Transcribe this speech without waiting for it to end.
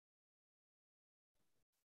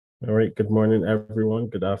All right, good morning, everyone.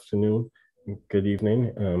 Good afternoon, good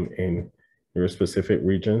evening in your specific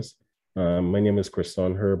regions. My name is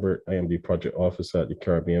Christon Herbert. I am the project officer at the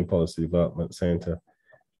Caribbean Policy Development Center.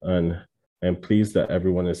 And I'm pleased that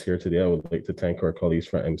everyone is here today. I would like to thank our colleagues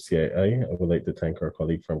from MCII. I would like to thank our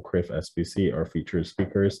colleague from CCRIF SPC, our featured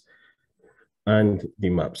speakers, and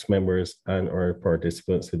the MAPS members and our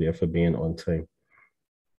participants today for being on time.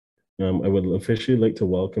 I would officially like to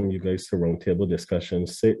welcome you guys to Roundtable Discussion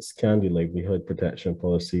 6, Can the Livelihood Protection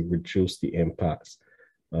Policy reduce the impacts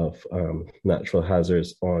of natural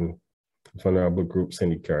hazards on vulnerable groups in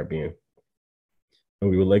the Caribbean? And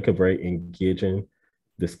we would like a very engaging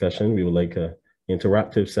discussion. We would like an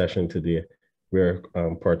interactive session today where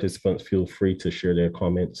participants feel free to share their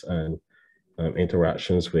comments and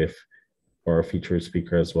interactions with our featured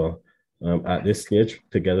speaker as well. At this stage,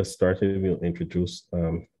 to get us started, we'll introduce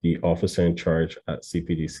the officer in charge at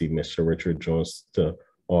CPDC, Mr. Richard Jones, to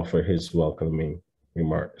offer his welcoming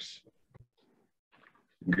remarks.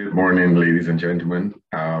 Good morning, ladies and gentlemen.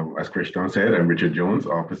 As Christian said, I'm Richard Jones,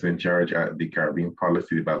 officer in charge at the Caribbean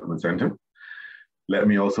Policy Development Center. Let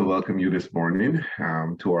me also welcome you this morning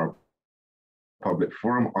to our public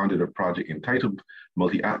forum under the project entitled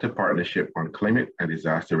Multi-Actor Partnership on Climate and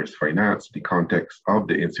Disaster Risk Finance, the context of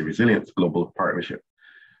the Incident Resilience Global Partnership.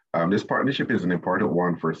 This partnership is an important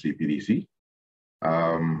one for CPDC.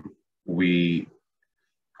 We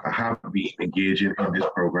have been engaging in this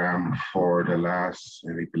program for the last,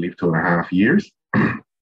 I believe, 2.5 years.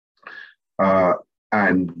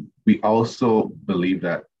 And we also believe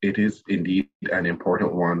that it is indeed an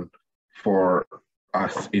important one for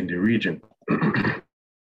us in the region.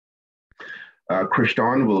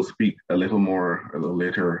 Christian will speak a little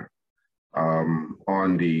later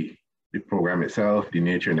on the program itself, the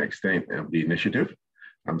nature and extent of the initiative.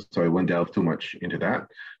 So I won't delve too much into that,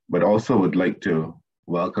 but also would like to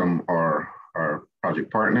welcome our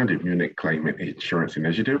project partner, the Munich Climate Insurance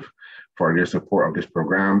Initiative, for their support of this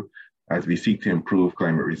program as we seek to improve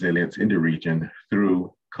climate resilience in the region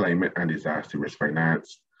through climate and disaster risk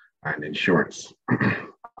finance and insurance.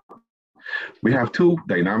 We have two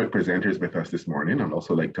dynamic presenters with us this morning. I'd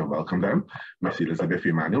also like to welcome them, Ms. Elizabeth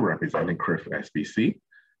Emanuel, representing CCRIF SPC,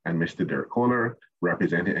 and Mr. Dirk Kohler,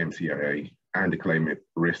 representing MCII and the Climate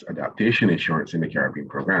Risk Adaptation Insurance in the Caribbean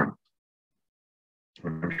Program.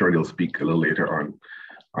 I'm sure they'll speak a little later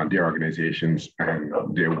on their organizations and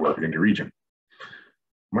their work in the region.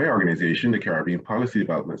 My organization, the Caribbean Policy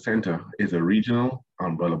Development Center, is a regional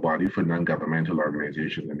umbrella body for non-governmental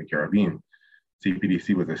organizations in the Caribbean.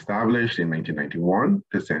 CPDC was established in 1991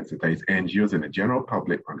 to sensitize NGOs and the general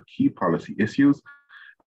public on key policy issues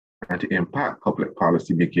and to impact public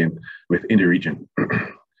policy making within the region.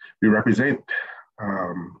 We represent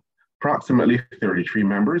approximately 33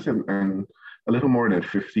 members and a little more than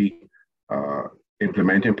 50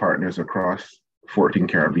 implementing partners across 14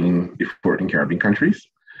 Caribbean countries.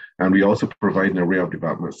 And we also provide an array of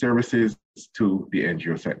development services to the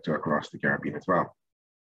NGO sector across the Caribbean as well.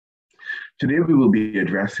 Today, we will be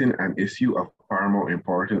addressing an issue of paramount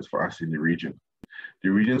importance for us in the region. The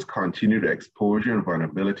region's continued exposure and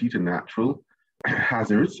vulnerability to natural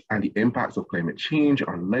hazards and the impacts of climate change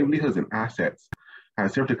on livelihoods and assets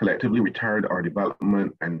has served to collectively retard our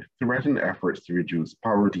development and threaten efforts to reduce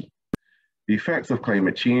poverty. The effects of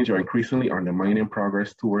climate change are increasingly undermining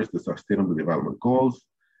progress towards the Sustainable Development Goals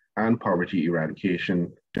and poverty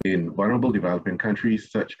eradication in vulnerable developing countries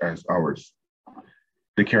such as ours.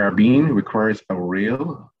 The Caribbean requires a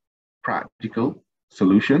real, practical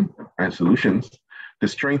solutions to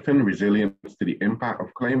strengthen resilience to the impact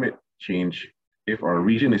of climate change if our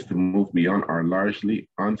region is to move beyond our largely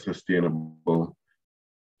unsustainable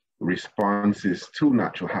responses to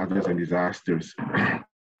natural hazards and disasters.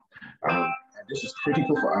 This is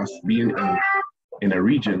critical for us being in a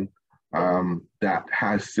region that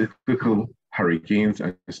has cyclical hurricanes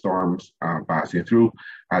and storms passing through,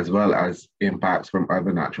 as well as impacts from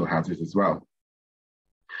other natural hazards as well.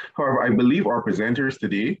 However, I believe our presenters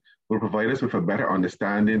today will provide us with a better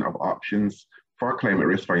understanding of options for climate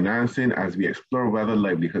risk financing as we explore whether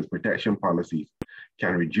livelihood protection policies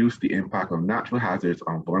can reduce the impact of natural hazards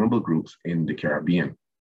on vulnerable groups in the Caribbean.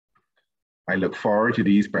 I look forward to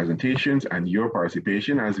these presentations and your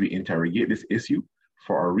participation as we interrogate this issue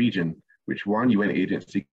for our region, which one UN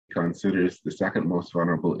agency considers the second most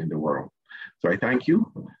vulnerable in the world. So I thank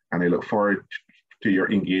you, and I look forward to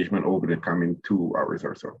your engagement over the coming 2 hours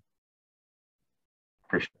or so.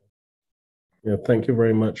 Yeah, thank you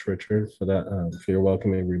very much, Richard, for that, for your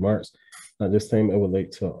welcoming remarks. At this time, I would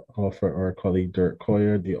like to offer our colleague Dirk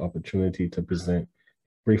Kohler the opportunity to present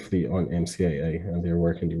briefly on MCII and their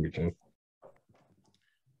work in the region.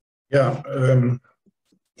 Yeah,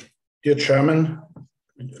 dear Chairman,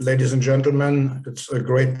 ladies and gentlemen, it's a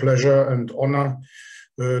great pleasure and honor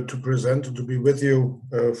to present and to be with you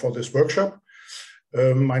for this workshop.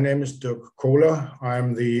 My name is Dirk Kohler.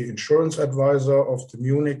 I'm the insurance advisor of the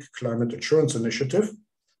Munich Climate Insurance Initiative.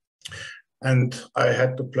 And I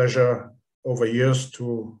had the pleasure over years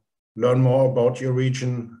to learn more about your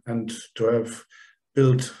region and to have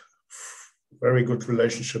built very good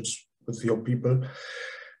relationships with your people.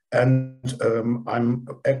 And I'm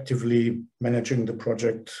actively managing the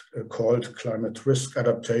project called Climate Risk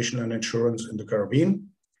Adaptation and Insurance in the Caribbean.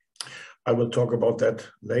 I will talk about that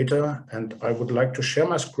later, and I would like to share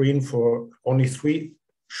my screen for only 3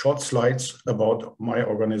 short slides about my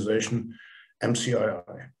organization, MCII.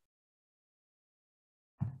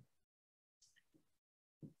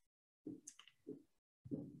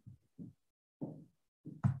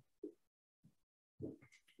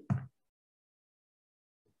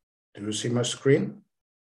 Do you see my screen?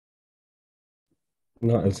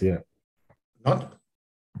 Not as yet. Not?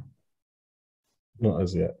 Not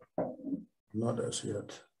as yet. Not as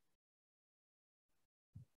yet.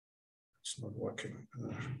 It's not working.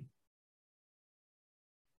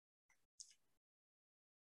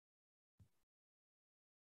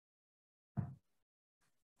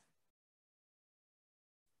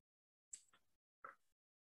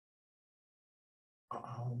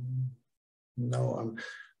 No,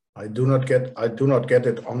 I do not get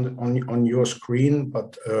it on your screen,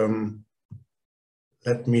 but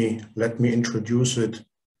let me introduce it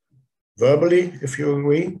verbally, if you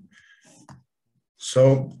agree.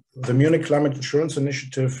 So the Munich Climate Insurance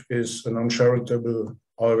Initiative is a non-charitable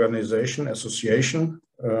organization, association,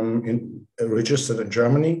 registered in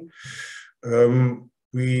Germany.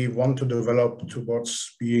 We want to develop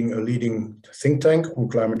towards being a leading think tank on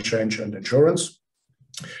climate change and insurance.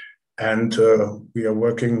 And we are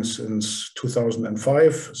working since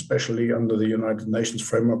 2005, especially under the United Nations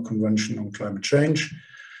Framework Convention on Climate Change.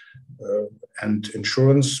 And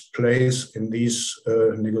insurance plays in these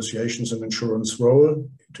negotiations an insurance role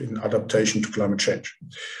in adaptation to climate change.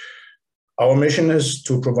 Our mission is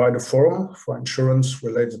to provide a forum for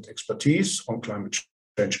insurance-related expertise on climate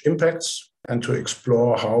change impacts and to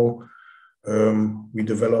explore how we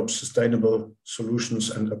develop sustainable solutions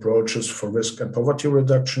and approaches for risk and poverty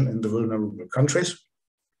reduction in the vulnerable countries.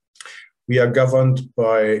 We are governed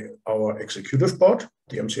by our executive board,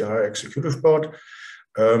 the MCII executive board,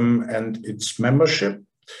 and its membership.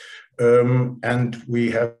 And we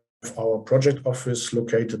have our project office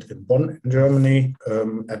located in Bonn, in Germany,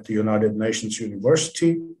 at the United Nations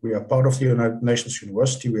University. We are part of the United Nations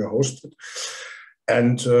University, we are hosted.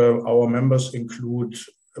 And our members include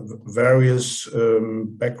various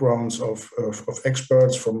backgrounds of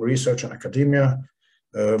experts from research and academia,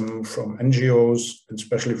 from NGOs,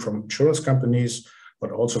 especially from insurance companies,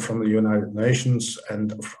 but also from the United Nations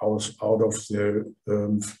and out of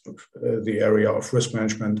the area of risk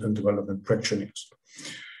management and development practitioners.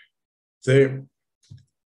 The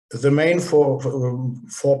main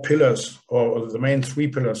four pillars, or the main 3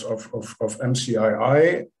 pillars of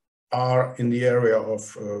MCII are in the area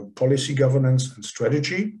of policy governance and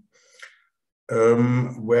strategy,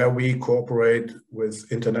 where we cooperate with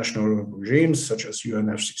international regimes such as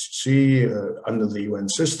UNFCCC under the UN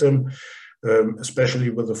system,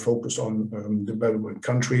 especially with a focus on developing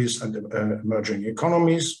countries and emerging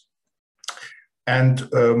economies. And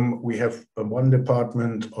we have one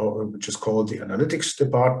department which is called the Analytics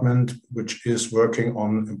Department, which is working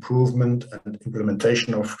on improvement and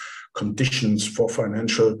implementation of conditions for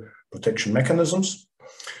financial protection mechanisms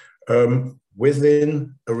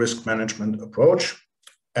within a risk management approach.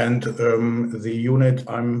 And the unit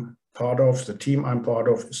I'm part of, the team I'm part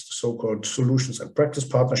of, is the so-called Solutions and Practice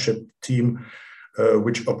Partnership team,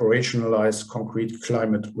 which operationalizes concrete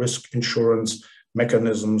climate risk insurance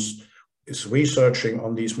mechanisms, is researching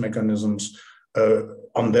on these mechanisms,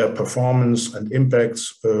 on their performance and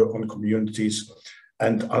impacts on communities.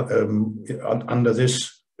 And under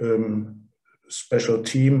this special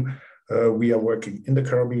team, we are working in the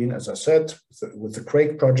Caribbean, as I said, with the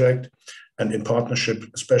Craig project, and in partnership,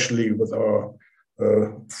 especially with our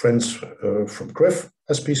friends from CCRIF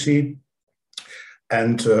SPC.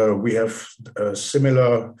 And we have a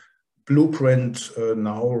similar blueprint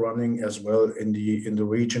now running as well in the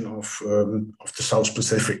region of the South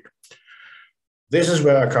Pacific. This is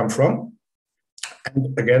where I come from.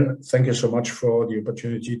 And again, thank you so much for the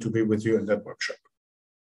opportunity to be with you in that workshop.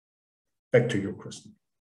 Back to you, Kristen.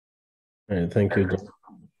 All right, thank you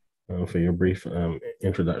for your brief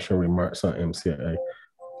introduction remarks on MCII.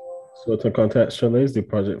 So to contextualize the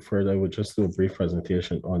project further, I would just do a brief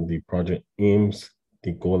presentation on the project aims,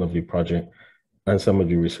 the goal of the project and some of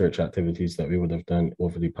the research activities that we would have done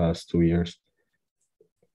over the past 2 years.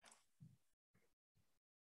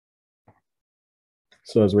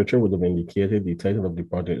 So as Richard would have indicated, the title of the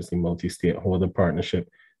project is the Multi-Stakeholder Partnership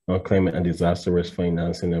on Climate and Disaster Risk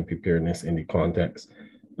Financing and Preparedness in the context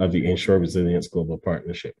of the Ensure Resilience Global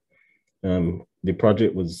Partnership. The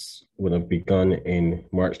project would have begun in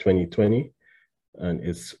March 2020, and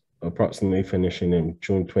it's approximately finishing in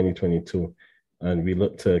June 2022. And we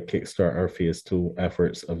look to kickstart our phase 2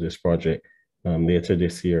 efforts of this project later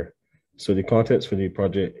this year. So the context for the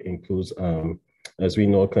project includes, as we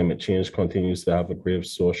know, climate change continues to have a grave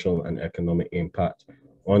social and economic impact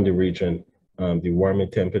on the region. The warming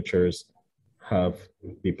temperatures have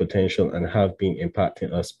the potential and have been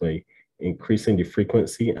impacting us by increasing the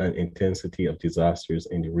frequency and intensity of disasters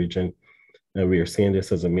in the region. And we are seeing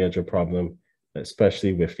this as a major problem,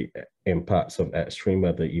 especially with the impacts of extreme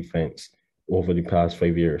weather events over the past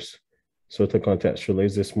 5 years. So to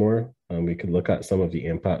contextualize this more, we could look at some of the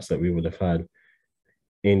impacts that we would have had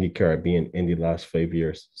in the Caribbean in the last 5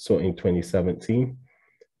 years. So in 2017,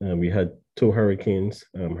 we had 2 hurricanes,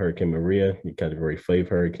 Hurricane Maria, the Category 5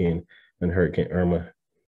 hurricane, and Hurricane Irma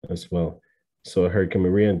as well. So Hurricane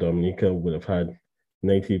Maria and Dominica would have had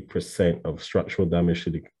 90% of structural damage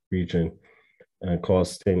to the region,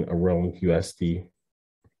 costing around USD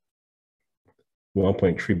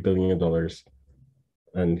 $1.3 billion.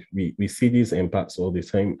 And we see these impacts all the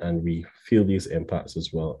time, and we feel these impacts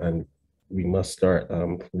as well. And we must start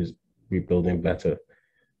rebuilding better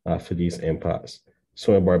after these impacts.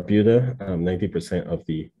 So in Barbuda, 90% of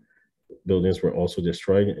the buildings were also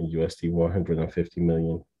destroyed, in USD 150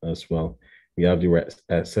 million as well. We have the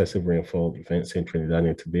excessive rainfall events in Trinidad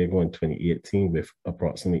and Tobago in 2018, with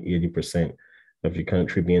approximately 80% of the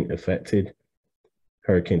country being affected.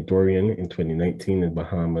 Hurricane Dorian in 2019 in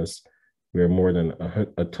Bahamas, where more than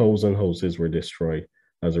 1,000 houses were destroyed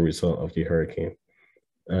as a result of the hurricane,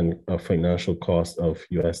 and a financial cost of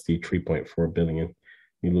USD 3.4 billion.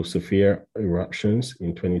 The Lucifer eruptions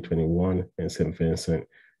in 2021 in St. Vincent,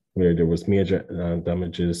 where there was major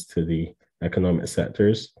damages to the economic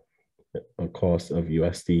sectors, a cost of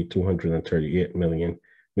USD 238 million,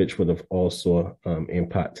 which would have also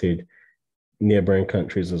impacted neighboring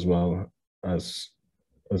countries as well, as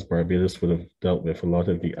Barbados would have dealt with a lot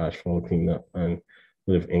of the ashfall cleanup and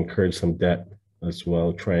would have incurred some debt as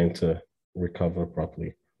well, trying to recover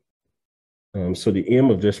properly. So the aim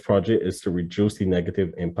of this project is to reduce the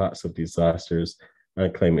negative impacts of disasters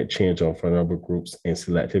and climate change on vulnerable groups in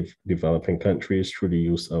selective developing countries through the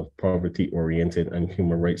use of poverty-oriented and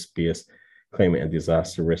human rights-based climate and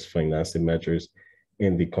disaster risk financing measures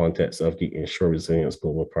in the context of the Ensure Resilience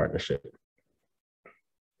Global Partnership.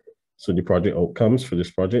 So the project outcomes for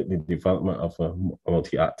this project, the development of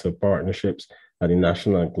multi-actor partnerships at the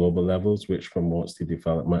national and global levels, which promotes the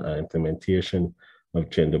development and implementation of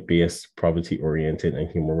gender-based, poverty-oriented, and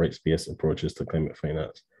human rights-based approaches to climate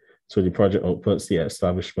finance. So the project outputs the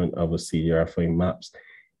establishment of a CCRIF maps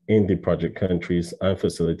in the project countries and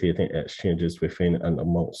facilitating exchanges within and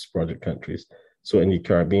amongst project countries. So in the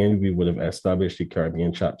Caribbean, we would have established the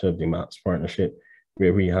Caribbean chapter of the MAPS partnership,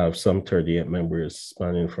 where we have some 38 members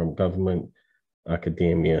spanning from government,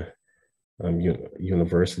 academia,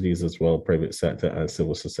 universities as well, private sector, and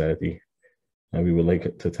civil society. And we would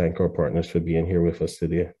like to thank our partners for being here with us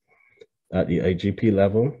today. At the IGP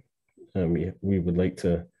level, we would like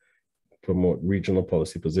to promote regional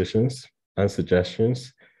policy positions and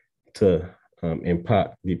suggestions to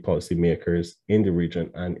impact the policymakers in the region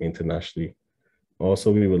and internationally.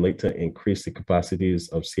 Also, we would like to increase the capacities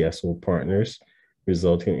of CSO partners,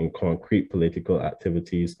 resulting in concrete political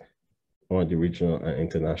activities on the regional and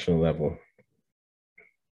international level.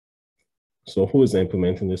 So who is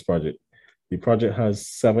implementing this project? The project has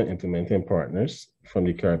 7 implementing partners from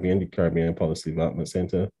the Caribbean Policy Development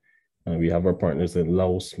Center. We have our partners in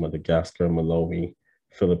Laos, Madagascar, Malawi,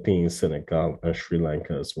 Philippines, Senegal, and Sri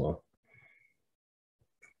Lanka as well.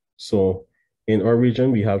 So in our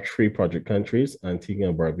region, we have 3 project countries, Antigua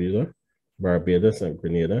and Barbuda, Barbados and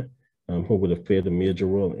Grenada, who would have played a major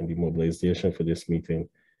role in the mobilization for this meeting.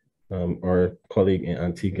 Our colleague in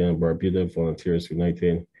Antigua and Barbuda, Volunteers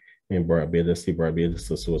United, in Barbados, the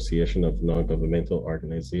Barbados Association of Non-Governmental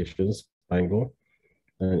Organizations, BANGO,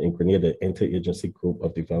 and in Grenada, Interagency Group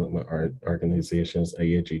of Development Organizations,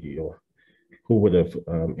 IAGDO, who would have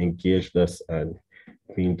engaged us and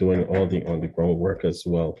been doing all the on-the-ground work as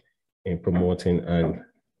well in promoting and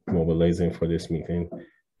mobilizing for this meeting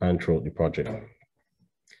and throughout the project.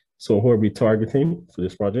 So who are we targeting for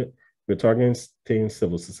this project? We're targeting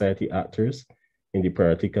civil society actors in the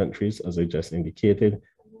priority countries, as I just indicated,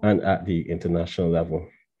 and at the international level.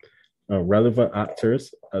 Relevant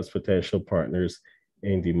actors as potential partners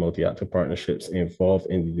in the multi-actor partnerships involved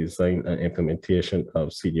in the design and implementation of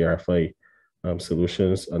CDRFI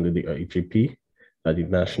solutions under the IGP at the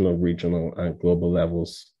national, regional, and global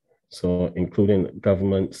levels. So including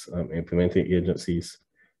governments, implementing agencies,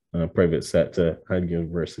 private sector, and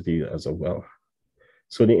universities as well.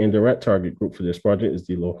 So the indirect target group for this project is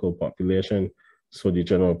the local population. So the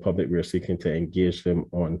general public, we are seeking to engage them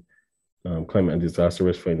on climate and disaster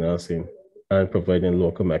risk financing and providing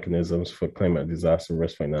local mechanisms for climate and disaster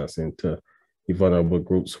risk financing to the vulnerable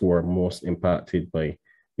groups who are most impacted by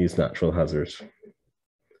these natural hazards.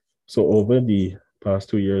 So over the past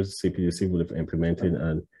 2 years, CPDC would have implemented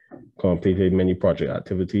and completed many project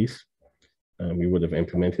activities. We would have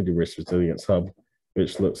implemented the Risk Resilience Hub,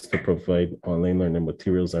 which looks to provide online learning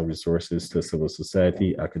materials and resources to civil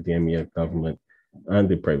society, academia, government, and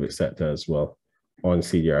the private sector as well on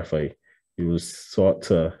CDRFI. It was sought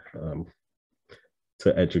to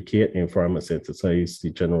educate, inform, and sensitize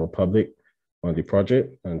the general public on the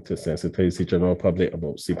project and to sensitize the general public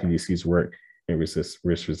about CPDC's work in risk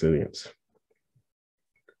resilience.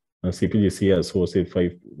 CPDC has hosted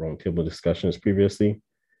 5 roundtable discussions previously.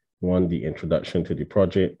 1, the introduction to the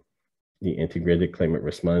project, the integrated climate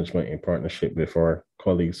risk management in partnership with our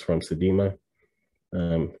colleagues from SEDEMA,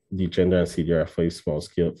 the gender and CDRFI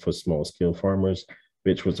small scale farmers,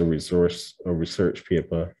 which was a research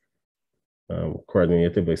paper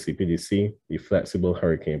coordinated by CPDC, the flexible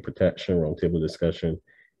hurricane protection roundtable discussion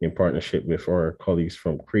in partnership with our colleagues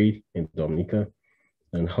from CREED in Dominica,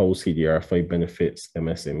 and how CDRFI benefits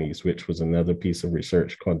MSMEs, which was another piece of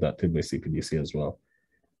research conducted by CPDC as well.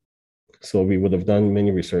 So we would have done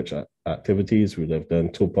many research activities. We would have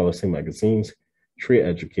done 2 policy magazines, 3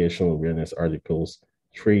 educational awareness articles,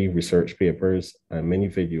 3 research papers, and many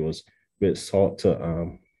videos which sought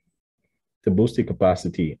to boost the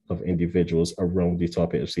capacity of individuals around the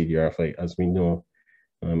topic of CDRFI. As we know,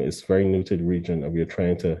 it's very new to the region, and we're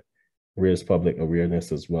trying to raise public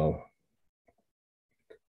awareness as well.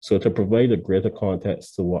 So to provide a greater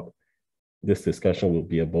context to what this discussion will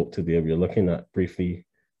be about today, we're looking at briefly,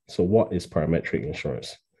 so what is parametric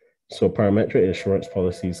insurance? So parametric insurance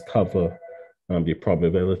policies cover the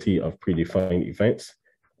probability of predefined events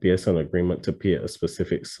based on agreement to pay a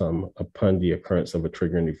specific sum upon the occurrence of a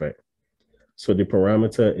triggering event. So the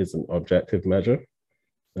parameter is an objective measure,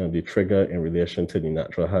 and the trigger in relation to the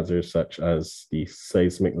natural hazards such as the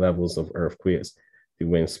seismic levels of earthquakes, the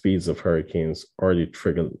wind speeds of hurricanes, or the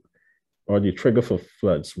trigger for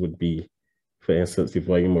floods would be, for instance, the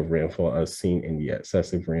volume of rainfall as seen in the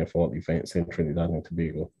excessive rainfall events in Trinidad and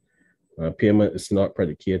Tobago. Payment is not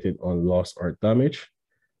predicated on loss or damage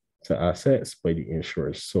to assets by the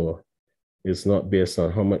insurers. So it's not based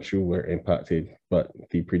on how much you were impacted, but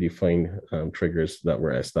the predefined triggers that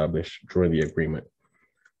were established during the agreement.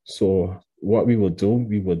 So what we will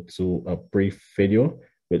do a brief video,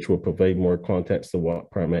 which will provide more context to what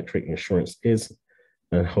parametric insurance is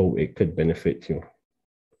and how it could benefit you.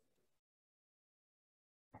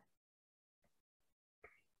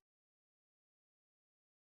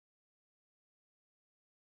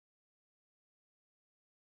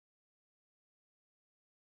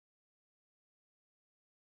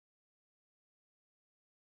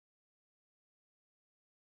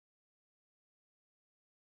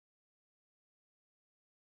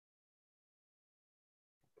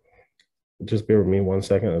 Just bear with me 1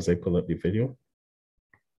 second as I pull up the video.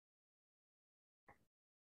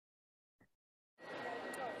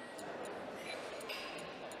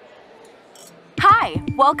 Hi,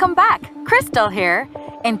 welcome back. Crystal here.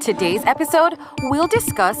 In today's episode, we'll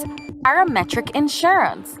discuss parametric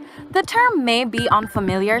insurance. The term may be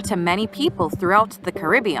unfamiliar to many people throughout the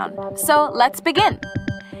Caribbean, so let's begin.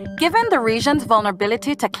 Given the region's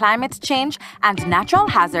vulnerability to climate change and natural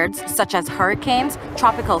hazards such as hurricanes,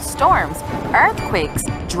 tropical storms, earthquakes,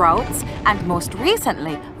 droughts, and most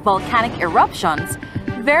recently, volcanic eruptions,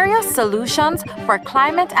 various solutions for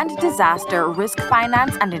climate and disaster risk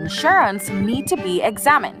finance and insurance need to be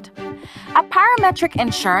examined. A parametric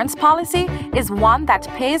insurance policy is one that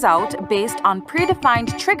pays out based on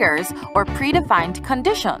predefined triggers or predefined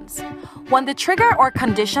conditions. When the trigger or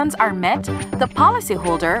conditions are met, the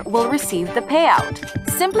policyholder will receive the payout.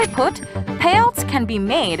 Simply put, payouts can be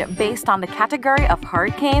made based on the category of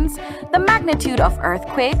hurricanes, the magnitude of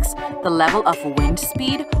earthquakes, the level of wind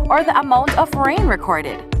speed, or the amount of rain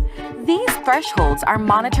recorded. These thresholds are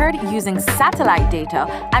monitored using satellite data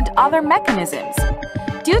and other mechanisms.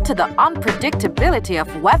 Due to the unpredictability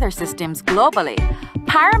of weather systems globally,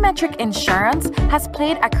 parametric insurance has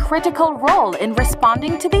played a critical role in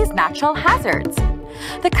responding to these natural hazards.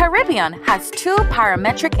 The Caribbean has 2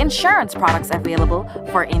 parametric insurance products available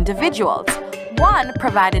for individuals. One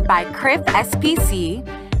provided by CCRIF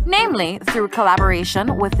SPC, namely through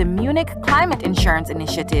collaboration with the Munich Climate Insurance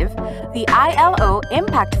Initiative, the ILO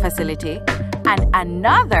Impact Facility, and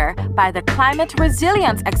another by the Climate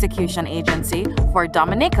Resilience Execution Agency for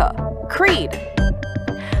Dominica, CREED.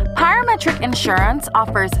 Parametric insurance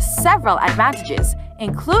offers several advantages,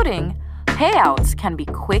 including payouts can be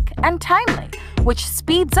quick and timely, which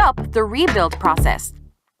speeds up the rebuild process.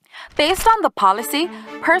 Based on the policy,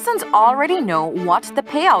 persons already know what the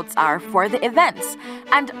payouts are for the events,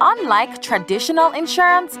 and unlike traditional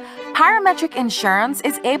insurance, parametric insurance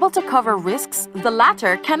is able to cover risks the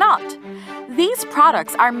latter cannot. These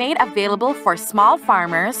products are made available for small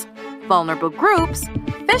farmers, vulnerable groups,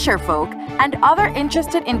 fisherfolk, and other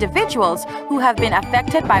interested individuals who have been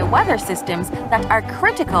affected by weather systems that are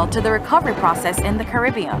critical to the recovery process in the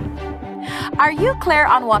Caribbean. Are you clear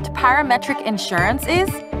on what parametric insurance is?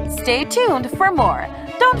 Stay tuned for more.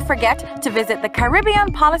 Don't forget to visit the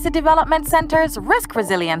Caribbean Policy Development Center's Risk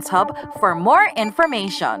Resilience Hub for more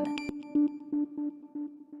information.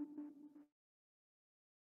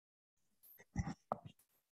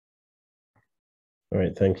 All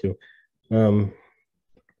right, thank you.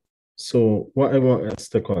 So what I want us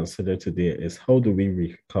to consider today is how do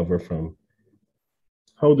we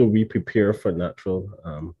prepare for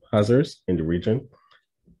natural hazards in the region?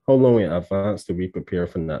 How long in advance do we prepare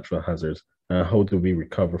for natural hazards? And how do we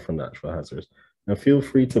recover from natural hazards? And feel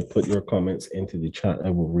free to put your comments into the chat. I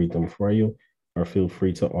will read them for you, or feel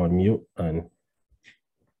free to unmute and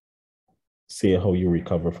say how you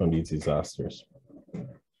recover from these disasters.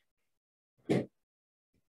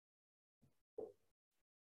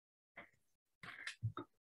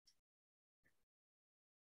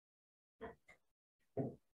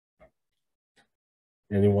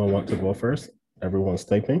 Anyone want to go first? Everyone's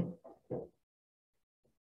typing.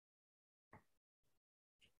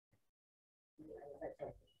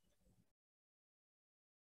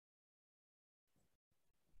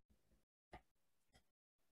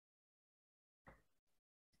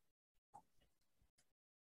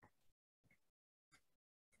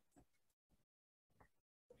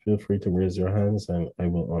 Feel free to raise your hands and I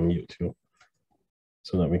will unmute you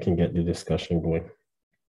so that we can get the discussion going.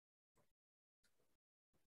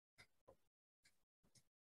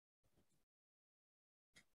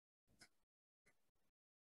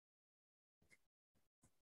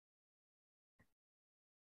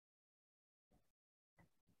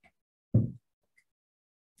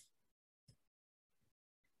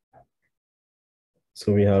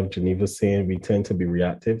 So we have Geneva saying we tend to be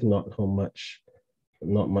reactive, not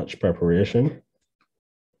much preparation.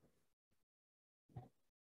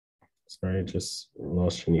 Sorry, I just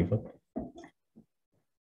lost Geneva.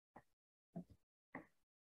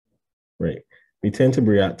 Right. We tend to be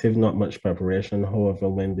reactive, not much preparation. However,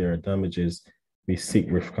 when there are damages, we seek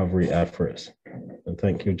recovery efforts. And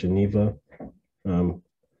thank you, Geneva.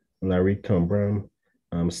 Larry Cumbram,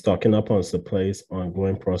 stocking up on supplies,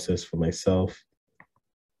 ongoing process for myself.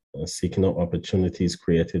 Seeking out opportunities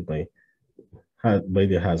created by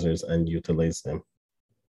the hazards and utilize them.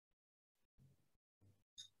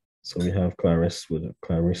 So we have Clarice with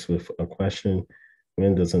a question.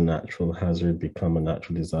 When does a natural hazard become a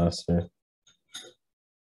natural disaster?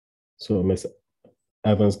 So Ms.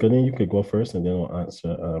 Evans-Gooden, you could go first and then I'll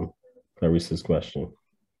answer Clarice's question.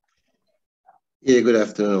 Yeah, good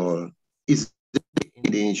afternoon all. Is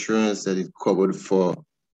the insurance that is covered for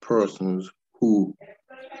persons who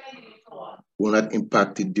were not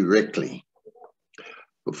impacted directly?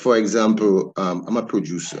 For example, I'm a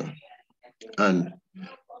producer and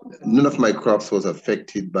none of my crops was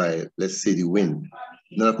affected by, let's say, the wind.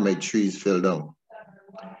 None of my trees fell down.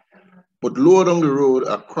 But lower down the road,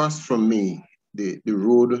 across from me, the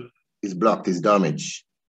road is blocked, is damaged.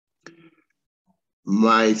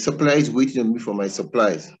 My supplier is waiting on me for my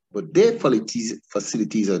supplies, but their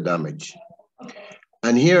facilities are damaged.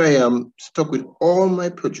 And here I am stuck with all my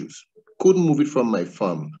produce. Couldn't move it from my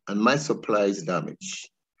farm, and my supply is damaged.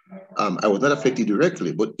 I was not affected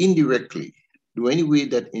directly, but indirectly. Do any way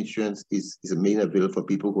that insurance is made available for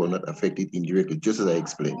people who are not affected indirectly, just as I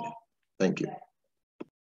explained? Thank you.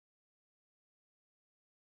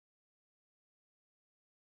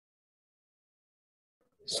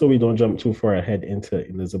 So we don't jump too far ahead into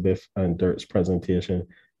Elizabeth and Dirk's presentation,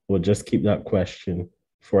 we'll just keep that question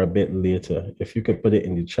for a bit later. If you could put it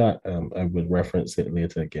in the chat, I would reference it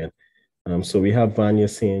later again. So we have Vanya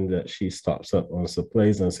saying that she stocks up on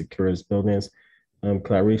supplies and secures buildings.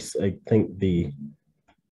 Clarice, I think the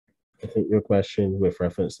I think your question with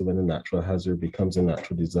reference to when a natural hazard becomes a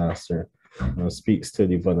natural disaster speaks to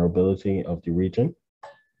the vulnerability of the region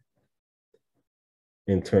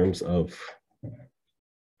in terms of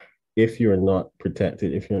if you're not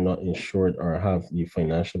protected, if you're not insured or have the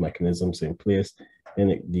financial mechanisms in place,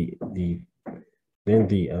 then the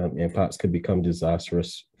impacts could become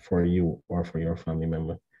disastrous for you or for your family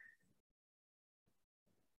member.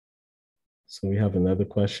 So we have another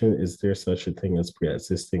question. Is there such a thing as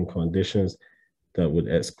pre-existing conditions that would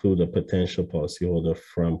exclude a potential policyholder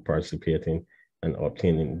from participating and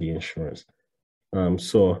obtaining the insurance?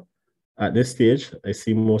 So at this stage, I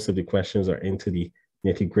see most of the questions are into the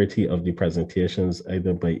nitty-gritty of the presentations,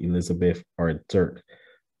 either by Elizabeth or Dirk.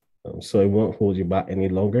 So I won't hold you back any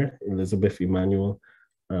longer. Elizabeth Emanuel,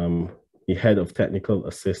 the Head of Technical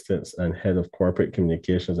Assistance and Head of Corporate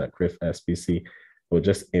Communications at CCRIF SPC, will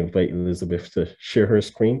just invite Elizabeth to share her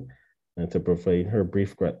screen and to provide her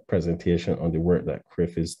brief presentation on the work that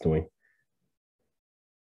CCRIF is doing.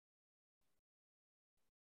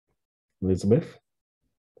 Elizabeth?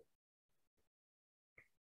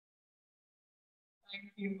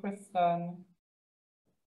 Thank you, Kristen.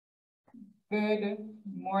 Good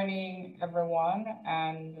morning, everyone,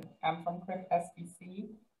 and I'm from CCRIF SPC.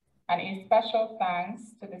 And a special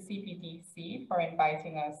thanks to the CPDC for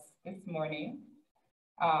inviting us this morning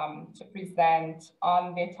to present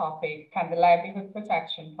on the topic, can the Livelihood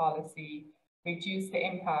Protection Policy reduce the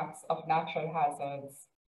impacts of natural hazards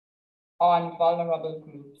on vulnerable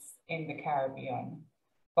groups in the Caribbean?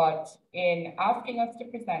 But in asking us to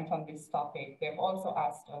present on this topic, they've also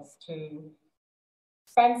asked us to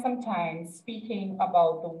spend some time speaking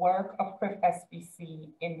about the work of CCRIF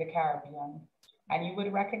SPC in the Caribbean. And you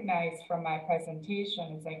would recognize from my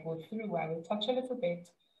presentation as I go through, I will touch a little bit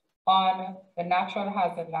on the natural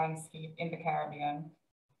hazard landscape in the Caribbean,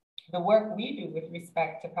 the work we do with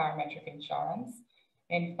respect to parametric insurance.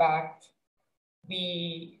 In fact,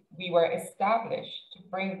 we were established to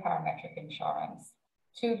bring parametric insurance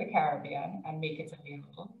to the Caribbean and make it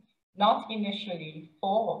available, not initially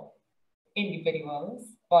for individuals,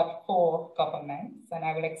 but for governments. And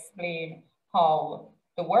I will explain how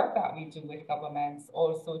the work that we do with governments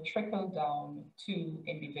also trickle down to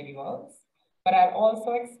individuals. But I'll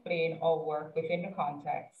also explain our work within the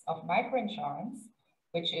context of microinsurance,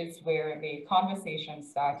 which is where the conversation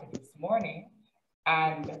started this morning,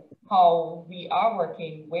 and how we are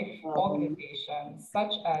working with organizations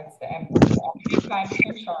such as the MCII Climate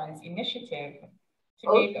Insurance Initiative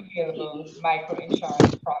to make available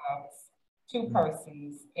microinsurance products to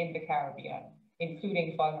persons in the Caribbean,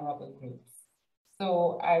 including vulnerable groups.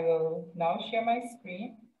 So I will now share my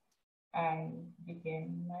screen and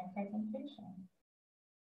begin my presentation.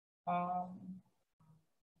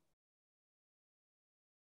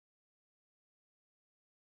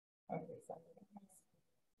 Okay, sorry.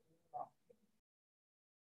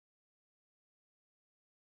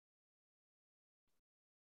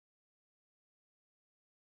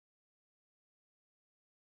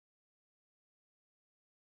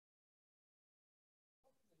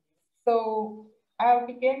 So I'll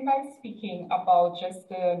begin by speaking about just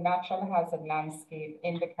the natural hazard landscape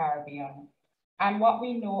in the Caribbean and what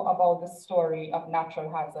we know about the story of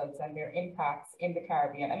natural hazards and their impacts in the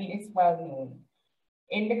Caribbean. I mean, it's well known.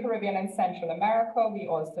 In the Caribbean and Central America, we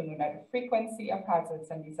also know that the frequency of hazards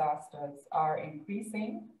and disasters are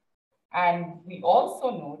increasing. And we also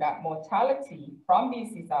know that mortality from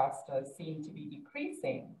these disasters seem to be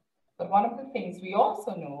decreasing. But one of the things we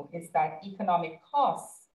also know is that economic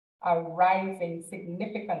costs are rising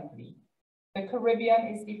significantly. The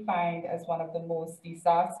Caribbean is defined as one of the most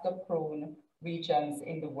disaster-prone regions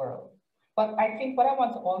in the world. But I think what I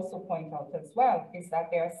want to also point out as well is that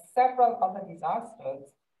there are several other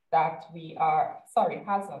disasters that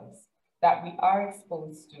hazards that we are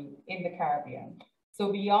exposed to in the Caribbean.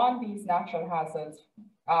 So beyond these natural hazards,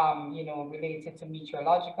 related to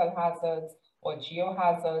meteorological hazards or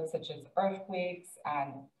geohazards such as earthquakes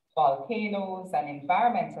and volcanoes and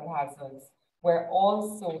environmental hazards, we're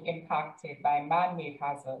also impacted by man-made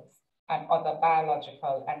hazards and other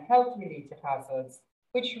biological and health-related hazards,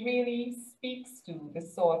 which really speaks to the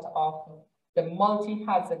sort of the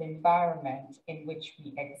multi-hazard environment in which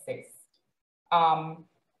we exist.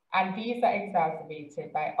 And these are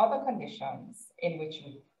exacerbated by other conditions in which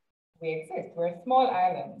we exist. We're small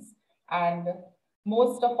islands, and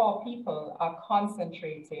most of our people are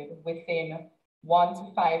concentrated within 1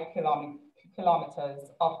 to 5 kilometers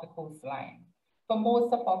of the coastline. For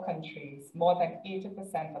most of our countries, more than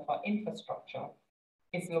 80% of our infrastructure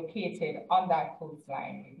is located on that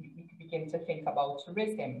coastline. We begin to think about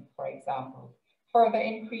tourism, for example. further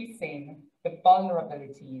increasing the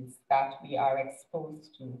vulnerabilities that we are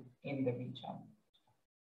exposed to in the region.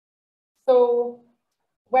 So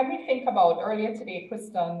when we think about earlier today,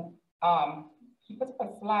 Kristen, he put up a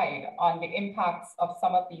slide on the impacts of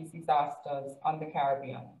some of these disasters on the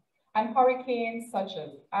Caribbean. And hurricanes such as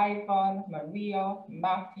Ivan, Maria,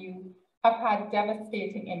 Matthew have had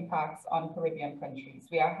devastating impacts on Caribbean countries.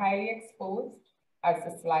 We are highly exposed, as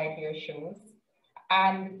the slide here shows,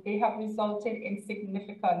 and they have resulted in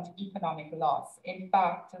significant economic loss. In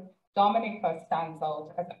fact, Dominica stands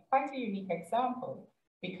out as quite a unique example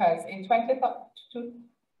because in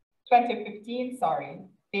 2015,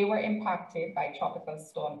 they were impacted by Tropical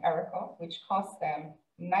Storm Erica, which cost them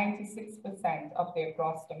 96% of their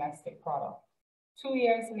gross domestic product. 2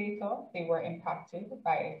 years later, they were impacted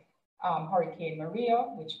by Hurricane Maria,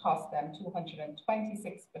 which cost them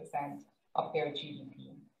 226% of their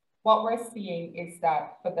GDP. What we're seeing is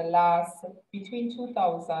that for the last, between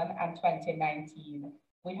 2000 and 2019,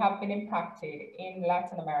 we have been impacted in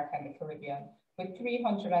Latin America and the Caribbean with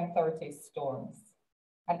 330 storms,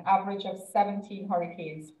 an average of 17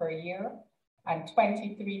 hurricanes per year, and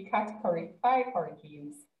 23 Category 5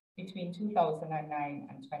 hurricanes between 2009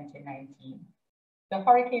 and 2019. The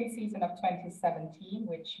hurricane season of 2017,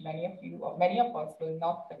 which many of us will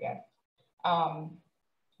not forget,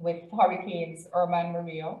 with hurricanes Irma and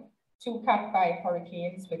Maria, 2 Cat 5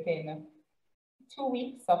 hurricanes within 2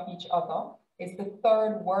 weeks of each other, is the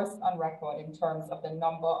third worst on record in terms of the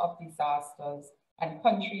number of disasters and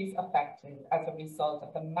countries affected as a result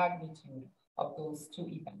of the magnitude of those 2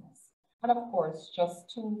 events. And of course, just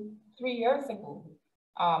 2-3 years ago,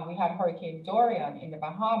 we had Hurricane Dorian in the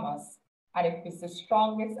Bahamas, and it was the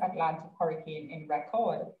strongest Atlantic hurricane in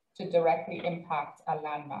record to directly impact a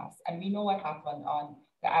landmass. And we know what happened on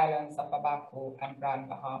the islands of Abaco and Grand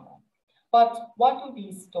Bahama. But what do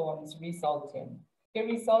these storms result in? They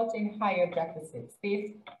result in higher deficits.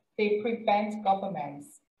 They prevent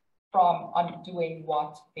governments from undoing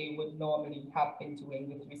what they would normally have been doing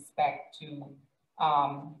with respect to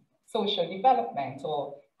social development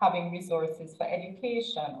or having resources for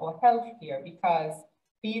education or healthcare, because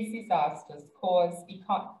these disasters cause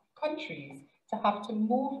countries to have to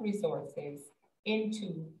move resources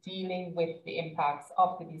into dealing with the impacts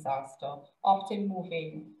of the disaster, often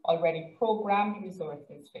moving already programmed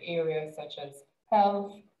resources for areas such as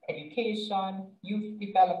health, education, youth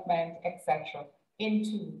development, etc.,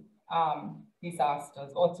 into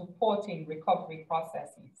disasters or supporting recovery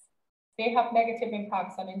processes. They have negative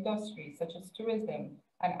impacts on industries such as tourism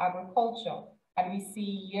and agriculture. And we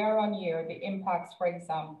see year on year the impacts, for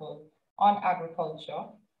example, on agriculture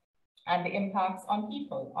and the impacts on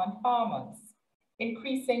people, on farmers,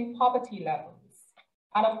 increasing poverty levels,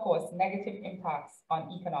 and of course, negative impacts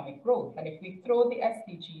on economic growth. And if we throw the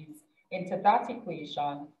SDGs into that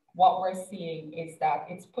equation, what we're seeing is that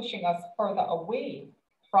it's pushing us further away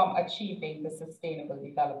from achieving the Sustainable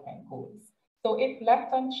Development Goals. So if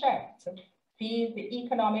left unchecked, the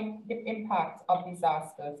economic impact of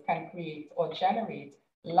disasters can create or generate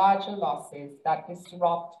larger losses that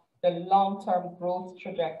disrupt the long-term growth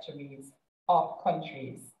trajectories of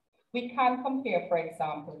countries. We can compare, for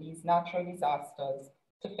example, these natural disasters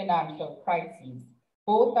to financial crises.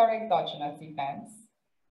 Both are exogenous events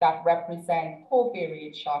that represent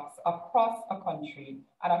covariate shocks across a country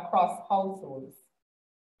and across households.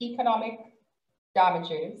 Economic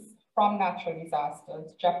damages from natural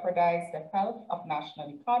disasters jeopardize the health of national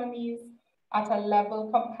economies at a level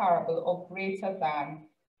comparable or greater than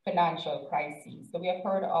financial crises. So we have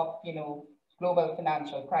heard of, global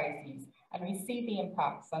financial crises, and we see the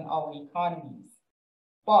impacts on our economies.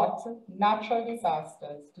 But natural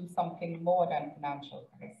disasters do something more than financial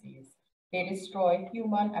crises. They destroy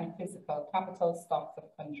human and physical capital stocks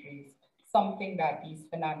of countries, something that these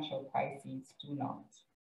financial crises do not.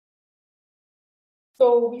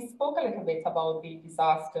 So we spoke a little bit about the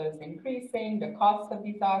disasters increasing, the cost of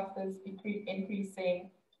disasters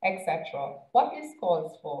increasing, etc. What this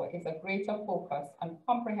calls for is a greater focus on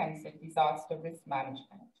comprehensive disaster risk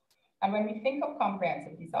management. And when we think of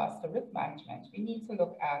comprehensive disaster risk management, we need to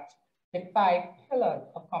look at the 5 pillars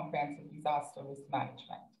of comprehensive disaster risk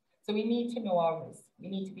management. So we need to know our risks. We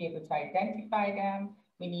need to be able to identify them.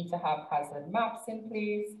 We need to have hazard maps in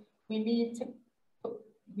place. We need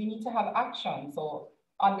to have actions or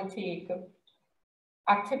undertake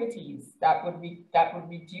activities that would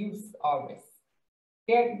reduce our risk.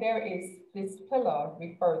 There is this pillar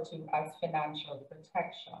referred to as financial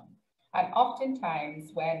protection. And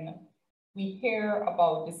oftentimes when we hear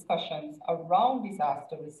about discussions around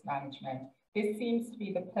disaster risk management, this seems to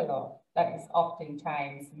be the pillar that is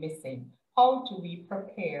oftentimes missing. how do we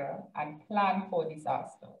prepare and plan for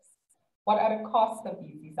disasters? What are the costs of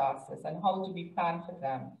these disasters and how do we plan for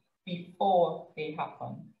them before they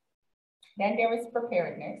happen? Then there is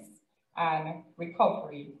preparedness and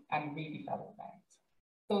recovery and redevelopment.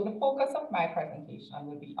 So the focus of my presentation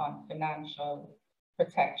will be on financial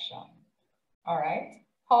protection. All right,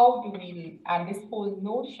 how do we, and this whole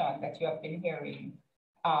notion that you have been hearing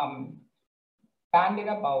bandied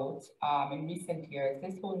about in recent years,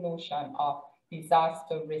 this whole notion of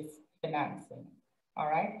disaster risk financing. All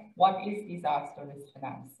right, what is disaster risk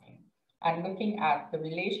financing? And looking at the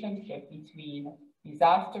relationship between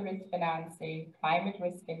disaster risk financing, climate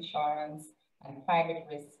risk insurance, and climate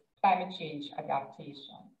change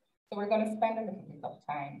adaptation. So we're going to spend a little bit of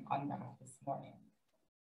time on that this morning.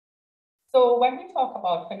 So when we talk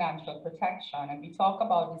about financial protection and we talk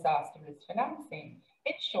about disaster risk financing,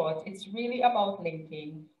 in short, it's really about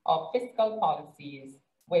linking our fiscal policies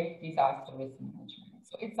with disaster risk management.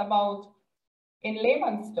 So it's about, in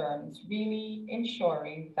layman's terms, really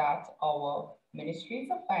ensuring that our ministries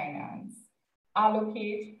of finance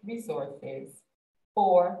allocate resources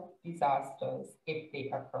for disasters if they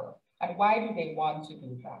occur. And why do they want to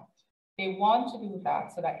do that? They want to do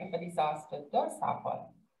that so that if a disaster does happen,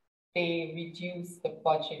 they reduce the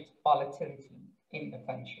budget volatility in the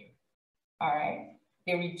country. All right?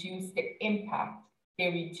 They reduce the impact. They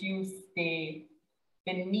reduce the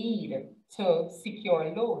need to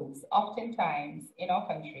secure loans. Oftentimes in our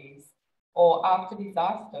countries, or after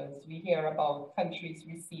disasters, we hear about countries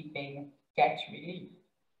receiving debt relief.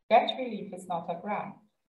 Debt relief is not a grant.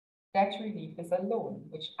 Debt relief is a loan,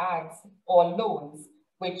 which adds, or loans,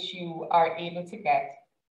 which you are able to get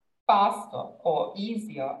faster or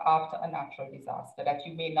easier after a natural disaster that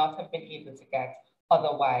you may not have been able to get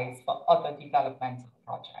otherwise for other developmental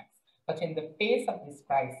projects. But in the face of this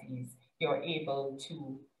crisis, you're able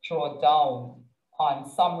to draw down on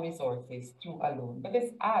some resources through a loan. But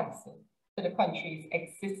this adds to the country's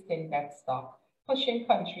existing debt stock, pushing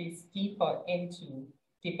countries deeper into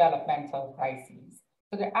developmental crises.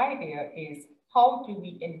 So the idea is, how do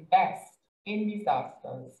we invest in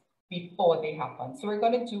disasters before they happen? So we're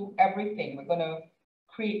going to do everything. We're going to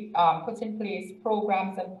create, put in place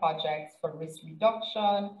programs and projects for risk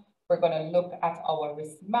reduction. We're going to look at our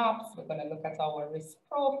risk maps. We're going to look at our risk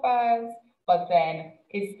profiles. But then,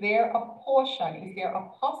 is there a portion, is there a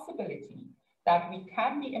possibility that we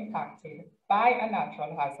can be impacted by a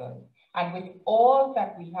natural hazard? And with all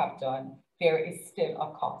that we have done, there is still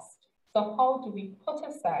a cost. So how do we put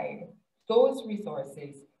aside those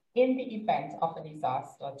resources in the event of a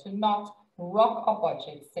disaster to not rock our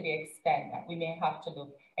budgets to the extent that we may have to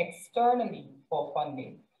look externally for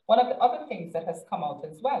funding? One of the other things that has come out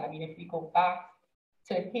as well, I mean, if we go back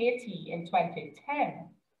to Haiti in 2010,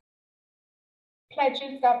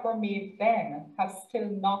 pledges that were made then have still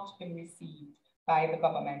not been received by the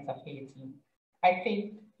government of Haiti. I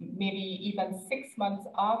think maybe even 6 months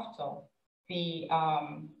after the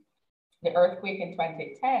earthquake in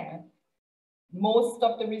 2010, most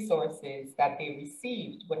of the resources that they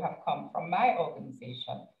received would have come from my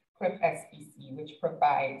organization, CCRIF SPC, which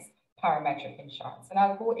provides parametric insurance. And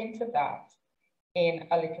I'll go into that in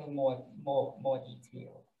a little more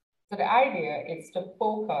detail. So the idea is to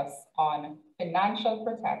focus on financial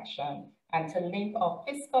protection and to link our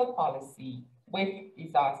fiscal policy with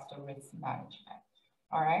disaster risk management,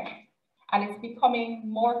 all right? And it's becoming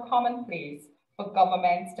more commonplace for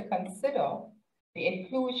governments to consider the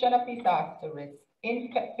inclusion of disaster risk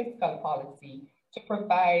in fiscal policy to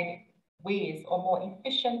provide ways or more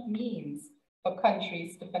efficient means for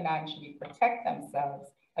countries to financially protect themselves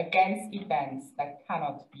against events that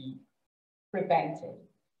cannot be prevented.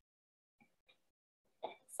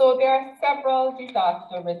 So there are several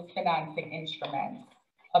disaster risk financing instruments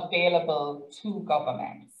available to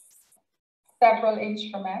governments. Several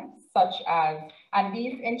instruments such as, and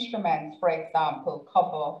these instruments, for example,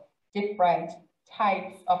 cover different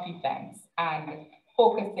types of events and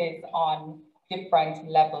focuses on different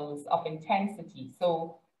levels of intensity.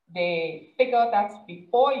 So the figure that's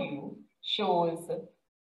before you shows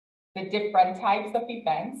the different types of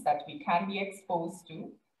events that we can be exposed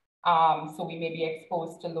to. So we may be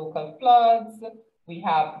exposed to local floods, we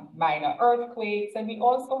have minor earthquakes, and we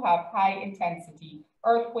also have high intensity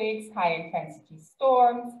earthquakes, high intensity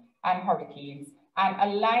storms, and hurricanes. And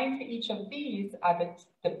aligned to each of these are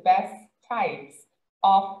the best types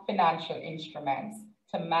of financial instruments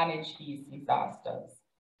to manage these disasters.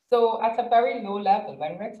 So at a very low level,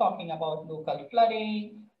 when we're talking about local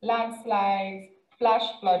flooding, landslides, flash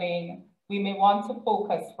flooding, we may want to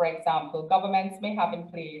focus, for example, governments may have in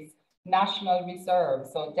place national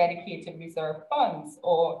reserves or dedicated reserve funds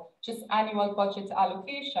or just annual budget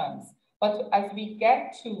allocations. But as we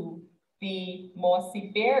get to the more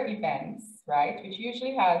severe events, right, which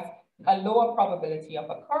usually has a lower probability of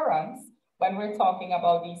occurrence, when we're talking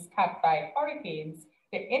about these Cat 5 hurricanes,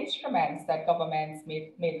 the instruments that governments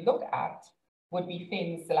may look at would be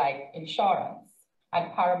things like insurance.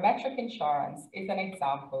 And parametric insurance is an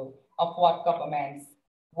example of what governments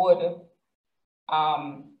would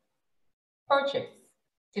purchase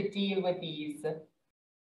to deal with these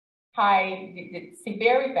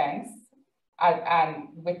severe events and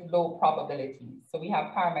with low probabilities. So we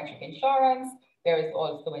have parametric insurance. There is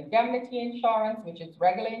also indemnity insurance, which is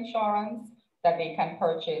regular insurance that they can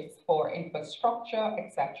purchase for infrastructure,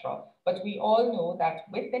 etc. But we all know that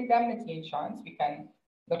with indemnity insurance, we can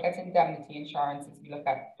look at indemnity insurance as we look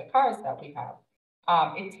at the cars that we have.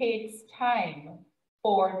 It takes time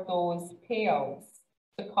for those payouts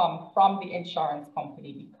to come from the insurance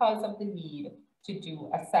company because of the need to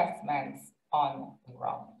do assessments on the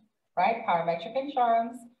ground, right? Parametric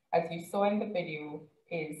insurance, as you saw in the video,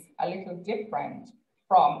 is a little different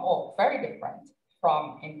from, or very different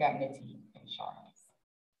from indemnity insurance.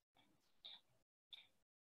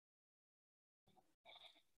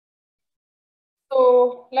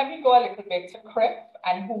 So let me go a little bit to CCRIF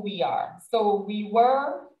and who we are. So we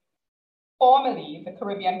were formerly the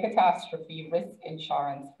Caribbean Catastrophe Risk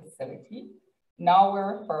Insurance Facility. Now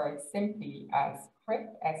we're referred simply as CCRIF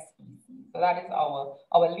SPC. So that is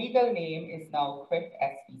our legal name is now CCRIF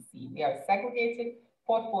SPC. We are a segregated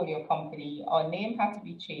portfolio company. Our name had to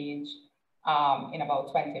be changed in about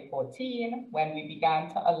 2014 when we began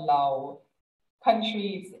to allow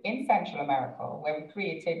countries in Central America, where we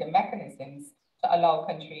created the mechanisms to allow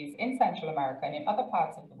countries in Central America and in other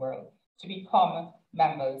parts of the world to become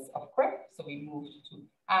members of CCRIF. So we moved to,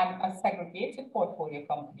 and a segregated portfolio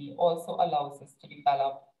company also allows us to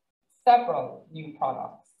develop several new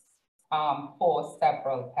products for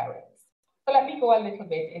several perils. So let me go a little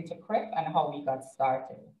bit into CCRIF and how we got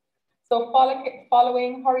started. So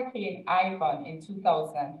following Hurricane Ivan in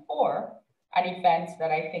 2004, an event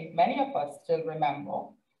that I think many of us still remember,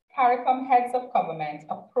 CARICOM heads of government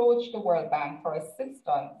approached the World Bank for assistance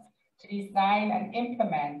to design and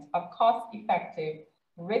implement a cost-effective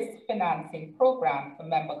risk financing program for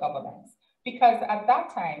member governments. Because at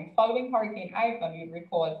that time, following Hurricane Ivan, you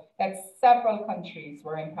recall that several countries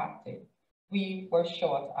were impacted. We were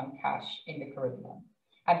short on cash in the Caribbean.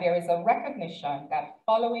 And there is a recognition that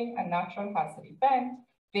following a natural hazard event,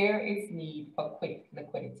 there is need for quick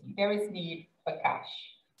liquidity. There is need for cash.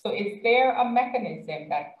 So is there a mechanism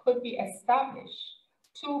that could be established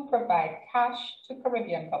to provide cash to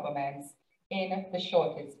Caribbean governments in the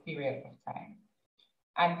shortest period of time?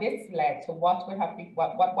 And this led to what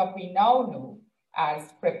we now know as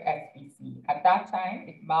CCRIF SPC. At that time,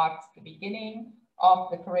 it marked the beginning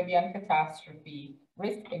of the Caribbean Catastrophe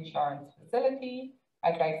Risk Insurance Facility,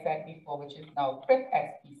 as I said before, which is now CCRIF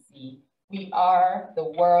SPC. We are the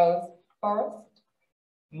world's first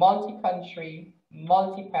multi-country,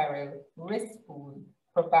 multi-peril risk pool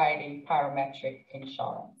providing parametric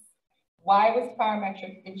insurance. Why was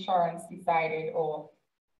parametric insurance decided or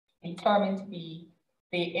determined to be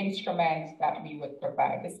the instrument that we would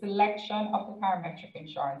provide? The selection of the parametric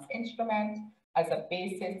insurance instrument as a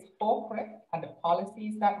basis for CCRIF and the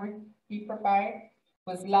policies that we provide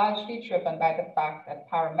was largely driven by the fact that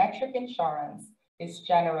parametric insurance is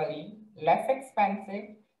generally less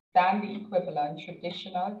expensive than the equivalent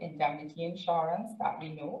traditional indemnity insurance that we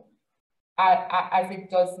know, as it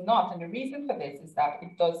does not, and the reason for this is that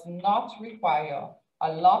it does not require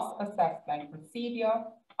a loss assessment procedure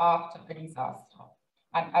after a disaster.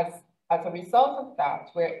 And as a result of that,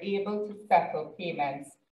 we're able to settle payments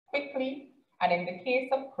quickly. And in the case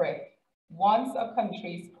of CCRIF, once a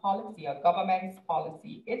country's policy, a government's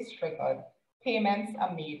policy is triggered, payments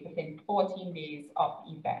are made within 14 days of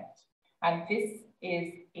the event. And this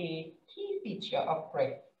is a key feature of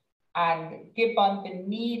CCRIF, and given the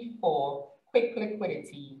need for quick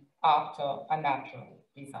liquidity after a natural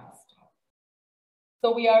disaster.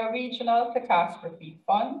 So we are a regional catastrophe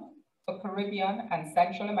fund for Caribbean and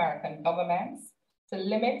Central American governments to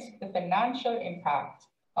limit the financial impact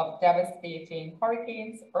of devastating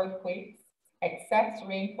hurricanes, earthquakes, excess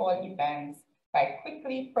rainfall events by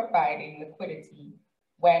quickly providing liquidity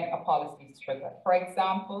when a policy is triggered. For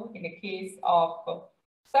example, in the case of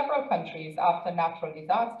several countries after natural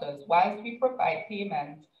disasters, whilst we provide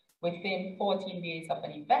payment within 14 days of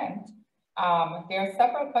an event, there are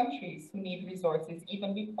several countries who need resources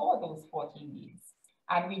even before those 14 days.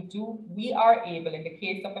 And we are able, in the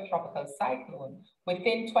case of a tropical cyclone,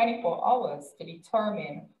 within 24 hours to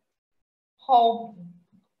determine how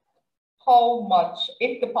much,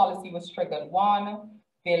 if the policy was triggered, one,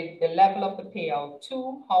 the level of the payout,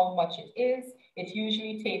 two, how much it is. It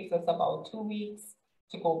usually takes us about 2 weeks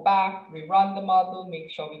to go back, rerun the model,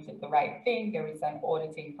 make sure we did the right thing. There is an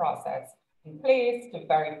auditing process in place to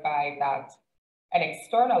verify that, an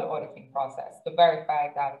external auditing process to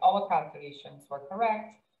verify that our calculations were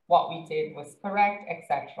correct, what we did was correct,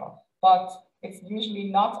 etc. But it's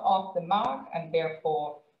usually not off the mark, and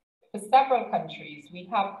therefore, for several countries, we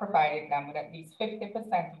have provided them with at least 50%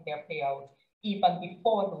 of their payout even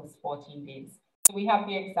before those 14 days. So we have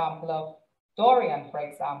the example of Dorian, for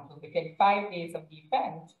example. Within 5 days of the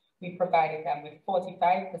event, we provided them with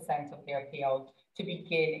 45% of their payout to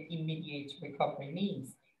begin immediate recovery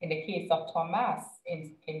needs. In the case of Thomas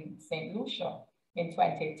in St. Lucia in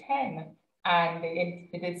 2010, and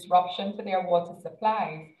the disruption to their water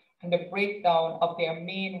supplies and the breakdown of their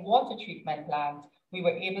main water treatment plant, we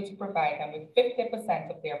were able to provide them with 50%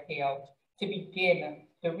 of their payout to begin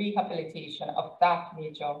the rehabilitation of that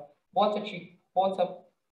major water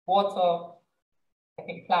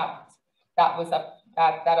plant. That was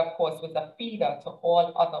that of course was a feeder to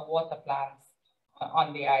all other water plants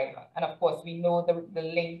on the island. And of course, we know the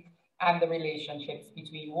link and the relationships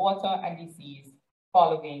between water and disease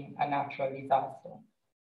following a natural disaster.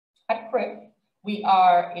 At CCRIF, we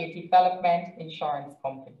are a development insurance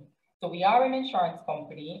company. So we are an insurance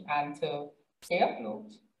company, and to stay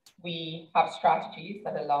afloat, we have strategies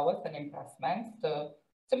that allow us an investment to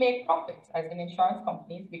make profits. As in insurance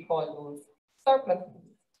companies, we call those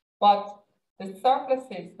surpluses. But the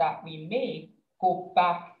surpluses that we make go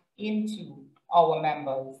back into our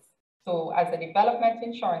members. So as a development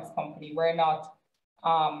insurance company, we're not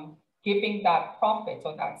giving that profit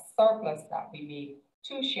or that surplus that we make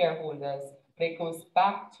to shareholders, but it goes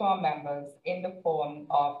back to our members in the form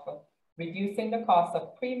of reducing the cost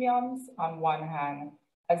of premiums on one hand,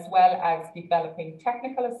 as well as developing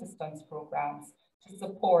technical assistance programs to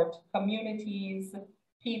support communities,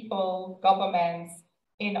 people, governments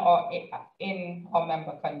in our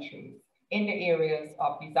member countries in the areas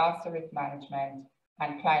of disaster risk management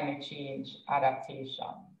and climate change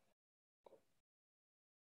adaptation.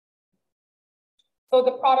 So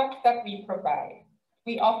the products that we provide,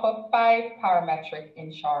 we offer 5 parametric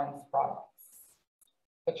insurance products.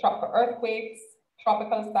 For earthquakes,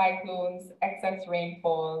 tropical cyclones, excess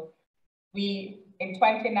rainfall. In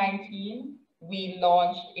 2019, we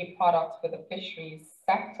launched a product for the fisheries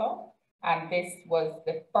sector, and this was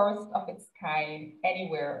the first of its kind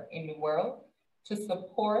anywhere in the world to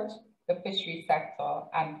support the fisheries sector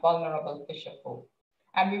and vulnerable fisherfolk.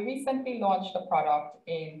 And we recently launched a product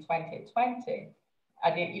in 2020,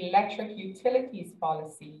 the electric utilities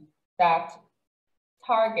policy that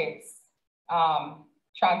targets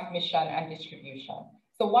transmission and distribution.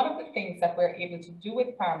 So one of the things that we're able to do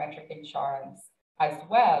with parametric insurance as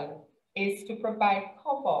well is to provide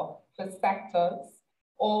cover for sectors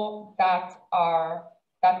or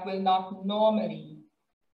that will not normally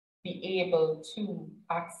be able to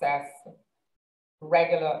access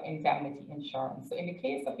regular indemnity insurance. So in the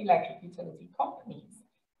case of electric utility companies,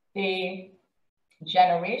 the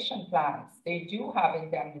generation plants, they do have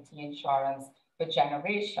indemnity insurance for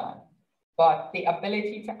generation, but the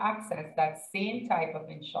ability to access that same type of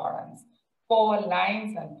insurance for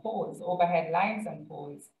lines and poles, overhead lines and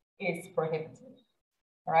poles, is prohibitive.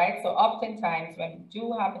 All right, so oftentimes when we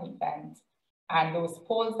do have an event and those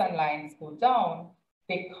poles and lines go down,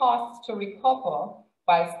 the cost to recover,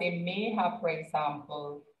 whilst they may have, for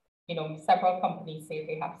example, several companies say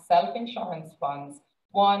they have self-insurance funds,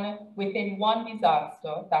 within one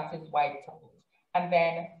disaster that is wiped out. And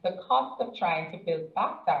then the cost of trying to build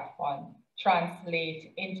back that fund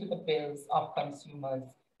translate into the bills of consumers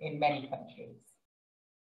in many countries.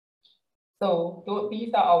 So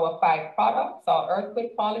these are our 5 products. Our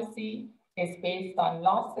earthquake policy is based on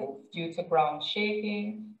losses due to ground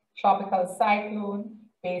shaking, tropical cyclone,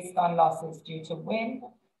 based on losses due to wind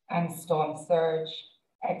and storm surge,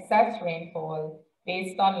 excess rainfall,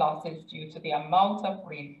 based on losses due to the amount of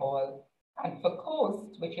rainfall, and for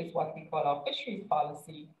coast, which is what we call our fisheries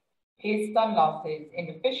policy, based on losses in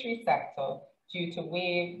the fisheries sector due to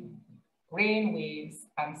rain waves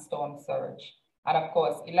and storm surge. And of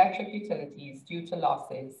course, electric utilities due to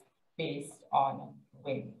losses based on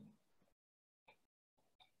wind.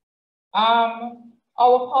 Our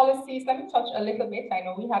policies, let me touch a little bit. I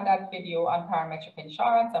know we had that video on parametric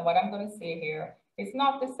insurance, and what I'm going to say here is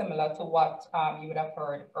not dissimilar to what you would have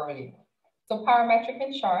heard earlier. So parametric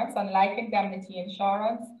insurance, unlike indemnity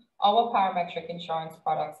insurance, our parametric insurance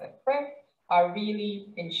products at CCRIF are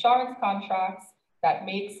really insurance contracts that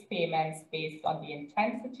makes payments based on the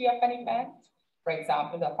intensity of an event, for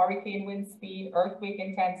example, the hurricane wind speed, earthquake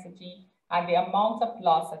intensity, and the amount of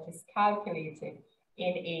loss that is calculated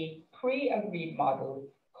in a pre-agreed model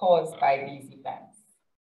caused by these events.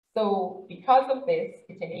 So because of this,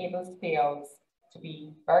 it enables payouts to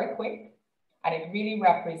be very quick, and it really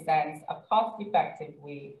represents a cost-effective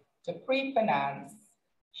way to pre-finance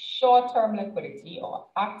short-term liquidity or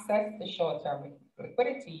access to short-term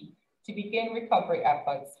liquidity to begin recovery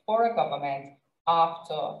efforts for a government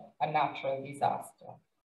after a natural disaster.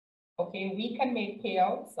 Okay, we can make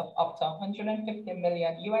payouts of up to $150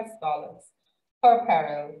 million per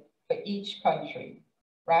peril for each country,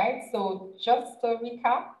 right? So just to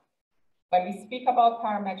recap, when we speak about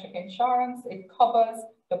parametric insurance, it covers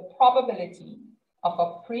the probability of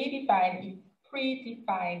a predefined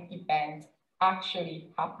event actually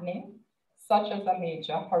happening, such as a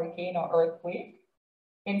major hurricane or earthquake,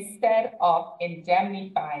 instead of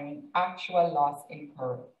indemnifying actual loss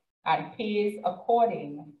incurred, and pays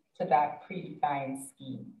according to that predefined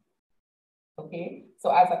scheme. Okay,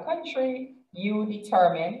 so as a country, you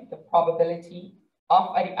determine the probability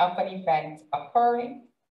of an event occurring,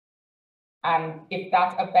 and if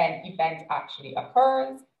that event actually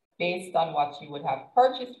occurs, based on what you would have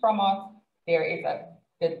purchased from us, there is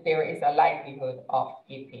a likelihood of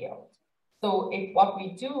a payout. So what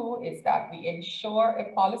we do is that we insure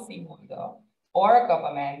a policyholder or a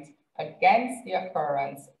government against the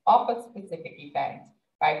occurrence of a specific event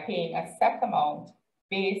by paying a set amount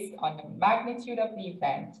based on the magnitude of the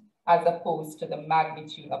event as opposed to the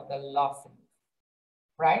magnitude of the losses,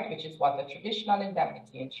 right? Which is what the traditional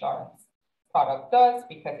indemnity insurance product does,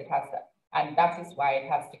 because it has to, and that is why it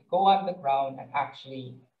has to go on the ground and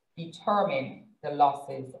actually determine the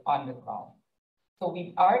losses on the ground. So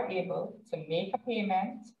we are able to make a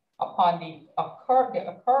payment upon the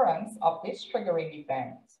occurrence of this triggering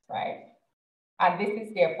event, right? And this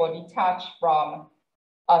is therefore detached from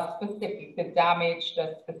the damage to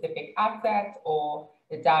a specific asset or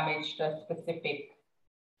the damage to a specific,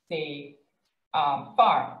 say,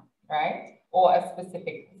 farm, right? Or a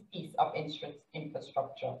specific piece of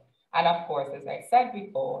infrastructure. And of course, as I said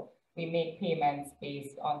before, we make payments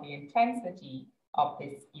based on the intensity of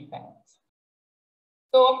this event.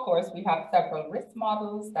 So of course, we have several risk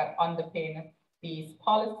models that underpin these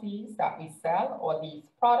policies that we sell or these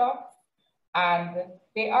products, and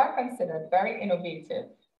they are considered very innovative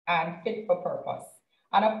and fit for purpose.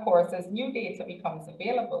 And of course, as new data becomes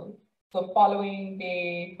available, so following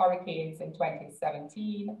the hurricanes in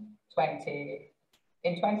 2017,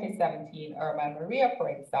 Irma and Maria, for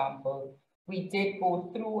example, we did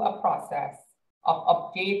go through a process of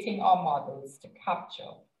updating our models to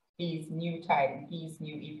capture these new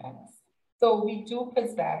events. So we do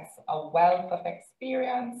possess a wealth of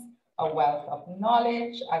experience, a wealth of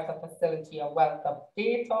knowledge as a facility, a wealth of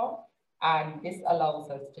data, and this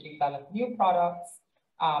allows us to develop new products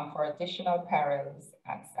for additional perils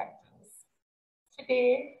and sectors.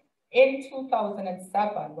 Today, in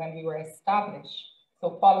 2007, when we were established,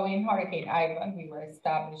 so following Hurricane Ivan, we were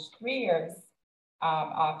established 3 years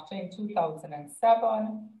after in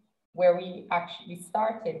 2007, where we actually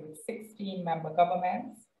started with 16 member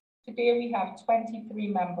governments. Today we have 23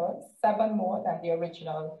 members, 7 more than the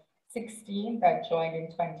original 16 that joined in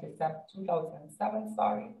 2007,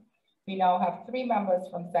 sorry. We now have 3 members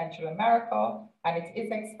from Central America, and it is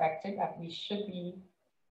expected that we should be,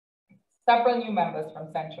 several new members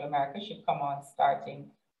from Central America should come on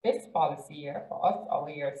starting this policy year. For us, our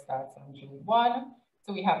year starts on June 1.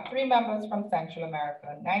 So we have 3 members from Central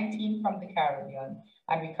America, 19 from the Caribbean,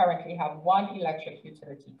 and we currently have 1 electric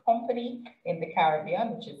utility company in the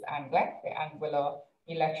Caribbean, which is ANGLEC, the Anguilla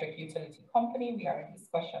Electric Utility Company. We are in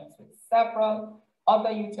discussions with several other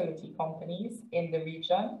utility companies in the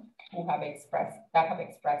region who have expressed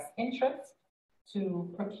interest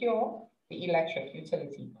to procure the electric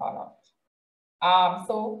utility product.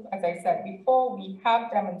 So as I said before, we have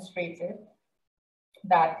demonstrated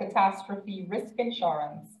that catastrophe risk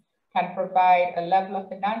insurance can provide a level of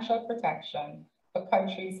financial protection for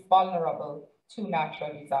countries vulnerable to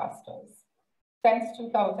natural disasters. Since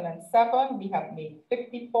 2007, we have made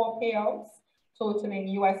 54 payouts, totaling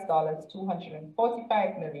US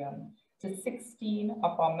 $245 million to 16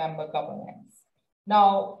 of our member governments.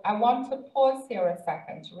 Now, I want to pause here a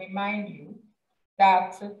second to remind you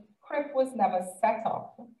that CCRIF was never set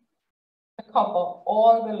up to cover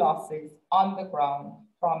all the losses on the ground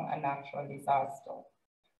from a natural disaster.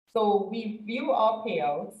 So we view our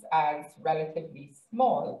payouts as relatively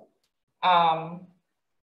small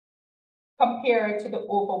compared to the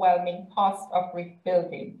overwhelming cost of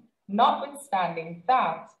rebuilding. Notwithstanding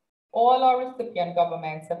that, all our recipient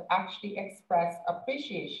governments have actually expressed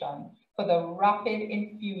appreciation for the rapid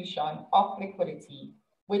infusion of liquidity,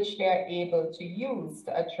 which they're able to use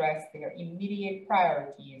to address their immediate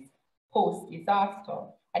priorities post-disaster.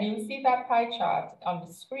 And you'll see that pie chart on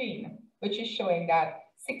the screen, which is showing that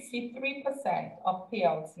 63% of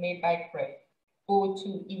payouts made by CCRIF go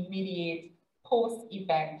to immediate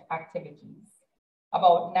post-event activities.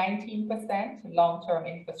 About 19% long-term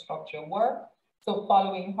infrastructure work. So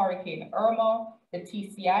following Hurricane Irma, the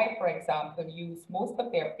TCI, for example, used most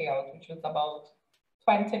of their payout, which was about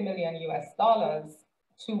 $20 million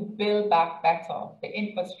to build back better the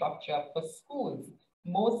infrastructure for schools.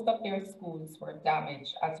 Most of their schools were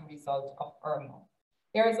damaged as a result of Irma.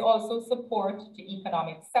 There is also support to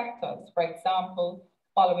economic sectors. For example,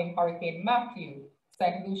 following Hurricane Matthew,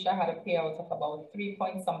 St. Lucia had a payout of about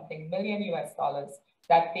 $3-something million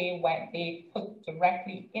that they put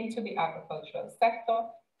directly into the agricultural sector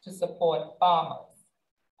to support farmers.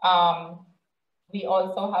 We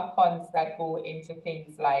also have funds that go into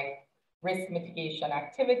things like risk mitigation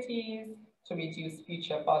activities to reduce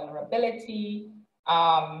future vulnerability.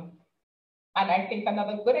 And I think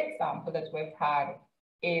another good example that we've had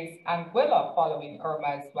is Anguilla following Irma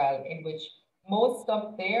as well, in which most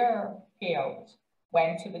of their payout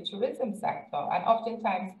went to the tourism sector. And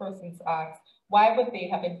oftentimes persons ask, why would they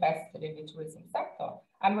have invested in the tourism sector?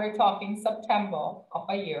 And we're talking September of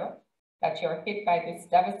a year that you're hit by this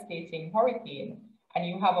devastating hurricane, and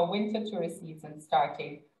you have a winter tourist season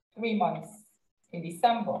starting 3 months in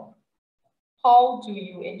December. How do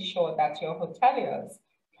you ensure that your hoteliers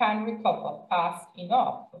can recover fast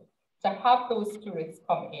enough to have those tourists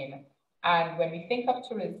come in? And when we think of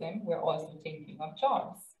tourism, we're also thinking of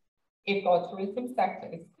jobs. If our tourism sector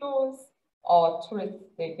is closed, or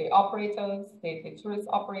the tourist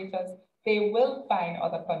operators, they will find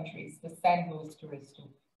other countries to send those tourists to.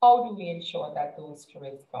 How do we ensure that those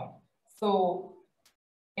tourists come? So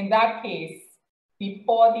in that case,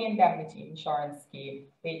 before the indemnity insurance scheme,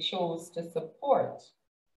 they chose to support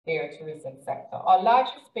their tourism sector. Our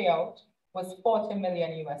largest payout was $40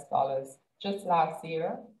 million just last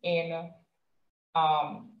year in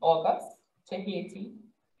August to Haiti,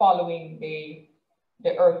 following the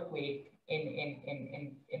earthquake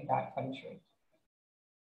in that country.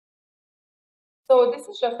 So this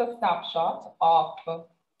is just a snapshot of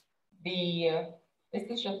the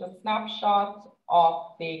CCRIF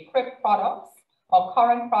products, or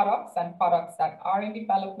current products and products that are in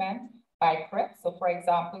development by CCRIF. So for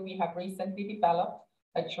example, we have recently developed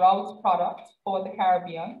a drought product for the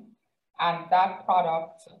Caribbean, and that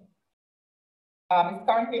product is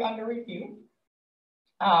currently under review.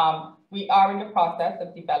 We are in the process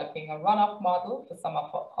of developing a runoff model for some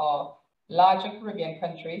of our larger Caribbean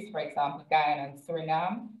countries, for example, Guyana and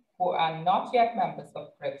Suriname, who are not yet members of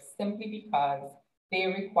CCRIF simply because they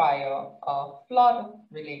require a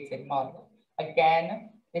flood-related model. Again,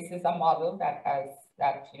 this is a model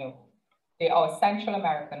our Central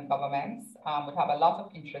American governments would have a lot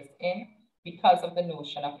of interest in because of the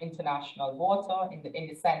notion of international water in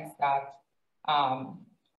the sense that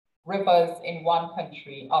rivers in one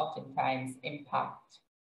country oftentimes impact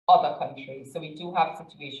other countries. So we do have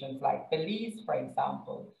situations like Belize, for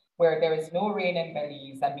example, where there is no rain in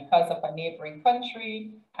Belize, and because of a neighboring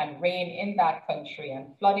country and rain in that country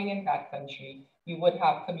and flooding in that country, you would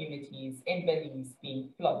have communities in Belize being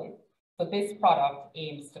flooded. So this product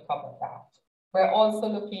aims to cover that. We're also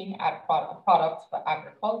looking at products for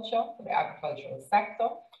agriculture, for the agricultural sector,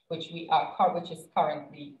 which is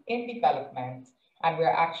currently in development. And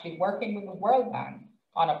we're actually working with the World Bank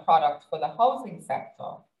on a product for the housing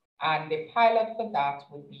sector. And the pilot for that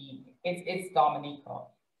is Dominica.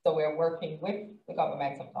 So we're working with the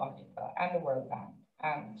government of Dominica and the World Bank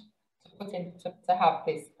and to have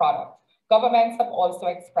this product. Governments have also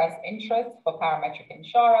expressed interest for parametric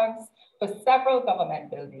insurance for several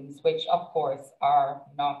government buildings, which of course are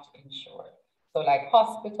not insured. So like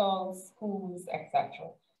hospitals, schools,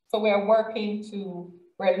 etc. So we're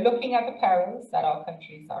looking at the perils that our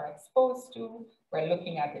countries are exposed to. We're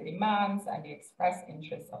looking at the demands and the expressed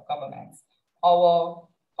interests of governments. Our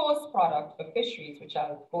post product for fisheries, which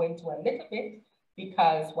I'll go into a little bit,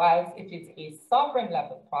 because whilst it is a sovereign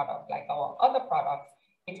level product like our other products,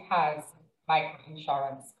 it has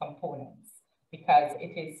microinsurance components because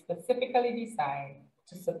it is specifically designed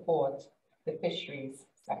to support the fisheries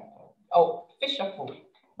sector. Oh, fisher folk,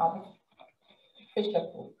 not fisher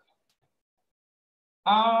folk. So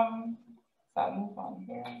I'll move on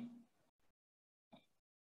here.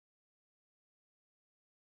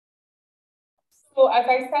 So as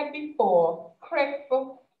I said before,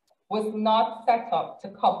 CCRIF was not set up to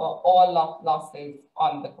cover all losses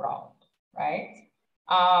on the ground, right?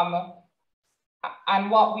 And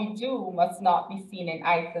what we do must not be seen in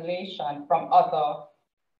isolation from other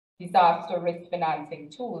disaster risk financing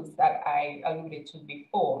tools that I alluded to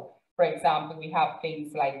before. For example, we have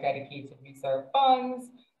things like dedicated reserve funds,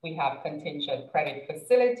 we have contingent credit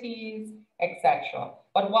facilities, etc.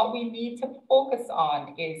 But what we need to focus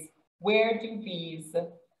on is where do these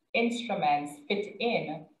instruments fit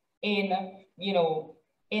in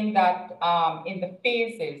the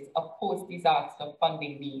phases of post-disaster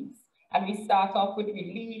funding needs. And we start off with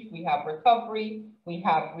relief, we have recovery, we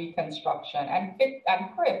have reconstruction, and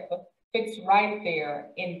CRIF fits right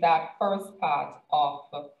there in that first part of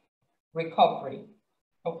recovery,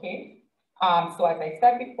 okay? So as I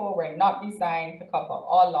said before, we're not designed to cover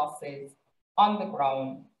all losses on the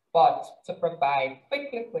ground, but to provide quick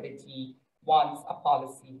liquidity once a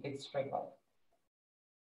policy is triggered.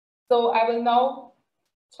 So I will now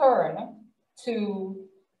turn to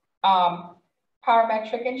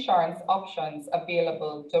parametric insurance options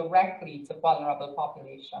available directly to vulnerable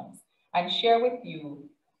populations and share with you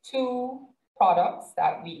two products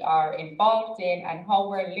that we are involved in and how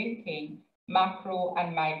we're linking macro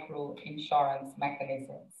and micro insurance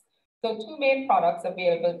mechanisms. So two main products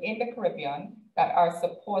available in the Caribbean that are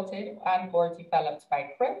supported and were developed by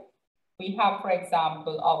CRIF. We have, for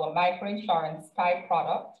example, our microinsurance type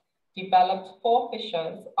product developed for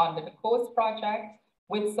fishers under the Coast Project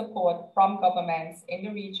with support from governments in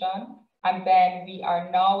the region. And then we are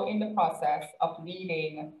now in the process of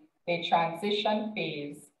leading the transition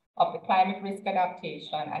phase of the climate risk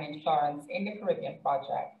adaptation and insurance in the Caribbean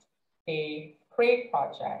project, the CRAIG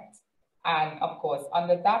project, and of course,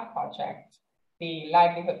 under that project, the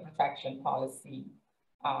Livelihood Protection Policy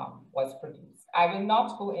was produced. I will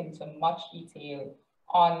not go into much detail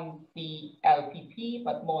on the LPP,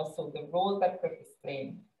 but more so the role that CRIF is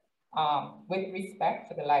playing with respect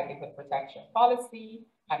to the Livelihood Protection Policy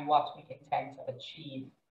and what we intend to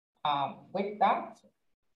achieve with that.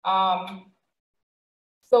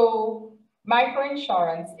 So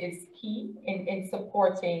microinsurance is key in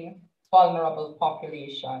supporting vulnerable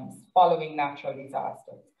populations following natural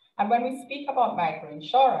disasters. And when we speak about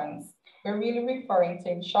microinsurance, we're really referring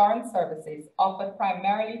to insurance services offered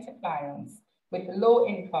primarily to clients with low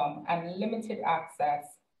income and limited access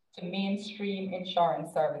to mainstream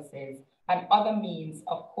insurance services and other means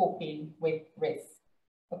of coping with risk.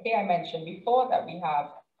 Okay, I mentioned before that we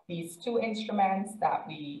have these two instruments that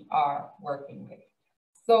we are working with.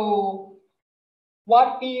 So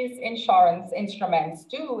what these insurance instruments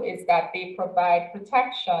do is that they provide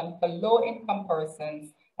protection for low-income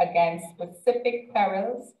persons against specific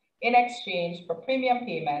perils in exchange for premium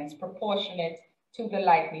payments proportionate to the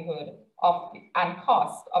likelihood of and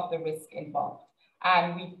cost of the risk involved.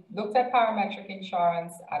 And we looked at parametric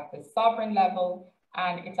insurance at the sovereign level,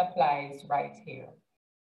 and it applies right here.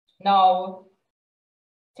 Now,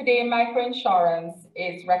 today, microinsurance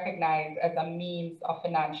is recognized as a means of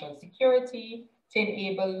financial security to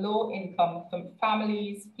enable low-income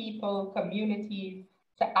families, people, communities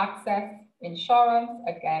to access insurance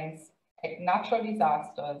against natural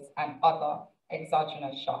disasters and other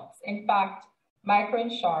exogenous shocks. In fact,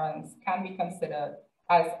 microinsurance can be considered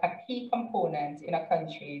as a key component in a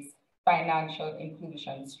country's financial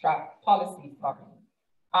inclusion policy.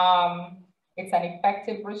 It's an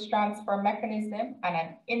effective risk transfer mechanism and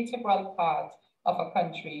an integral part of a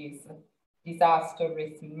country's disaster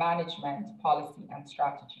risk management policy and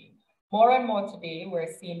strategy. More and more today,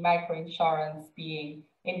 we're seeing microinsurance being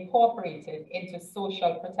incorporated into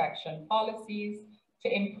social protection policies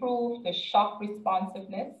to improve the shock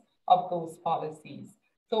responsiveness of those policies.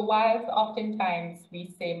 So whilst oftentimes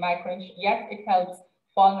we say microinsurance, yes, it helps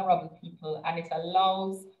vulnerable people and it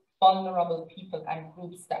allows vulnerable people and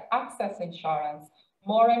groups to access insurance,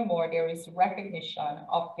 more and more there is recognition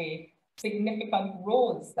of the significant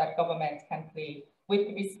roles that government can play with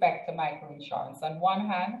respect to microinsurance. On one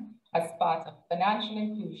hand, as part of financial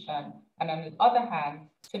inclusion, and on the other hand,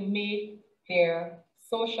 to make their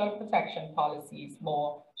social protection policies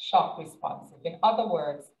more shock responsive. In other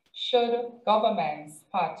words, should governments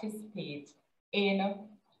participate in,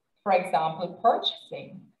 for example,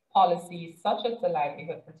 purchasing policies such as the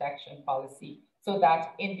Livelihood Protection Policy, so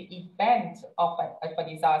that in the event of a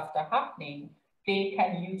disaster happening, they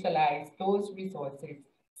can utilize those resources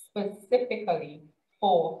specifically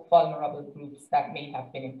for vulnerable groups that may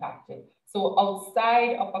have been impacted. So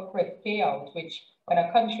outside of a CRIF payout, which when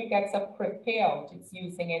a country gets a CRIF payout, it's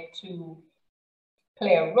using it to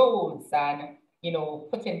clear roads and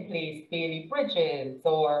put in place Bailey bridges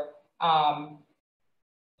or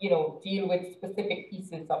deal with specific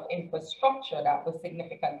pieces of infrastructure that was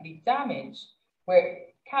significantly damaged, where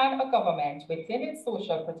can a government within its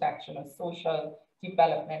social protection or social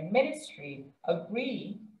development ministry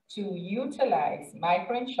agree to utilize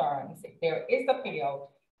microinsurance? If there is a payout,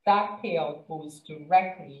 that payout goes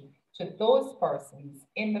directly to those persons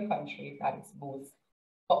in the country that is most,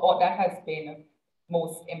 or that has been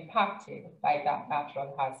most impacted by that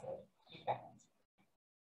natural hazard event.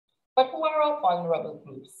 But who are our vulnerable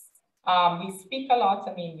groups? We speak a lot.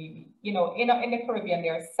 I mean, in the Caribbean,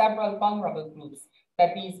 there are several vulnerable groups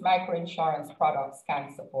that these microinsurance products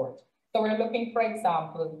can support. So we're looking, for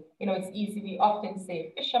example, it's easy. We often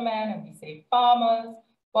say fishermen and we say farmers,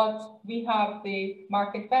 but we have the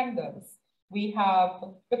market vendors. We have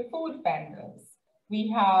the food vendors. We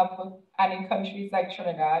have, and in countries like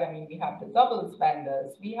Trinidad, I mean, we have the doubles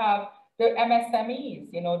vendors. We have the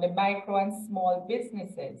MSMEs, the micro and small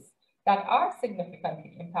businesses that are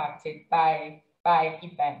significantly impacted by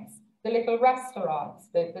events. The little restaurants,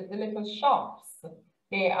 the little shops,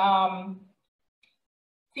 the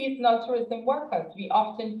seasonal tourism workers. We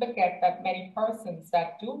often forget that many persons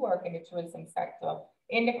that do work in the tourism sector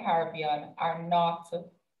in the Caribbean are not,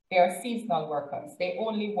 they are seasonal workers. They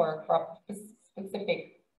only work for a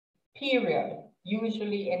specific period,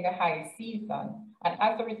 usually in the high season. And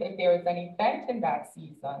as a result, if there is an event in that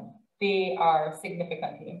season, they are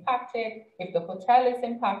significantly impacted. If the hotel is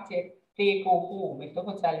impacted, they go home if the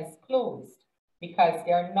hotel is closed because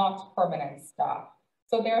they are not permanent staff.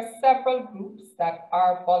 So there are several groups that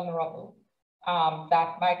are vulnerable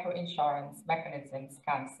that microinsurance mechanisms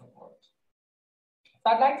can support. So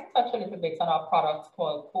I'd like to touch a little bit on our product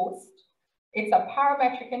called Post. It's a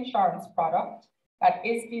parametric insurance product that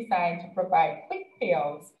is designed to provide quick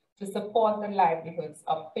payouts to support the livelihoods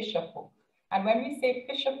of fisherfolk. And when we say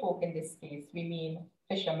fisherfolk in this case, we mean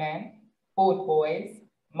fishermen, boat boys,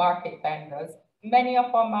 market vendors. Many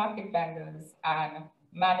of our market vendors and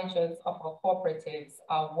managers of our cooperatives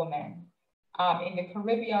are women. In the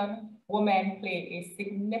Caribbean, women play a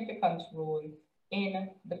significant role in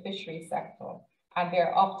the fishery sector, and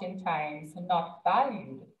they're oftentimes not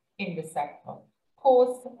valued in the sector.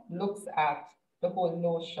 Post looks at the whole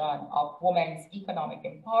notion of women's economic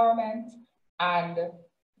empowerment and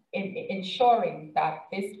in ensuring that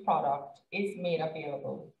this product is made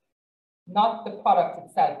available. Not the product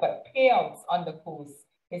itself, but payouts on the Post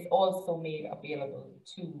is also made available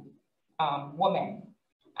to women.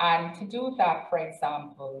 And to do that, for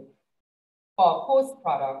example, for Post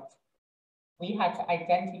product, we had to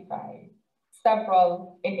identify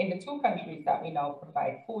several, in the two countries that we now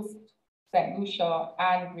provide, Post, St. Lucia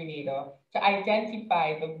and Grenada, to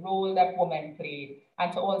identify the role that women played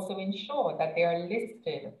and to also ensure that they are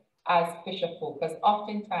listed as fisherfolk. Because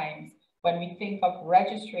oftentimes when we think of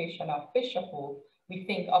registration of fisherfolk, we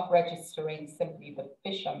think of registering simply the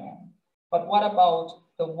fishermen. But what about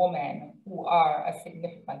the women who are a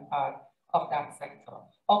significant part of that sector?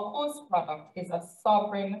 Our Post product is a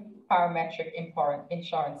sovereign parametric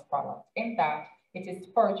insurance product in that it is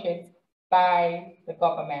purchased by the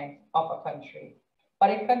government of a country, but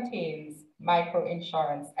it contains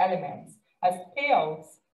microinsurance elements as payouts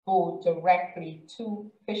go directly to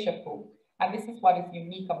fisherfolk. And this is what is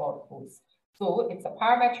unique about Post. So it's a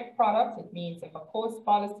parametric product. It means if a Post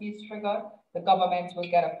policy is triggered, the government will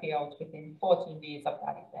get a payout within 14 days of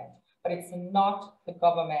that event. But it's not the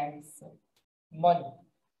government's money.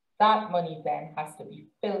 That money then has to be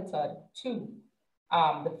filtered to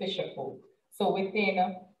the fisherfolk. So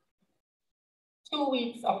within 2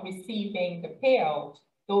 weeks of receiving the payout,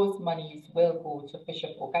 those monies will go to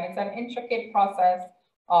fisherfolk. And it's an intricate process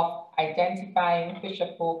of identifying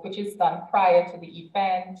fisherfolk, which is done prior to the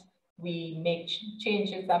event. We make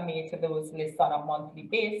changes are made to those lists on a monthly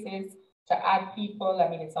basis to add people. I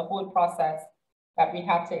mean, it's a whole process that we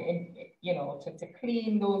have to, to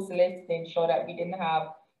clean those lists, to ensure that we didn't have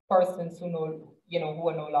persons who who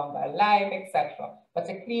are no longer alive, etc. But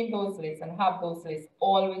to clean those lists and have those lists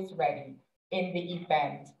always ready in the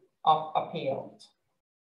event of a payout.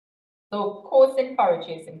 So Post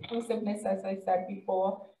encourages inclusiveness, as I said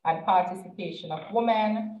before, and participation of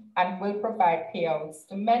women, and will provide payouts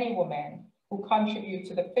to many women who contribute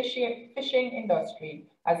to the fishing industry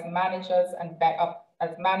as managers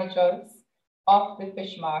of the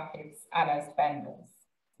fish markets and as vendors.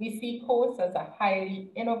 We see Post as a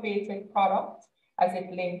highly innovative product as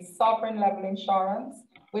it links sovereign level insurance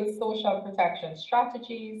with social protection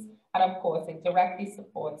strategies, and of course it directly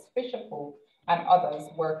supports fisherfolk and others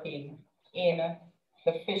working in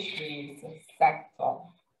the fisheries sector.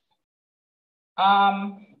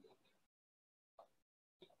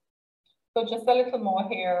 So just a little more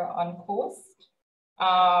here on Post.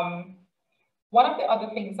 One of the other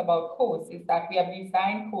things about coasts is that we have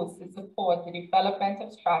designed coasts to support the development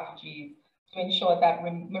of strategies to ensure that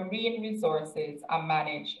marine resources are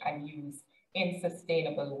managed and used in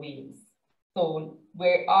sustainable ways. So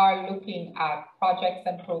we are looking at projects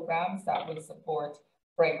and programs that will support,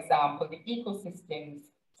 for example, the ecosystems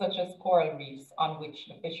such as coral reefs on which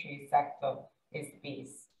the fisheries sector is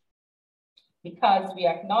based. Because we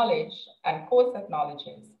acknowledge, and coast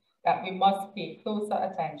acknowledges, that we must pay closer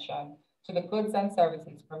attention to the goods and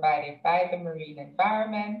services provided by the marine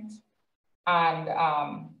environment, and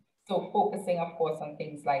so focusing, of course, on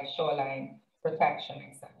things like shoreline protection,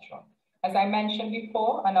 etc. As I mentioned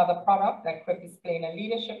before, another product that CRIF is playing a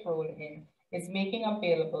leadership role in is making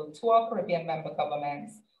available to our Caribbean member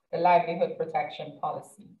governments the Livelihood Protection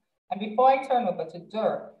Policy. And before I turn over to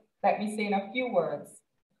Dirk, let me say in a few words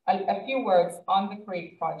on the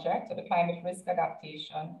CRIF project, or the Climate Risk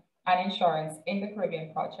Adaptation and Insurance in the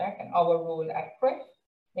Caribbean project, and our role at CRIF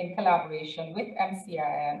in collaboration with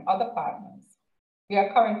MCII and other partners. We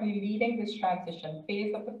are currently leading this transition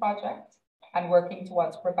phase of the project and working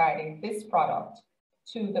towards providing this product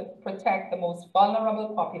to protect the most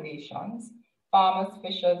vulnerable populations: farmers,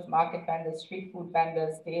 fishers, market vendors, street food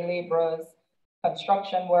vendors, day laborers,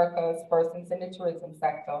 construction workers, persons in the tourism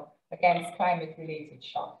sector against climate-related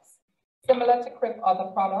shocks. Similar to CRIF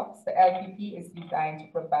other products, the LPP is designed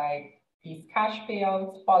to provide these cash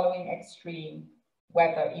payouts following extreme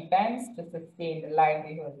weather events to sustain the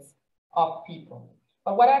livelihoods of people.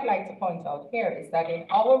 But what I'd like to point out here is that in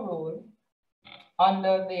our role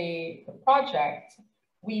under the project,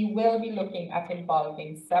 we will be looking at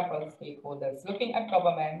involving several stakeholders, looking at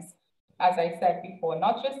governments, as I said before,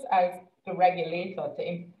 not just as the regulator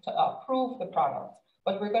to approve the product,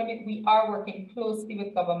 but we are working closely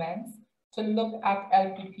with governments to look at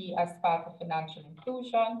LPP as part of financial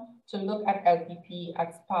inclusion, to look at LPP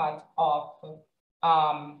as part of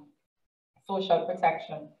social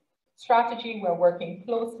protection strategy. We're working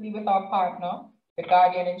closely with our partner, the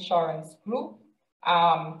Guardian Insurance Group,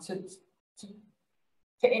 to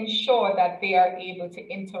ensure that they are able to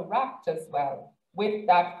interact as well with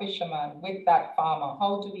that fisherman, with that farmer.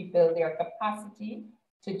 How do we build their capacity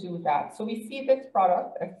to do that? So we see this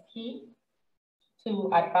product as key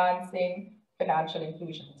to advancing financial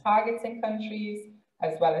inclusion targets in countries,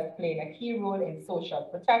 as well as playing a key role in social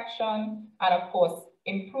protection, and of course,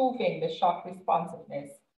 improving the shock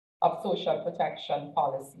responsiveness of social protection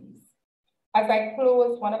policies. As I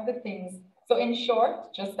close, one of the things, so in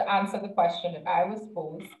short, just to answer the question that I was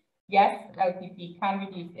posed, yes, LPP can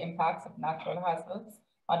reduce the impacts of natural hazards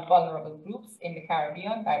on vulnerable groups in the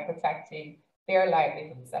Caribbean by protecting their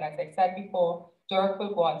livelihoods. And as I said before, Dirk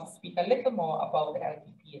will go on to speak a little more about the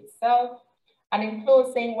LPP itself. And in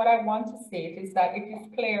closing, what I want to say is that it is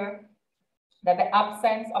clear that the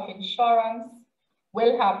absence of insurance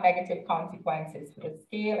will have negative consequences for the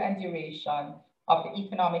scale and duration of the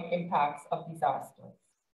economic impacts of disasters.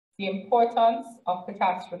 The importance of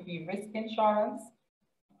catastrophe risk insurance,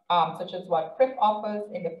 such as what CRIF offers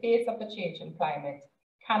in the face of the change in climate,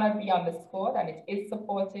 cannot be underscored, and it is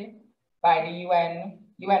supported by the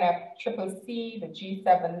UNFCCC, the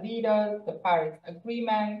G7 leaders, the Paris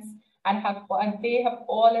agreements, and they have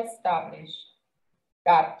all established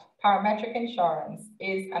that parametric insurance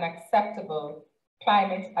is an acceptable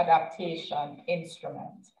climate adaptation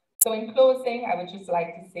instrument. So in closing, I would just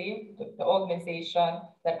like to say the organization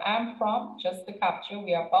that I'm from, just to capture,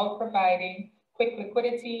 we are about providing quick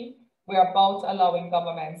liquidity. We are about allowing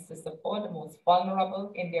governments to support the most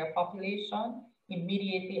vulnerable in their population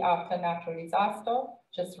immediately after natural disaster.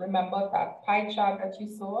 Just remember that pie chart that you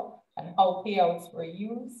saw and how payouts were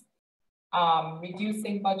used,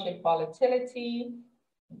 reducing budget volatility,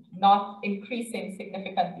 not increasing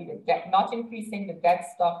significantly the debt, not increasing the debt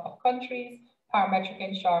stock of countries. Parametric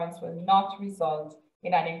insurance will not result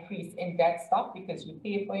in an increase in debt stock because you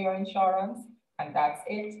pay for your insurance and that's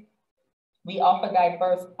it. We offer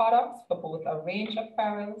diverse products for both a range of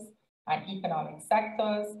perils and economic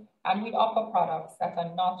sectors, and we offer products that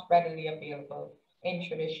are not readily available in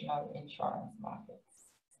traditional insurance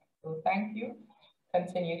markets. So thank you.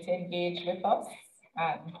 Continue to engage with us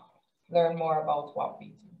and learn more about what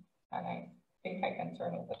we do. And I think I can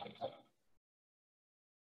turn over to you.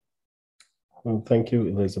 Well, thank you,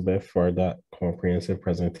 Elizabeth, for that comprehensive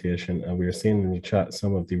presentation. And we are seeing in the chat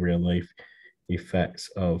some of the real life effects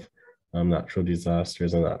of natural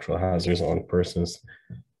disasters and natural hazards on persons.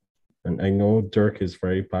 And I know Dirk is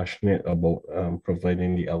very passionate about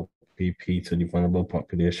providing the LPP to the vulnerable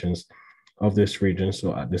populations of this region.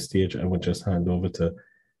 So at this stage, I would just hand over to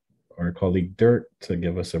our colleague Dirk to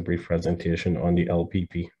give us a brief presentation on the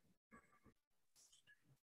LPP.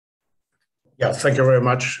 Yeah, thank you very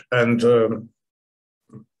much. And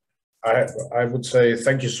I would say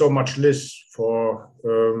thank you so much, Liz, for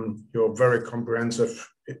your very comprehensive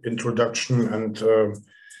introduction and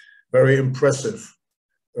very impressive.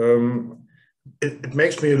 It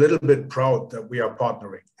makes me a little bit proud that we are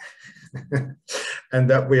partnering and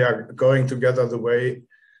that we are going together the way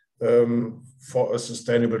for a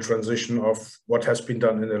sustainable transition of what has been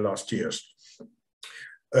done in the last years.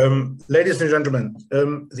 Ladies and gentlemen,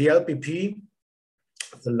 the LPP,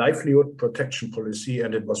 the Livelihood Protection Policy,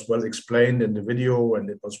 and it was well explained in the video and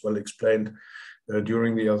it was well explained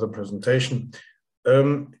during the other presentation.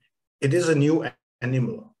 It is a new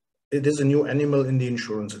animal. It is a new animal in the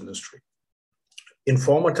insurance industry. In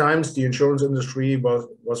former times, the insurance industry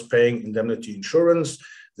was paying indemnity insurance.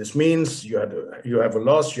 This means you have a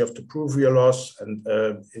loss, you have to prove your loss, and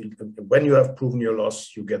when you have proven your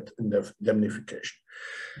loss, you get indemnification.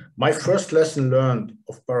 My first lesson learned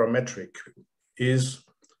of parametric is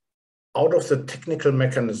out of the technical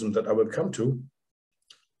mechanism that I will come to,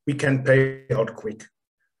 we can pay out quick.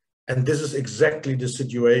 And this is exactly the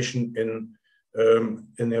situation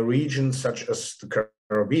in a region such as the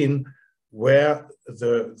Caribbean, where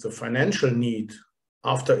the financial need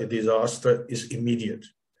after a disaster is immediate.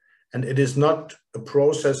 And it is not a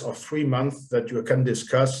process of 3 months that you can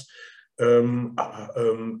discuss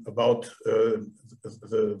about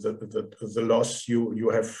the loss you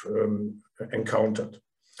have encountered.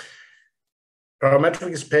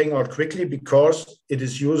 Parametric is paying out quickly because it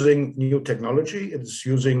is using new technology. It is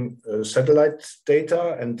using satellite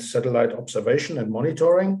data and satellite observation and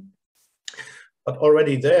monitoring. But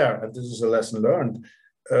already there, and this is a lesson learned,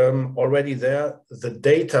 already there, the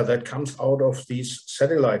data that comes out of these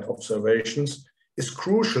satellite observations is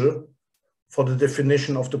crucial for the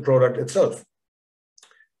definition of the product itself.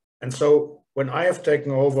 And so when I have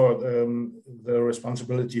taken over the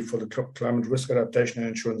responsibility for the climate risk adaptation and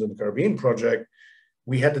insurance in the Caribbean project,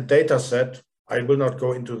 we had a data set. I will not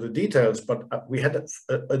go into the details, but we had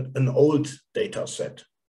an old data set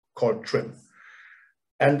called TRIM.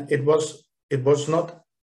 And it was not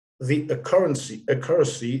the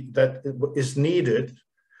accuracy that is needed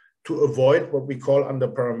to avoid what we call under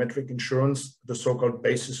parametric insurance, the so-called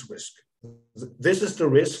basis risk. This is the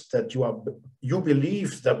risk that you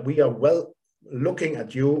believe that we are well looking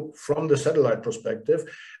at you from the satellite perspective,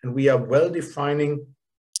 and we are well defining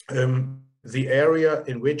the area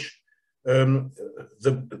in which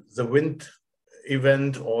the wind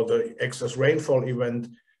event or the excess rainfall event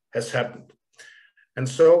has happened. And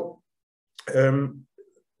so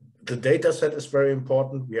the data set is very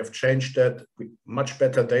important. We have changed that. Much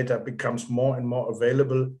better data becomes more and more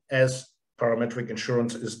available as parametric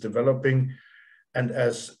insurance is developing and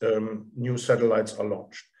as new satellites are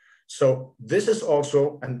launched. So this is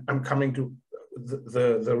also, and I'm coming to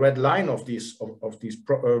the red line of these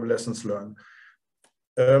lessons learned.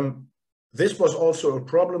 This was also a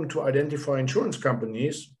problem to identify insurance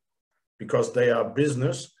companies, because they are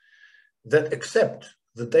business, that accept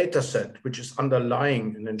the data set which is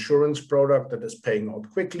underlying an insurance product that is paying out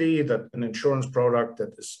quickly, that an insurance product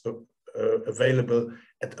that is available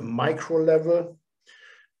at a micro level.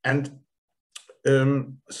 And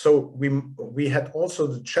so we had also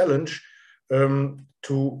the challenge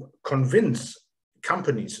to convince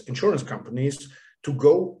companies, insurance companies, to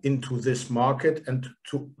go into this market and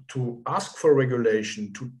to ask for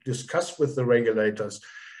regulation, to discuss with the regulators,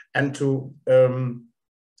 and to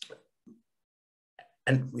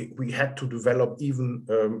and we had to develop even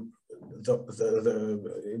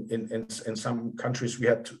in some countries we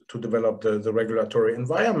had to develop the regulatory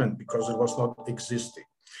environment because it was not existing.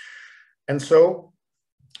 And so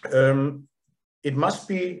it must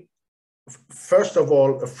be, first of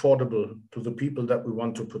all, affordable to the people that we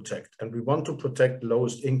want to protect. And we want to protect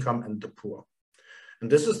lowest income and the poor. And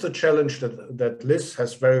this is the challenge that Liz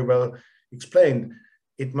has very well explained.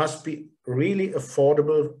 It must be really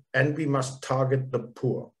affordable, and we must target the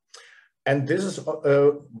poor. And this is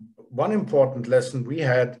one important lesson we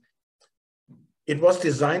had. It was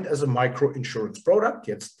designed as a micro insurance product.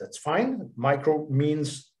 Yes, that's fine. Micro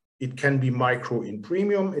means it can be micro in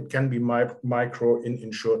premium. It can be micro in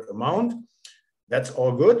insured amount. That's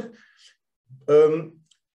all good.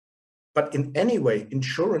 But in any way,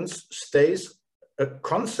 insurance stays a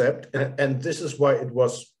concept, and this is why it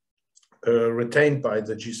was retained by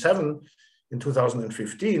the G7 in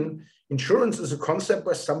 2015. Insurance is a concept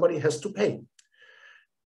where somebody has to pay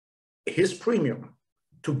his premium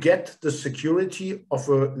to get the security of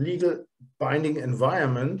a legal binding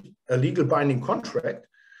environment, a legal binding contract,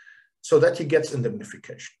 so that he gets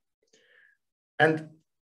indemnification. And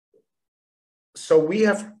so we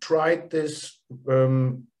have tried this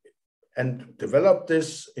and developed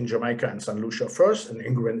this in Jamaica and St. Lucia first, and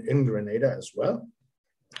in Grenada as well.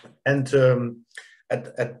 And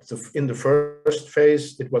in the first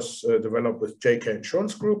phase, it was developed with JK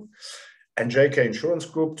Insurance Group. And JK Insurance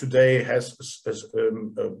Group today has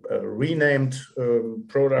a renamed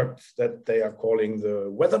product that they are calling the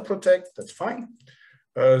Weather Protect. That's fine.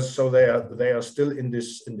 So they are still in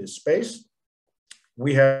this space.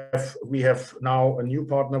 We have now a new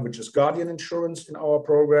partner, which is Guardian Insurance in our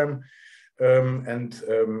program,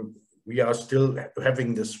 we are still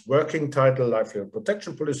having this working title, Livelihood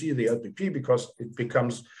Protection Policy, the LPP, because it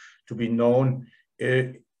becomes to be known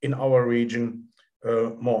in our region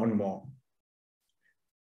more and more.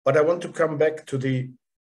 But I want to come back to the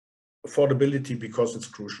affordability because it's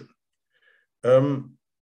crucial.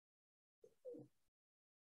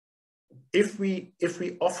 If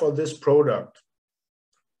we offer this product,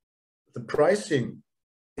 the pricing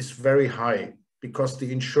is very high because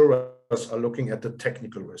the insurers are looking at the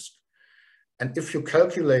technical risk. And if you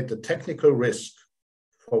calculate the technical risk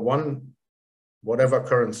for one, whatever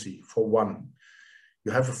currency, for one,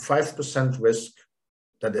 you have a 5% risk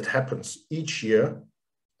that it happens each year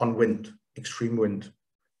on wind, extreme wind.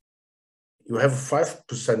 You have a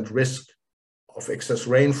 5% risk of excess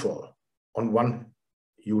rainfall on one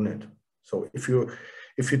unit. So if you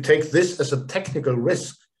take this as a technical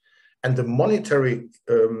risk and the monetary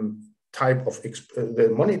type of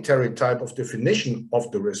definition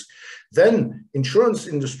of the risk, then insurance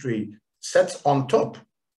industry sets on top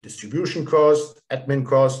distribution cost, admin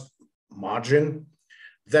cost, margin.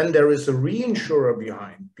 Then there is a reinsurer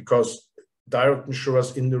behind, because direct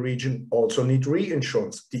insurers in the region also need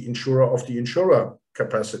reinsurance, the insurer of the insurer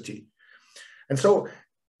capacity. And so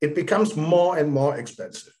it becomes more and more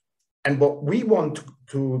expensive. And what we want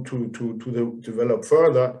to develop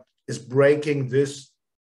further is breaking this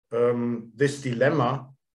this dilemma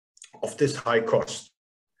of this high cost,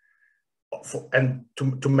 and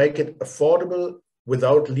to make it affordable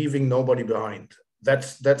without leaving nobody behind.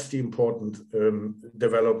 That's the important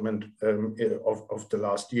development of the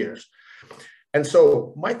last years. And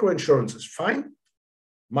so microinsurance is fine.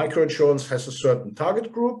 Microinsurance has a certain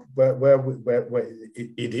target group where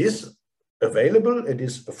it is available, it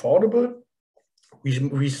is affordable.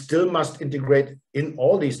 We still must integrate in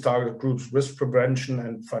all these target groups risk prevention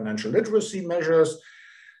and financial literacy measures,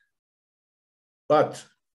 but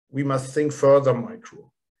we must think further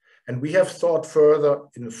micro. And we have thought further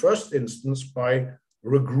in the first instance by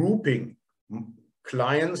regrouping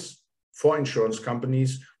clients for insurance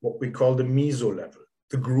companies, what we call the meso level,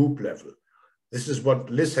 the group level. This is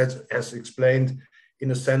what Liz has explained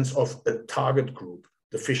in a sense of a target group,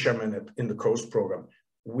 the fishermen in the coast program.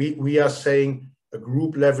 We are saying a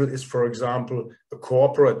group level is, for example, a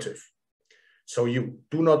cooperative. So you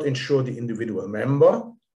do not insure the individual member.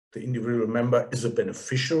 The individual member is a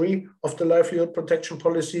beneficiary of the livelihood protection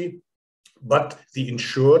policy, but the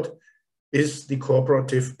insured is the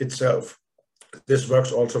cooperative itself. This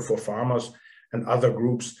works also for farmers and other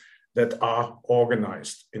groups that are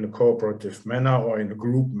organized in a cooperative manner or in a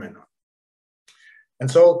group manner.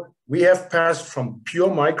 And so we have passed from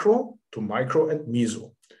pure micro to micro and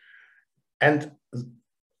meso. And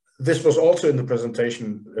this was also in the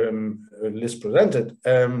presentation Liz presented.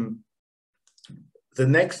 The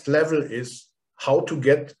next level is how to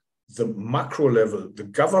get the macro level, the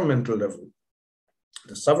governmental level,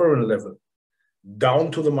 the sovereign level, down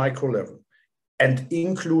to the micro level, and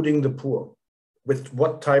including the poor. With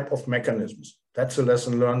what type of mechanisms? That's a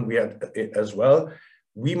lesson learned we had as well.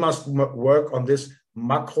 We must work on this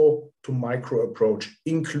macro to micro approach,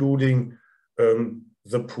 including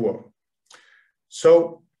the poor.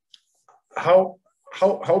 So how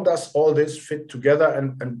does all this fit together,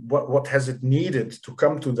 and what has it needed to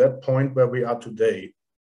come to that point where we are today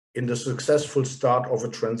in the successful start of a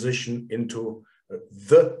transition into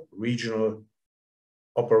the regional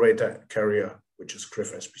operator carrier, which is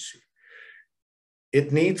CCRIF SPC?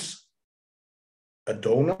 It needs a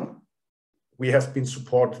donor. We have been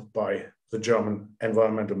supported by the German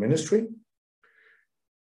Environmental Ministry.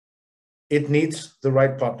 It needs the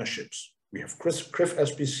right partnerships. We have CCRIF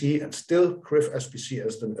SPC and still CCRIF SPC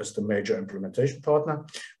as the major implementation partner.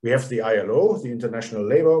 We have the ILO, the International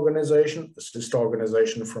Labour Organization, a sister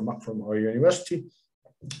organization from our university.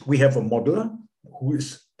 We have a modeler who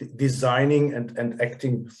is designing and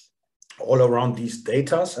acting all around these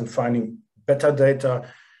data and finding better data,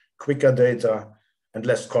 quicker data, and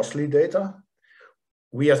less costly data.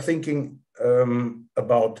 We are thinking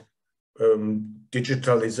about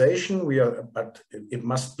digitalization. But it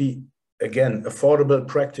must be, again, affordable,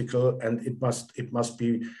 practical, and it must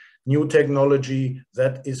be new technology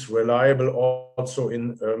that is reliable also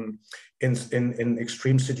in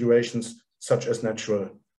extreme situations such as natural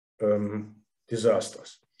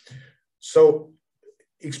disasters. So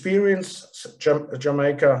experience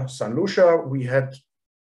Jamaica, St. Lucia, we had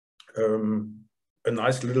a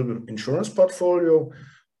nice little insurance portfolio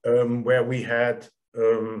where we had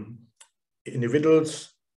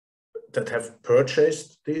individuals that have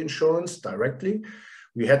purchased the insurance directly.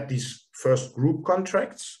 We had these first group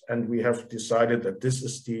contracts, and we have decided that this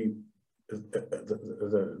is the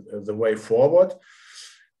way forward.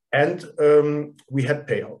 And we had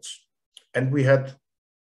payouts, and we had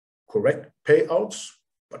correct payouts,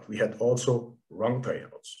 but we had also wrong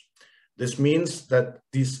payouts. This means that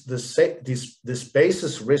this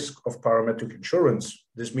basis risk of parametric insurance,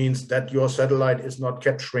 this means that your satellite is not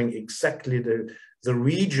capturing exactly the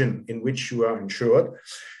region in which you are insured,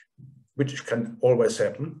 which can always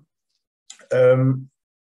happen.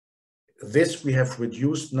 This we have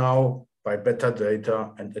reduced now by better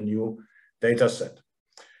data and a new data set.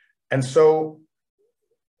 And so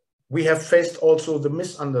we have faced also the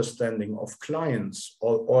misunderstanding of clients,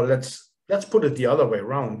 or let's put it the other way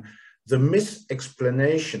around, the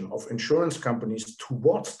misexplanation of insurance companies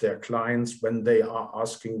towards their clients when they are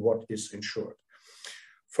asking what is insured.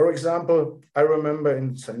 For example, I remember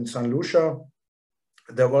in St. Lucia,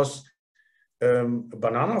 there was a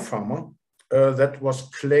banana farmer that was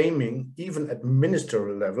claiming, even at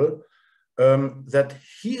ministerial level, that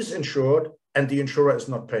he is insured and the insurer is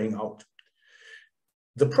not paying out.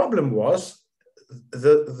 The problem was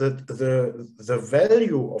the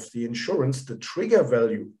value of the insurance, the trigger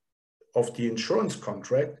value of the insurance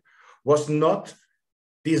contract was not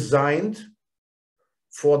designed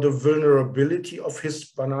for the vulnerability of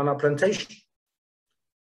his banana plantation.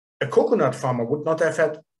 A coconut farmer would not have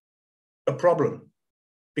had a problem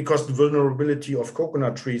because the vulnerability of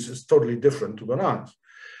coconut trees is totally different to bananas.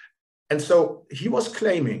 And so he was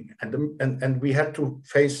claiming, and we had to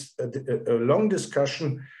face a long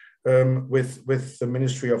discussion with the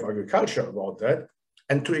Ministry of Agriculture about that,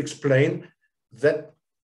 and to explain that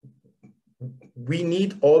we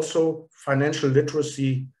need also financial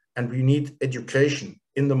literacy and we need education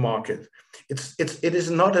in the market. It is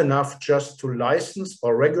not enough just to license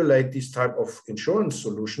or regulate these type of insurance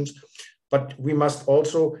solutions, but we must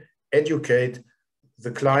also educate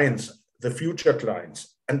the clients, the future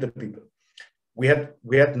clients, and the people. We had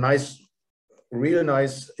real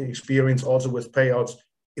nice experience also with payouts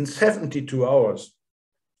in 72 hours.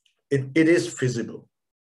 It is feasible.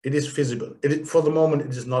 It is feasible. For the moment,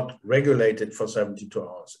 it is not regulated for 72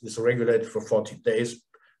 hours. It's regulated for 40 days,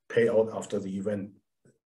 payout after the event.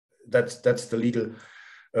 That's the legal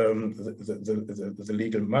the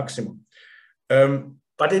legal maximum.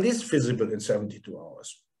 But it is feasible in 72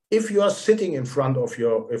 hours. If you are sitting in front of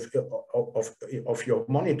your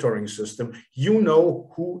monitoring system, you know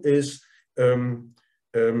who is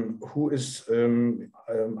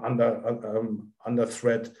under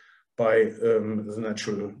threat by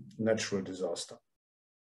the natural disaster.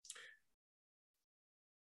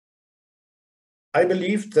 I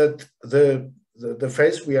believe that the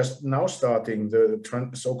phase we are now starting, the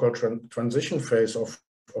so-called transition phase of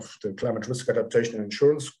the climate risk adaptation and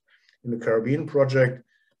insurance in the Caribbean project,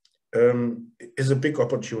 is a big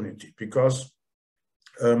opportunity because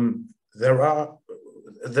the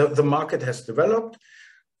market has developed.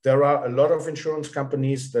 There are a lot of insurance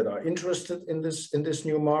companies that are interested in this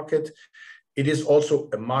new market. It is also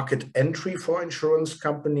a market entry for insurance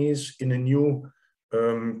companies in a new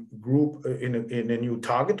group, in a new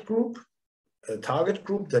target group, a target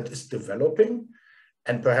group that is developing,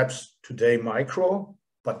 and perhaps today micro,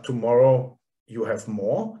 but tomorrow you have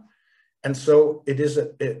more. And so it is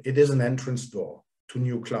an entrance door to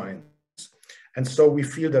new clients. And so we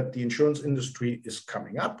feel that the insurance industry is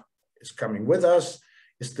coming up, is coming with us,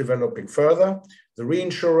 is developing further. The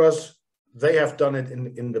reinsurers, they have done it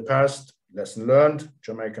in the past, lesson learned,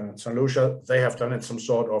 Jamaica and St. Lucia, they have done it some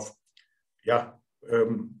sort of,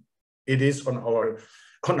 it is on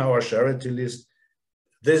our charity list.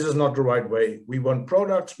 This is not the right way. We want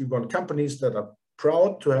products, we want companies that are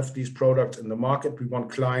proud to have these products in the market. We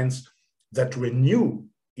want clients that renew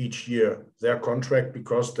each year their contract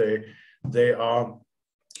because they are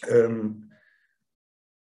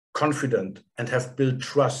confident and have built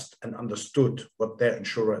trust and understood what their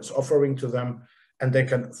insurer is offering to them, and they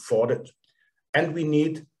can afford it. And we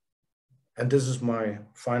need, and this is my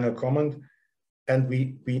final comment, and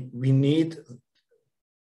we need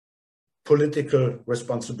political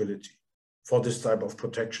responsibility for this type of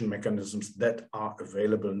protection mechanisms that are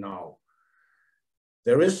available now.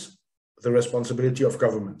 There is the responsibility of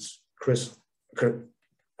governments. Chris,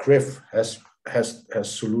 CCRIF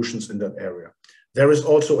has solutions in that area. There is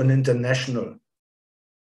also an international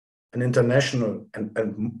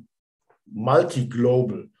and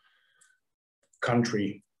multi-global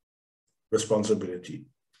country responsibility,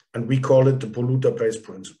 and we call it the polluter pays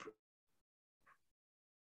principle.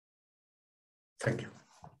 Thank you.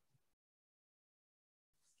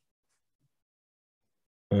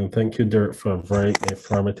 Thank you, Dirk, for a very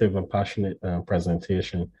informative and passionate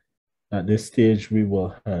presentation. At this stage, we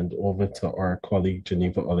will hand over to our colleague,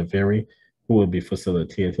 Geneva Oliveri, who will be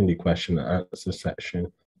facilitating the question and answer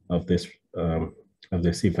section of this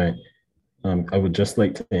event. I would just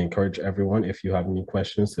like to encourage everyone, if you have any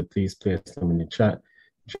questions, to please place them in the chat.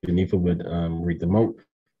 Geneva would read them out,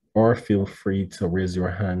 or feel free to raise your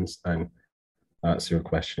hands and ask your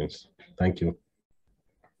questions. Thank you.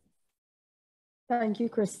 Thank you,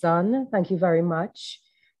 Kristan. Thank you very much.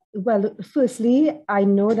 Well, firstly, I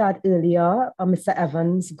know that earlier, Mr.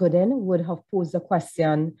 Evans Gooden would have posed a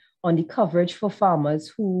question on the coverage for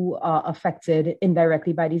farmers who are affected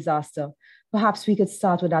indirectly by disaster. Perhaps we could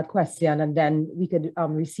start with that question, and then we could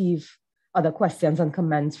receive other questions and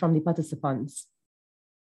comments from the participants.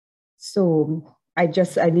 So I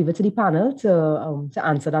leave it to the panel to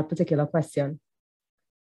answer that particular question.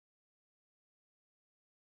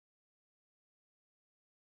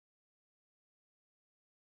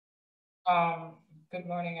 Good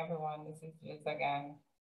morning, everyone. This is Liz again.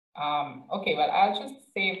 Okay, well, I'll just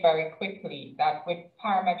say very quickly that with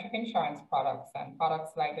parametric insurance products and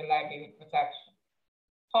products like the Livelihood Protection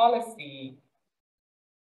Policy,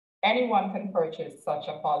 anyone can purchase such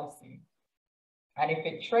a policy. And if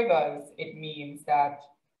it triggers, it means that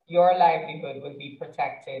your livelihood will be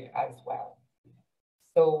protected as well.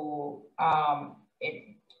 So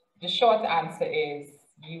the short answer is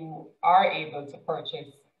you are able to purchase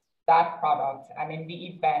that product, and in the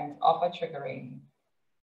event of a triggering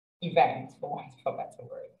event, for want of a better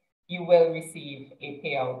word, you will receive a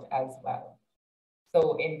payout as well.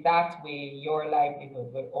 So in that way, your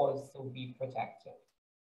livelihood will also be protected.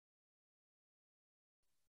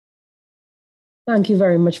 Thank you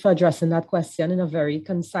very much for addressing that question in a very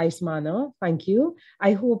concise manner. Thank you.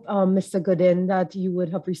 I hope, Mr. Gooden, that you would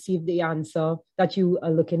have received the answer that you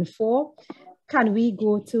are looking for. Can we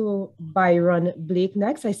go to Byron Blake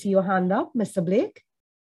next? I see your hand up, Mr. Blake.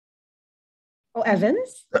 Oh,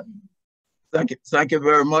 Evans? Thank you. Thank you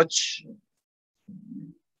very much.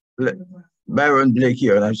 Byron Blake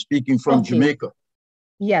here, and I'm speaking from Jamaica.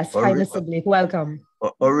 Yes, hi, Mr. Blake, welcome.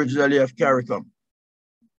 Originally of CARICOM.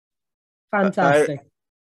 Fantastic.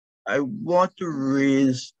 I want to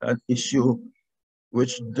raise an issue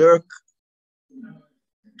which Dirk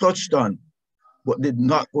touched on, but did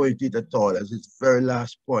not go into it at all as his very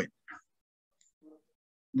last point.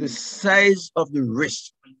 The size of the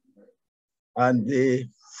risk and the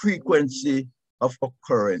frequency of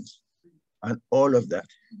occurrence and all of that.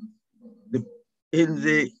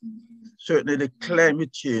 Certainly the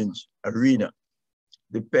climate change arena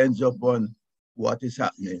depends upon what is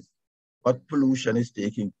happening, what pollution is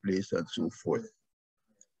taking place, and so forth.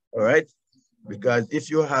 All right? Because if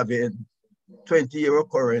you're having 20-year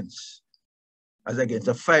occurrence as against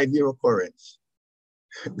a 5-year occurrence,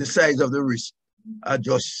 the size of the risk are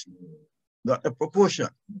just not a proportion.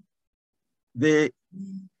 That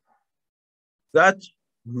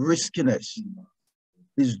riskiness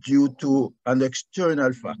is due to an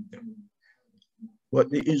external factor. But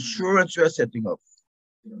the insurance we are setting up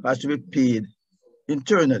has to be paid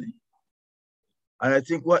internally. And I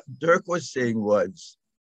think what Dirk was saying was,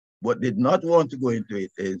 what did not want to go into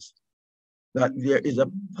it is that there is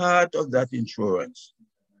a part of that insurance,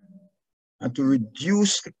 and to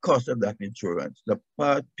reduce the cost of that insurance, the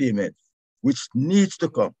part payment, which needs to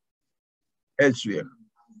come elsewhere.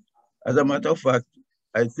 As a matter of fact,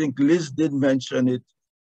 I think Liz did mention it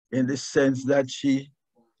in the sense that she,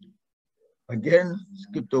 again,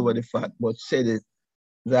 skipped over the fact, but said it,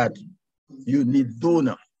 that you need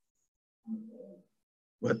donor.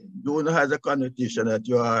 But donor has a connotation that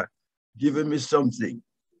you are giving me something,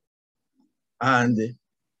 and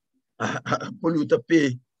polluter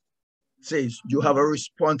pay says you have a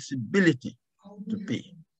responsibility to pay.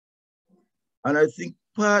 And I think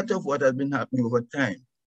part of what has been happening over time,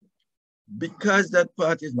 because that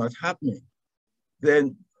part is not happening,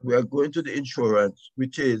 then we are going to the insurance,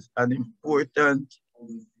 which is an important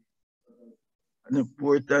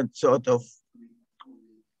sort of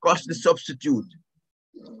costly substitute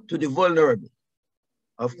to the vulnerable.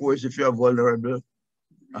 Of course, if you are vulnerable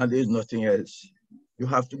and there's nothing else, you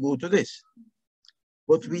have to go to this.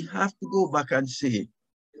 But we have to go back and say,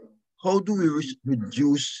 how do we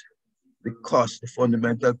reduce the cost, the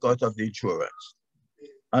fundamental cost of the insurance?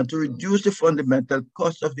 And to reduce the fundamental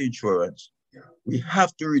cost of the insurance, we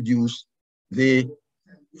have to reduce the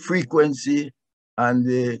frequency and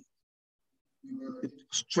the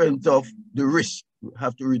strength of the risk. We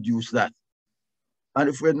have to reduce that. And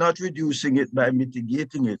if we're not reducing it by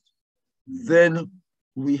mitigating it, then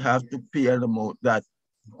we have to pay an amount that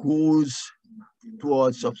goes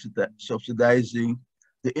towards subsidizing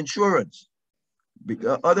the insurance.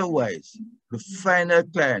 Because otherwise, the final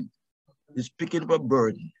client is picking up a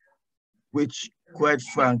burden, which quite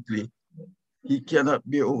frankly, he cannot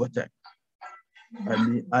bear over time.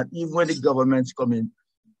 And even when the governments come in,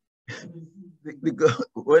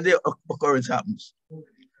 when the occurrence happens,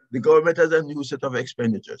 the government has a new set of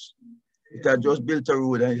expenditures. It had just built a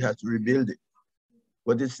road and it has to rebuild it.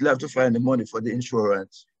 But it's left to find the money for the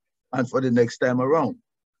insurance and for the next time around.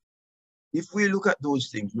 If we look at those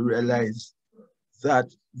things, we realize that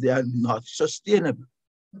they are not sustainable.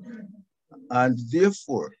 And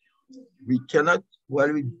therefore, we cannot,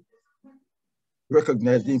 while we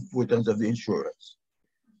recognize the importance of the insurance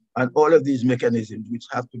and all of these mechanisms which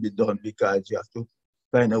have to be done because you have to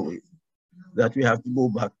find a way, that we have to go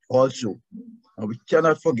back also. And we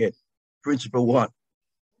cannot forget principle 1,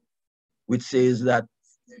 which says that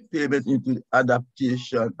payment into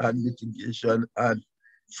adaptation and mitigation and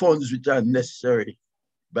funds which are necessary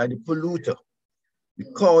by the polluter.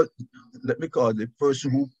 Let me call the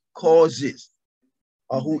person who causes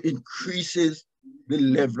or who increases the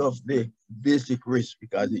level of the basic risk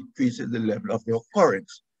because it increases the level of the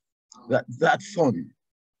occurrence, that fund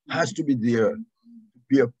has to be there to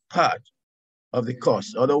be a part of the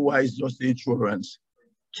cost. Otherwise, just the insurance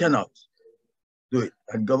cannot do it.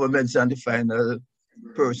 And governments and the final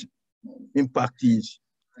person, impactees,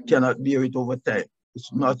 cannot bear it over time.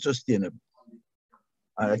 It's not sustainable.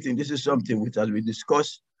 And I think this is something which, as we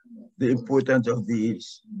discuss, the importance of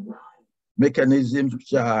these mechanisms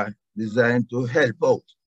which are designed to help out,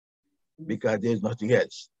 because there's nothing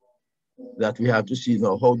else that we have to see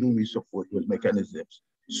now. How do we support those mechanisms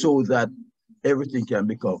so that everything can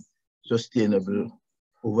become sustainable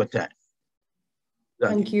over time?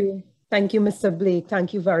 Thank you. Thank you, Mr. Blake.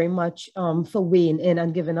 Thank you very much for weighing in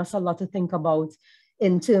and giving us a lot to think about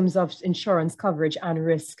in terms of insurance coverage and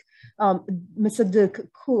risk. Mr. Dirk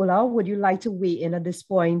Kohler, would you like to weigh in at this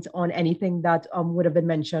point on anything that would have been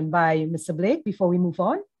mentioned by Mr. Blake before we move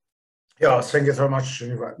on? Yeah, thank you very much,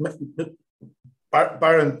 Geneva.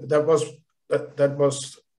 Byron, that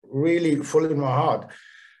was really full in my heart.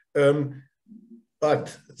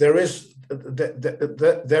 But there is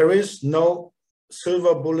no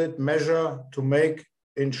silver bullet measure to make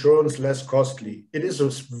insurance less costly. It is a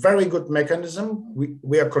very good mechanism.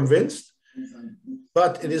 We are convinced,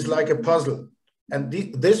 but it is like a puzzle. And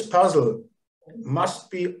this puzzle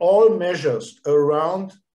must be all measures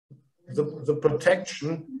around the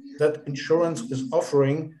protection that insurance is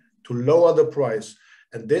offering to lower the price.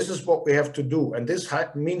 And this is what we have to do. And this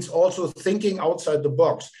means also thinking outside the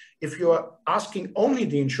box. If you are asking only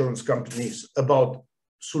the insurance companies about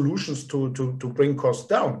solutions to bring costs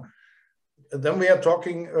down, then we are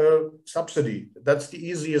talking subsidy. That's the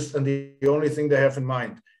easiest and the only thing they have in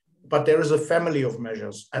mind. But there is a family of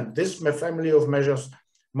measures, and this family of measures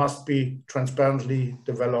must be transparently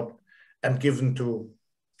developed and given to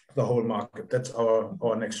the whole market. That's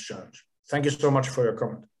our next challenge. Thank you so much for your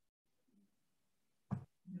comment.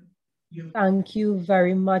 Thank you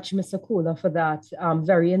very much, Mr. Kohler, for that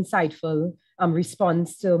very insightful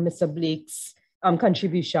response to Mr. Blake's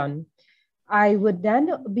contribution. I would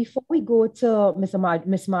then, before we go to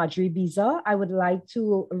Miss Marjorie Beezer, I would like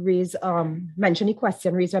to mention a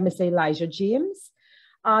question raised by Mr. Elijah James.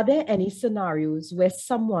 Are there any scenarios where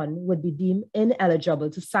someone would be deemed ineligible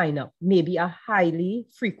to sign up, maybe a highly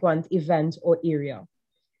frequent event or area?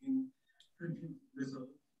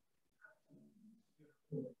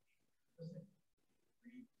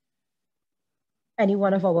 Any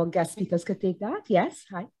one of our guest speakers could take that? Yes,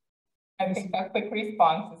 hi. I think a quick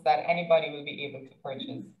response is that anybody will be able to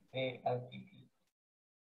purchase the LPP.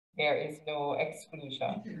 There is no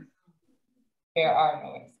exclusion. There are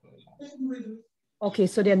no exclusions. Okay,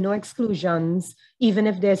 so there are no exclusions, even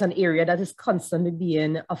if there's an area that is constantly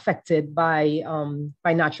being affected by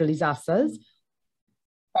natural disasters?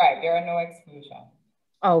 Right, there are no exclusions.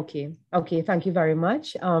 Okay, okay, thank you very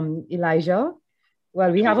much. Elijah,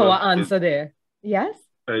 well, we have our answer there. Yes?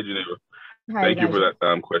 Hi, Geneva. Hi, thank Elijah. you for that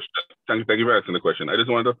question. Thank you for asking the question. I just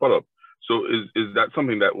wanted to follow up. So is that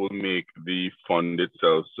something that will make the fund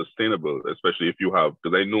itself sustainable, especially if you have,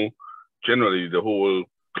 because I know generally the whole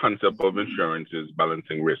concept of insurance is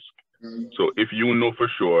balancing risk. So if you know for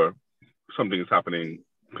sure something is happening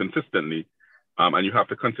consistently and you have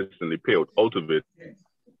to consistently pay out of it,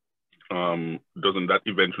 doesn't that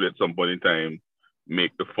eventually at some point in time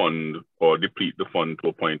make the fund or deplete the fund to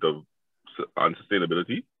a point of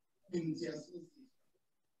unsustainability?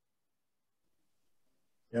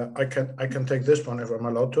 Yeah, I can take this one if I'm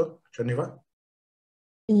allowed to, Geneva.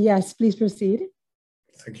 Yes, please proceed.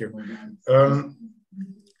 Thank you.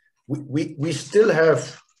 We still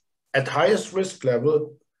have, at highest risk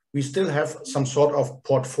level, we still have some sort of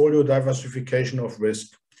portfolio diversification of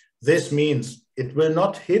risk. This means it will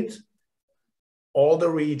not hit all the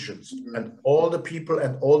regions and all the people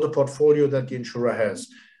and all the portfolio that the insurer has.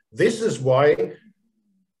 This is why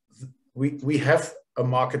we have a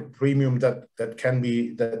market premium that can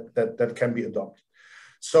be adopted.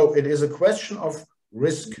 So it is a question of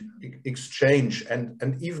risk exchange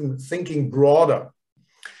and even thinking broader.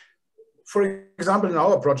 For example, in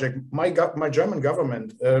our project, my German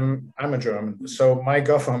government, I'm a German, so my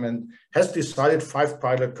government has decided 5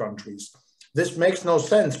 pilot countries. This makes no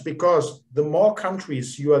sense because the more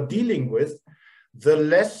countries you are dealing with, the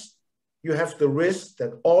less you have the risk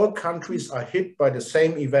that all countries are hit by the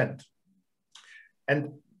same event.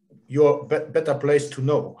 And you're better placed to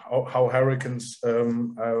know how hurricanes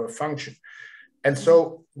function. And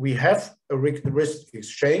so we have a risk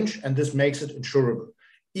exchange, and this makes it insurable,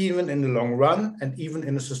 even in the long run and even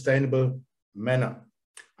in a sustainable manner.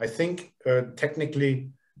 I think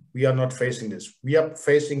technically we are not facing this. We are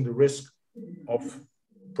facing the risk of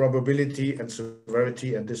probability and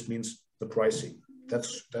severity, and this means the pricing.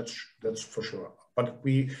 That's for sure. But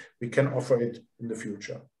we can offer it in the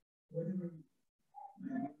future.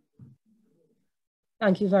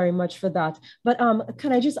 Thank you very much for that. But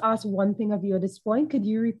can I just ask one thing of you at this point? Could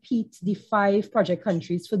you repeat the 5 project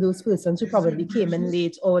countries for those persons who probably came in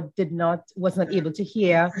late or was not able to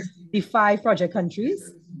hear the 5 project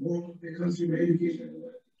countries?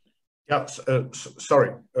 Yeah,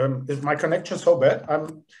 sorry. Is my connection so bad?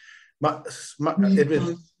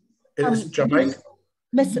 It is Jamaica.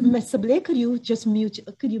 Mr. Blake, could you just mute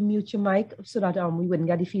your mic so that we wouldn't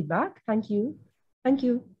get the feedback? Thank you. Thank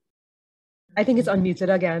you. I think it's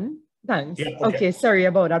unmuted again. Thanks. Yeah, okay, sorry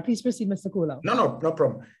about that. Please proceed, Mr. Kula. No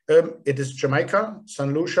problem. It is Jamaica,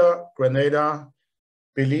 St. Lucia, Grenada,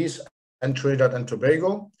 Belize, and Trinidad and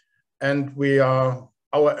Tobago. And we are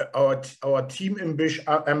our team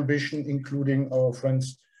ambition, including our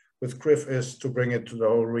friends with CCRIF, is to bring it to the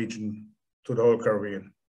whole region, to the whole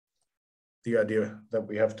Caribbean. The idea that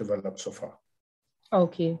we have developed so far.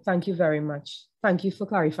 Okay, thank you very much. Thank you for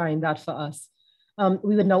clarifying that for us.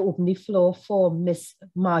 We would now open the floor for Miss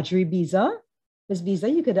Marjorie Biza. Miss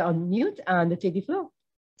Biza, you could unmute and take the floor.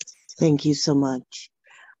 Thank you so much.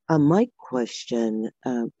 My question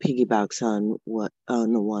piggybacks on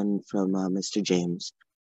the one from Mr. James.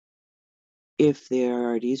 If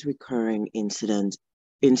there are these recurring incidents,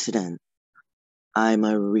 I'm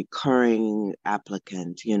a recurring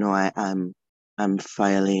applicant. You know, I'm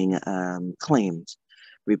filing claims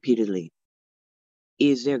repeatedly.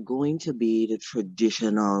 Is there going to be the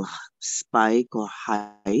traditional spike or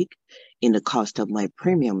hike in the cost of my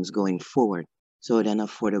premiums going forward? So then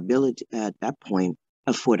affordability, at that point,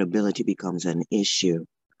 affordability becomes an issue.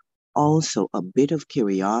 Also, a bit of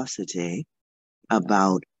curiosity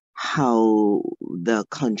about how the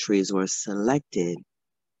countries were selected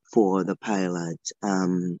for the pilot.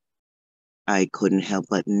 I couldn't help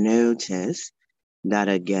but notice that,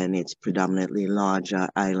 again, it's predominantly larger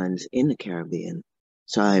islands in the Caribbean.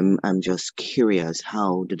 So I'm just curious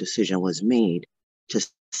how the decision was made to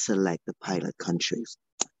select the pilot countries.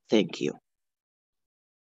 Thank you.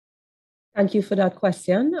 Thank you for that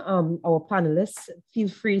question. Our panelists, feel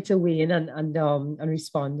free to weigh in and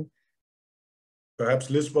respond. Perhaps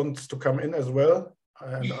Liz wants to come in as well,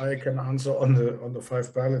 and I can answer on the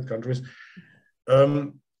 5 pilot countries.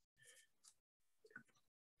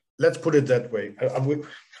 Let's put it that way.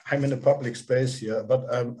 I'm in a public space here, but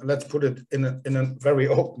let's put it in a very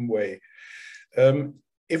open way.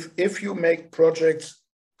 If you make projects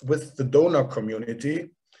with the donor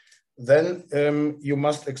community, then you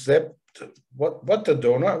must accept what the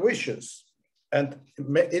donor wishes. And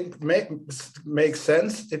it may make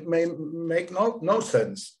sense, it may make no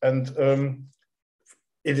sense. And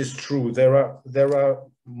it is true, there are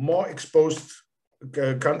more exposed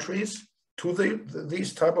countries to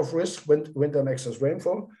these type of risks, winter and excess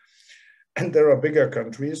rainfall. And there are bigger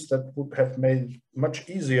countries that would have made much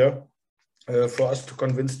easier for us to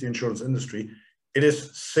convince the insurance industry. It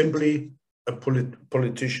is simply a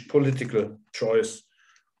political choice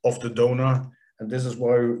of the donor. And this is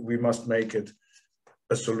why we must make it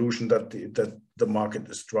a solution that the market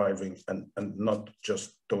is driving and not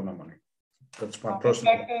just donor money. That's my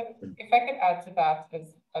personal. If I could add to that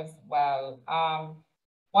as well.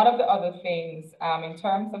 One of the other things, in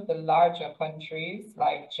terms of the larger countries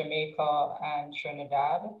like Jamaica and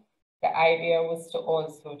Trinidad, the idea was to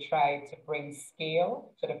also try to bring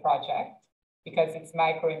scale to the project because it's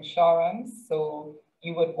microinsurance. So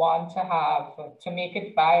you would want to have, to make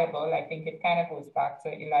it viable, I think it kind of goes back to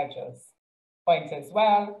Elijah's point as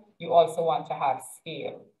well, you also want to have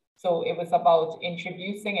scale. So it was about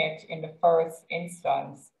introducing it in the first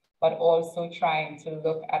instance, but also trying to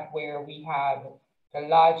look at where we had the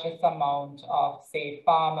largest amount of, say,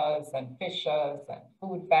 farmers and fishers and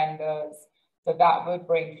food vendors. So that would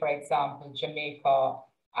bring, for example, Jamaica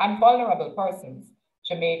and vulnerable persons,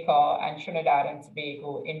 Jamaica and Trinidad and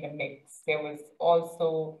Tobago in the mix. There was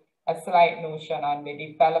also a slight notion on the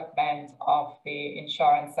development of the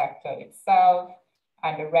insurance sector itself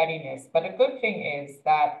and the readiness. But the good thing is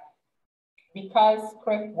that because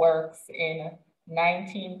CCRIF works in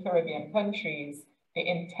 19 Caribbean countries, the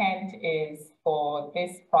intent is for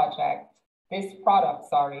this product,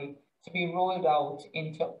 to be rolled out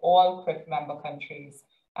into all CCRIF member countries.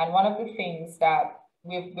 And one of the things that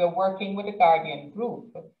we're working with the Guardian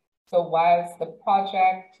Group. So whilst the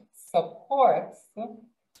project supports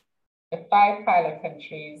the 5 pilot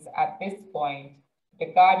countries at this point, the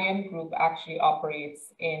Guardian Group actually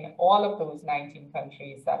operates in all of those 19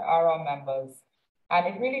 countries that are our members. And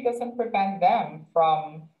it really doesn't prevent them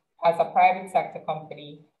from, as a private sector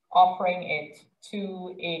company, offering it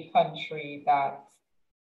to a country that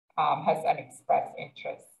has an express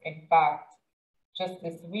interest. In fact, just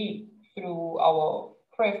this week, through our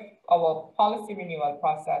policy renewal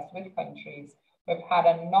process with countries, we've had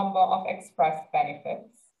a number of express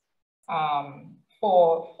benefits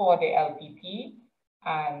for the LPP,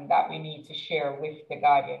 and that we need to share with the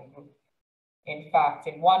Guardian Group. In fact,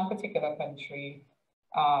 in one particular country,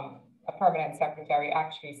 a permanent secretary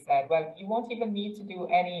actually said, well, you won't even need to do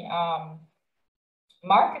any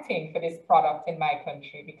marketing for this product in my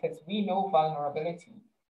country because we know vulnerability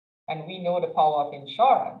and we know the power of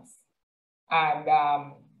insurance. And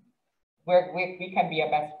we can be a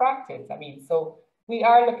best practice. I mean, so we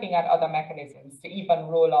are looking at other mechanisms to even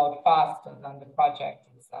roll out faster than the project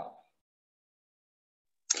itself.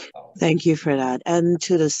 So. Thank you for that. And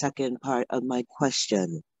to the second part of my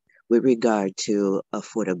question, with regard to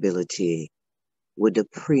affordability, would the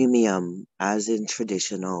premium, as in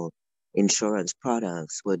traditional insurance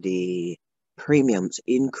products, would the premiums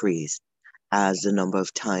increase as the number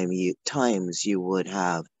of times you would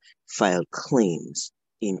have filed claims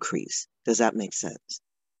increase? Does that make sense?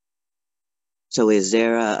 So is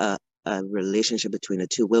there a relationship between the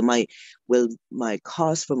two? Will my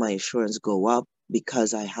cost for my insurance go up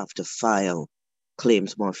because I have to file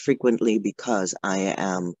claims more frequently because I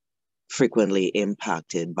am frequently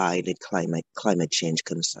impacted by the climate change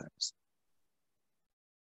concerns?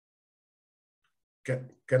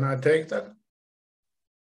 Can I take that?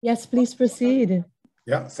 Yes, please proceed.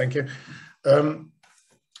 Yeah, thank you.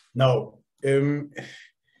 Now,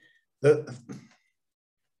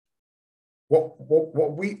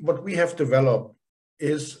 what we have developed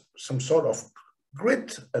is some sort of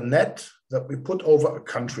grid, a net that we put over a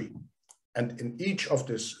country, and in each of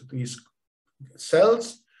these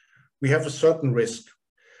cells we have a certain risk.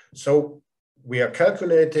 So we are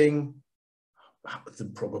calculating the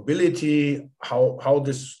probability, how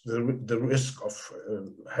the risk of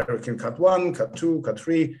Hurricane Cat 1, Cat 2, Cat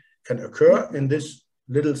 3 can occur in this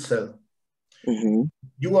little cell. Mm-hmm.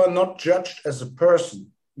 You are not judged as a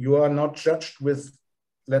person. You are not judged with,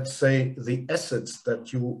 let's say, the assets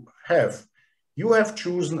that you have. You have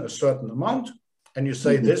chosen a certain amount and you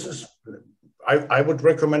say, mm-hmm. This is, I would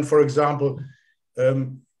recommend, for example,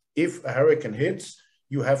 if a hurricane hits,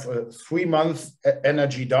 you have a 3 month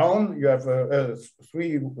energy down, you have a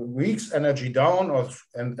 3 weeks energy down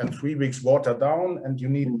and 3 weeks water down, and you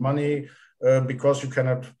need money because you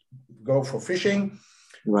cannot go for fishing.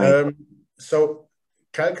 Right. So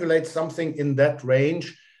calculate something in that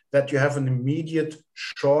range that you have an immediate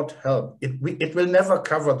short help. It will never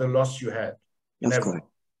cover the loss you had. Never.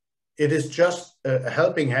 It is just a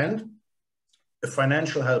helping hand, a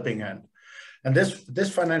financial helping hand. And this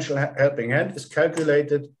financial helping hand is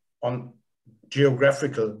calculated on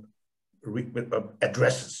geographical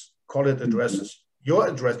addresses, call it addresses. Mm-hmm. Your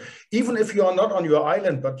address, even if you are not on your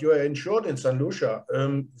island, but you are insured in St. Lucia,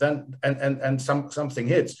 then and something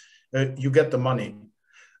hits, you get the money.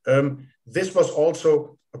 This was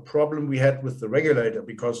also a problem we had with the regulator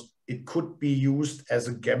because it could be used as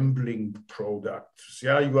a gambling product. So,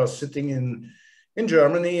 yeah, you are sitting in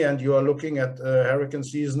Germany and you are looking at hurricane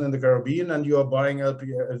season in the Caribbean and you are buying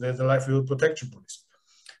the Livelihood Protection Policy,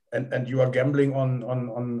 and you are gambling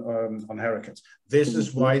on hurricanes. This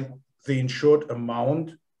is why the insured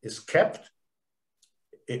amount is kept.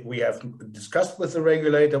 We have discussed with the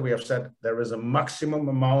regulator, we have said there is a maximum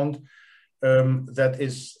amount that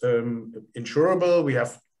is insurable. We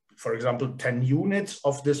have, for example, 10 units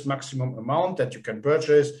of this maximum amount that you can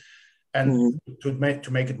purchase, and to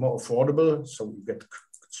make it more affordable, so you get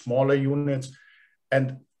smaller units,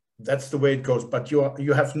 and that's the way it goes. But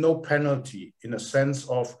you have no penalty in a sense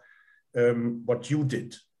of what you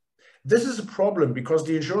did. This is a problem because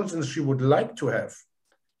the insurance industry would like to have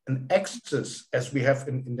an access, as we have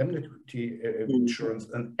in indemnity insurance,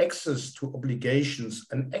 an access to obligations,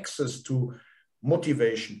 an access to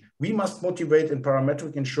motivation. We must motivate in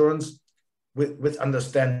parametric insurance with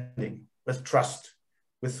understanding, with trust,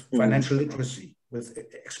 with financial literacy, with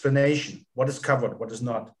explanation. What is covered, what is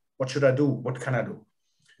not? What should I do? What can I do?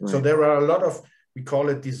 Right. So there are a lot of, we call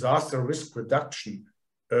it disaster risk reduction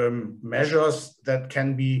measures that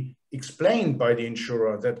can be explained by the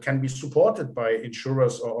insurer, that can be supported by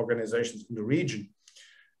insurers or organizations in the region.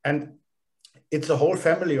 And it's a whole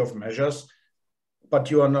family of measures, but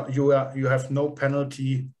you have no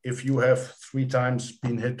penalty if you have 3 times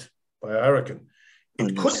been hit by a hurricane.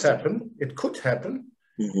 It could happen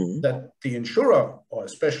that the insurer, or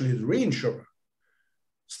especially the reinsurer,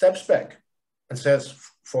 steps back and says,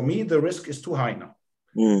 for me, the risk is too high now.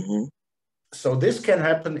 So this can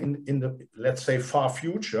happen in the, let's say, far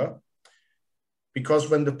future, because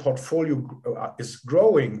when the portfolio is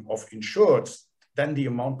growing of insureds, then the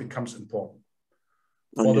amount becomes important.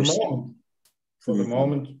 For the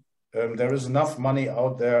moment, there is enough money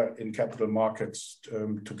out there in capital markets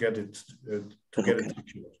to get it secured.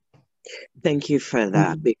 Thank you for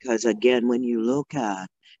that, because again, when you look at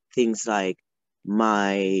things like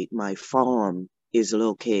my farm is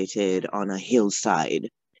located on a hillside,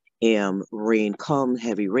 rain come,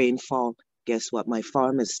 heavy rainfall, guess what? My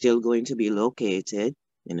farm is still going to be located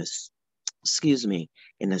in the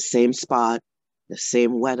same spot, the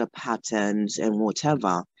same weather patterns and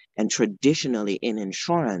whatever. And traditionally in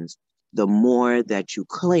insurance, the more that you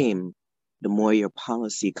claim, the more your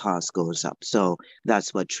policy cost goes up. So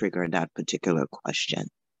that's what triggered that particular question.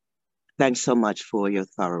 Thanks so much for your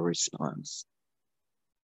thorough response.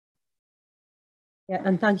 Yeah,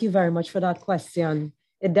 and thank you very much for that question.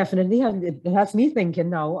 It definitely has me thinking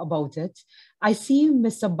now about it. I see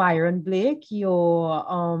Mr. Byron Blake, your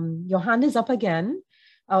hand is up again.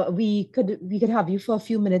 We could have you for a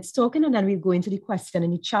few minutes talking, and then we'll go into the question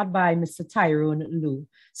in the chat by Mr. Tyrone Liu.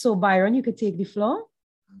 So Byron, you could take the floor.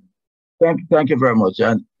 Thank you very much.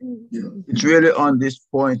 And it's really on this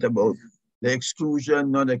point about the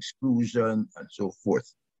exclusion, non-exclusion, and so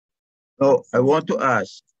forth. Now, I want to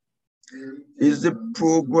ask, is the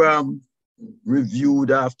program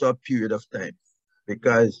reviewed after a period of time?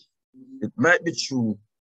 Because it might be true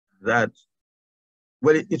that,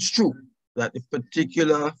 well, it's true that a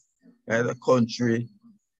particular either country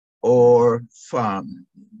or farm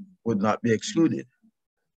would not be excluded.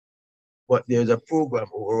 But there's a program,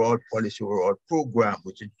 overall policy, overall program,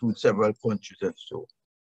 which includes several countries and so.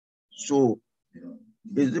 So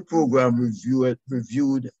is the program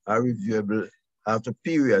reviewed or reviewable after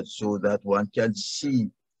periods so that one can see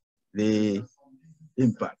the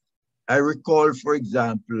impact? I recall, for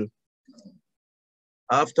example,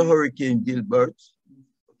 after Hurricane Gilbert,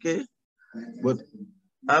 okay, but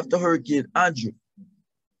after Hurricane Andrew,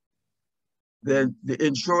 then the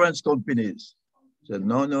insurance companies said,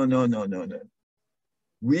 no.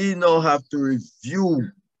 We now have to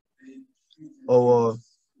review our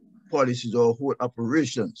policies, our whole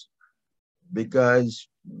operations, because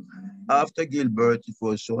after Gilbert, it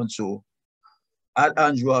was so-and-so. At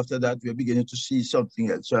Andrew, after that, we're beginning to see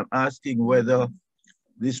something else. So I'm asking whether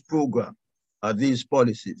this program or these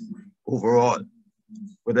policies overall,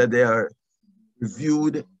 whether they are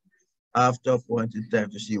reviewed after a point in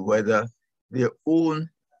time to see whether their own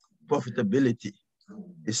profitability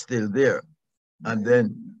is still there. And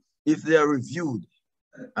then if they are reviewed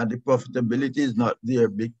and the profitability is not there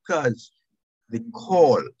because the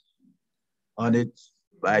call on it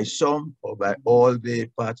by some or by all the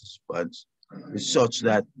participants is such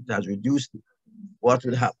that it has reduced it, what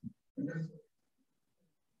will happen?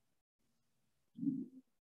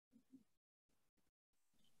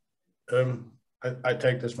 I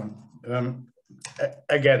take this one.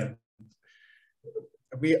 Again,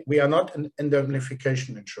 we are not in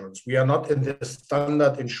indemnification insurance. We are not in the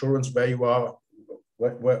standard insurance where you are,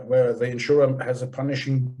 where the insurer has a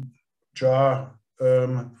punishing jar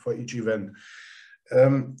for each event.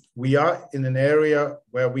 We are in an area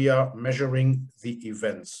where we are measuring the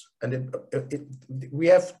events, and we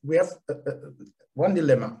have one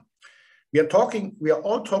dilemma. We are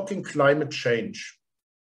all talking climate change,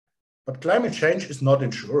 But climate change is not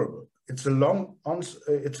insurable. It's a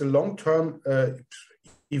long-term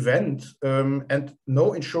event, and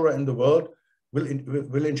no insurer in the world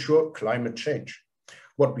will insure climate change.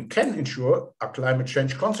 What we can insure are climate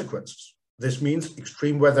change consequences. This means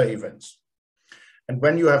extreme weather events. And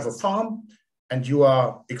when you have a farm and you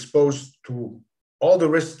are exposed to all the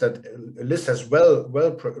risks that Liz has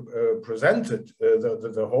presented,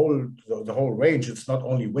 the whole range, it's not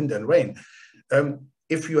only wind and rain.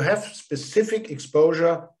 If you have specific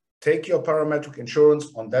exposure, take your parametric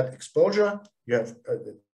insurance on that exposure. You have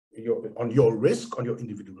on your risk, on your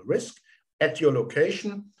individual risk, at your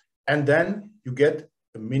location, and then you get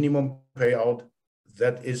a minimum payout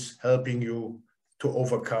that is helping you to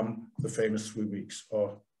overcome the famous 3 weeks,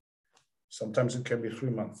 or sometimes it can be 3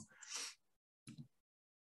 months.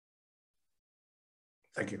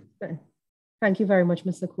 Thank you. Thank you very much,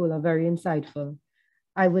 Mr. Kohler. Very insightful.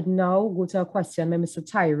 I would now go to a question by Mr.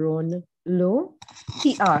 Tyrone Lowe.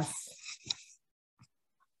 He asks,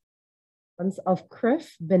 of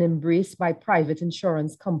CCRIF been embraced by private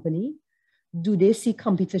insurance company? Do they see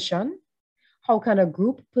competition? How can a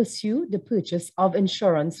group pursue the purchase of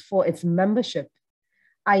insurance for its membership?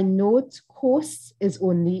 I note Coast is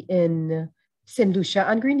only in St. Lucia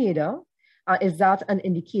and Grenada. Is that an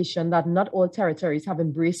indication that not all territories have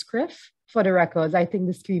embraced CCRIF? For the records, I think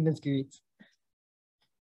the screen is great.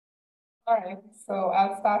 All right, so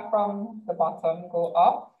I'll start from the bottom, go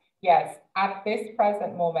up. Yes, at this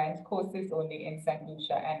present moment, Coast is only in St.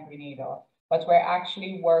 Lucia and Grenada, but we're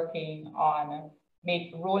actually working on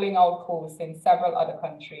rolling out Coast in several other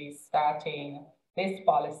countries starting this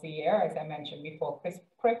policy year. As I mentioned before,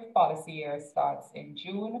 CCRIF policy year starts in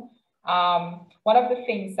June. One of the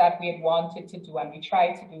things that we had wanted to do and we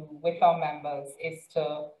try to do with our members is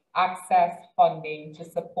to access funding to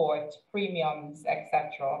support premiums,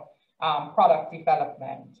 etc., product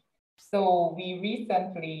development. So we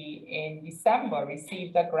recently in December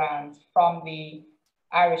received a grant from the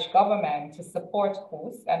Irish government to support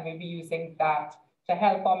Coast, and we'll be using that to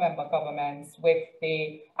help our member governments with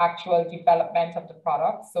the actual development of the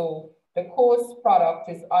product. So the Coast product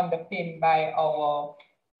is underpinned by our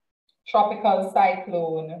tropical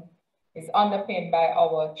cyclone,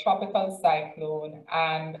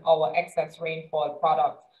 and our excess rainfall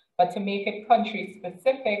product. But to make it country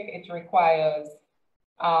specific, it requires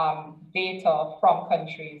data from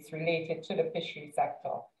countries related to the fishery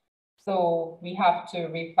sector. So we have to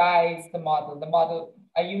revise the model.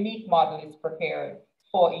 A unique model is prepared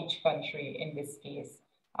for each country in this case.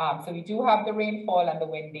 So we do have the rainfall and the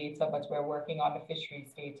wind data, but we're working on the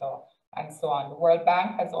fisheries data and so on. The World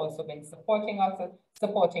Bank has also been supporting us,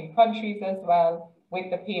 supporting countries as well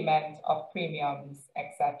with the payment of premiums,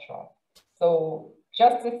 etc. So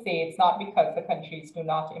just to say, it's not because the countries do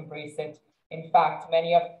not embrace it. In fact,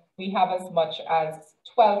 we have as much as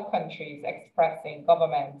 12 countries expressing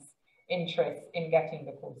government's interest in getting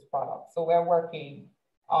the Coast product. So we're working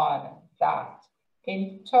on that.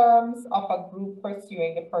 In terms of a group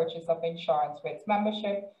pursuing the purchase of insurance for its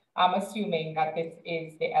membership, I'm assuming that this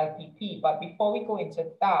is the LPP. But before we go into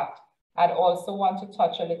that, I'd also want to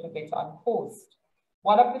touch a little bit on Coast.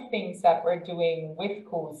 One of the things that we're doing with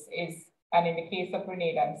Coast is, and in the case of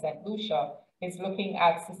Grenada and St. Lucia, is looking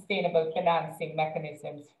at sustainable financing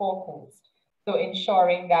mechanisms for Coast. So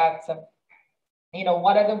ensuring that,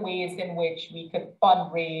 what are the ways in which we could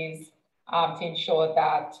fundraise to ensure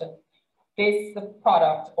that this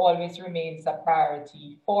product always remains a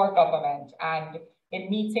priority for government. And in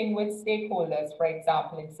meeting with stakeholders, for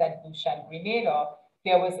example, in St. Lucia and Grenada,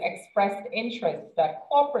 there was expressed interest that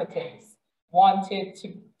cooperatives wanted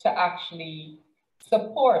to actually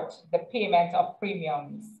support the payment of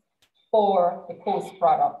premiums for the Coast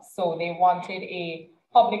product. So they wanted a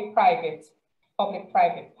public-private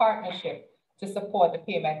partnership to support the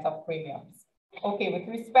payment of premiums. Okay, with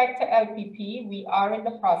respect to LPP, we are in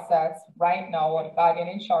the process right now with Guardian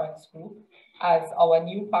Insurance Group as our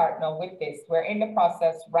new partner with this. We're in the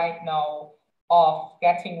process right now of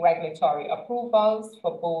getting regulatory approvals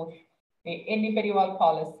for both the individual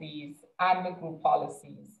policies and the group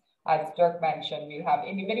policies. As Dirk mentioned, we'll have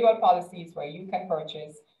individual policies where you can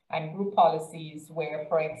purchase and group policies where,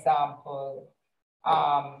 for example,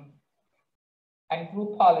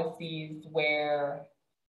 where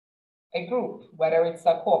a group, whether it's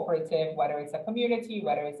a cooperative, whether it's a community,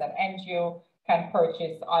 whether it's an NGO, can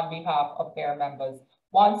purchase on behalf of their members.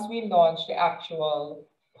 Once we launch the actual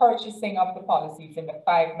purchasing of the policies in the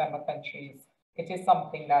 5 member countries, it is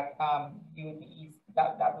something that that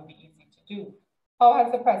would be easy to do. How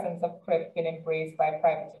has the presence of CCRIF been embraced by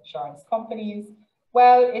private insurance companies?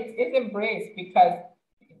 Well, it is embraced because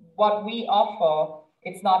what we offer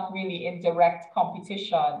it's not really in direct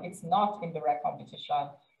competition. It's not in direct competition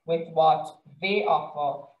with what they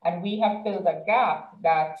offer. And we have filled a gap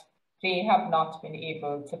that they have not been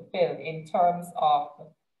able to fill in terms of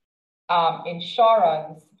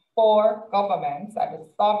insurance for governments at the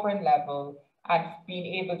sovereign level and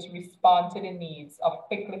being able to respond to the needs of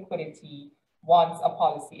quick liquidity once a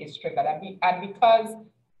policy is triggered. And because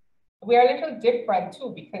we're a little different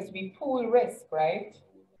too, because we pool risk, right?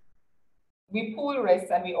 We pool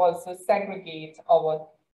risk and we also segregate our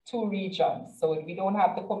two regions. So we don't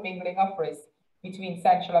have the commingling of risk between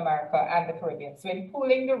Central America and the Caribbean. So in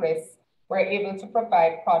pooling the risk, we're able to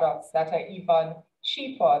provide products that are even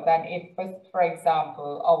cheaper than if, for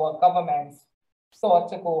example, our governments sought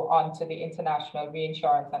to go onto the international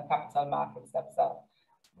reinsurance and capital markets themselves.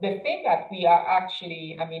 The thing that we are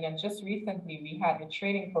actually, and just recently we had a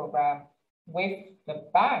training program with the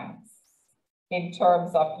banks in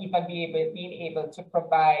terms of even being able to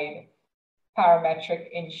provide parametric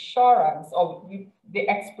insurance, or the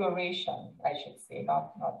exploration, I should say,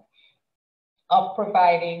 not of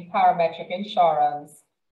providing parametric insurance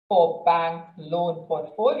for bank loan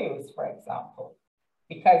portfolios, for example,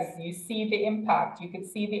 because you see the impact, you could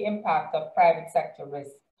see the impact of private sector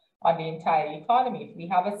risk on the entire economy. If we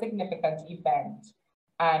have a significant event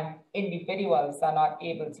and individuals are not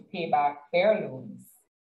able to pay back their loans,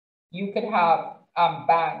 you could have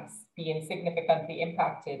banks being significantly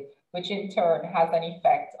impacted, which in turn has an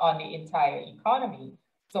effect on the entire economy.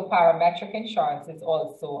 So parametric insurance is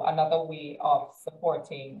also another way of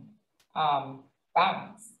supporting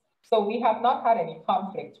banks. So we have not had any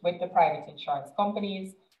conflict with the private insurance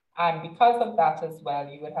companies. And because of that as well,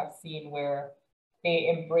 you would have seen where they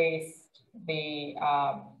embraced the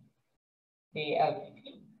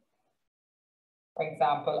LPP. For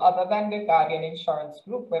example, other than the Guardian Insurance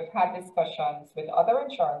Group, we've had discussions with other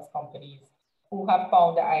insurance companies who have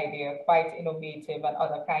found the idea quite innovative, and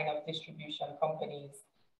other kind of distribution companies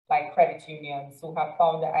like credit unions who have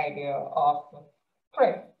found the idea of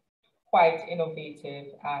CCRIF quite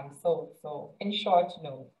innovative. And so in short,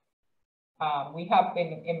 no, we have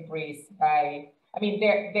been embraced by,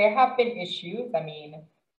 there have been issues,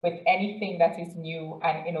 with anything that is new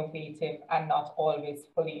and innovative and not always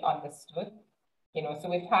fully understood. So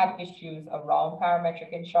we've had issues around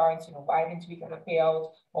parametric insurance, why didn't we get a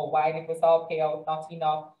payout, or why did this all payout not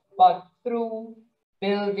enough? But through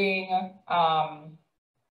building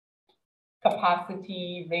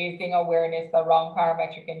capacity, raising awareness around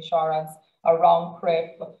parametric insurance, around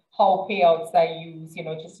CCRIF, how payouts are used,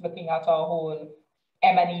 just looking at our whole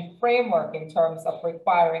M&E framework in terms of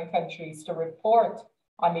requiring countries to report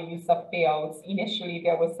on the use of payouts. Initially,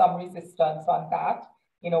 there was some resistance on that.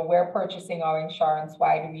 We're purchasing our insurance,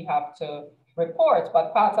 why do we have to report?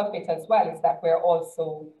 But part of it as well is that we're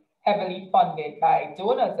also heavily funded by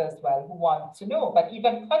donors as well who want to know. But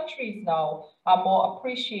even countries now are more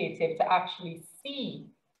appreciative to actually see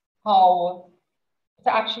how,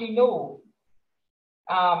 to actually know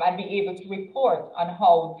and be able to report on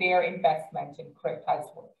how their investment in CCRIF has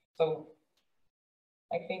worked. So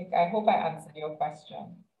I hope I answered your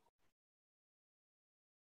question.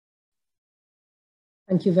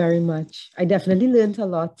 Thank you very much. I definitely learned a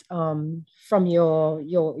lot from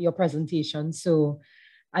your presentation. So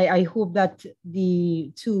I hope that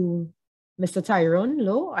to Mr. Tyrone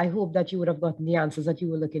Lowe, I hope that you would have gotten the answers that you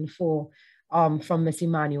were looking for from Ms.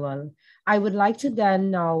 Emmanuel. I would like to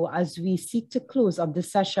then now, as we seek to close up the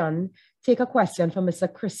session, take a question from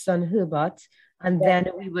Mr. Christian Herbert, and then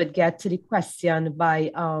we would get to the question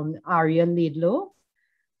by Aria Laidlaw,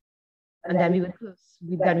 and then we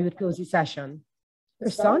would close the session.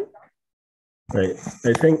 Christian? Right.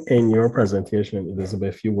 I think in your presentation,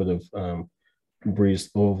 Elizabeth, you would have breezed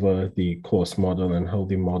over the cost model and how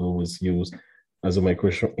the model was used as a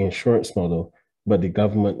micro-insurance model, but the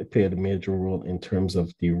government played a major role in terms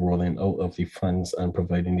of the rolling out of the funds and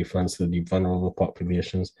providing the funds to the vulnerable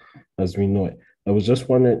populations as we know it. I was just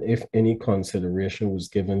wondering if any consideration was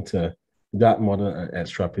given to that model and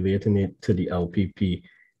extrapolating it to the LPP,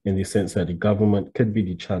 in the sense that the government could be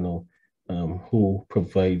the channel who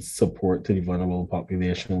provides support to the vulnerable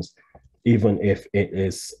populations, even if it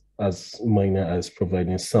is as minor as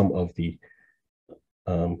providing some of the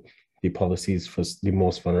policies for the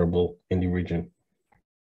most vulnerable in the region.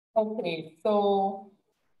 Okay, so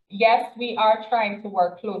yes, we are trying to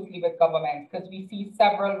work closely with governments because we see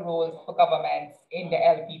several roles for governments in the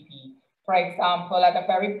LPP. For example, at a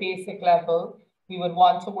very basic level, we would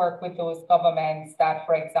want to work with those governments that,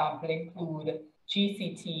 for example, include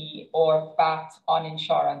GCT or VAT on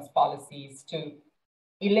insurance policies to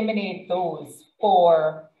eliminate those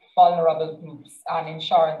for vulnerable groups and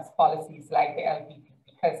insurance policies like the LPP.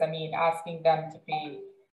 because I mean, asking them to pay,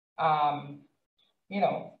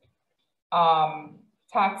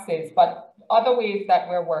 taxes, but other ways that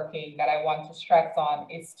we're working that I want to stress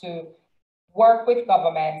on is to work with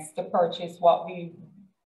governments to purchase what we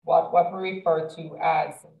refer to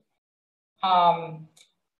as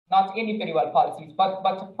not individual policies, but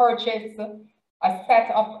to purchase a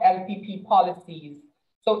set of LPP policies.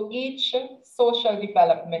 So each social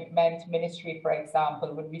development ministry, for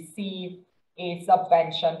example, would receive a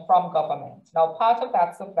subvention from government. Now, part of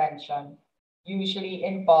that subvention usually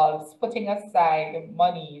involves putting aside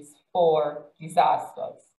monies for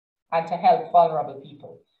disasters and to help vulnerable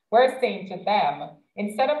people. We're saying to them,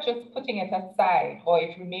 instead of just putting it aside, or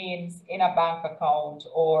it remains in a bank account,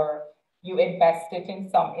 or you invest it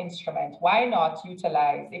in some instrument, why not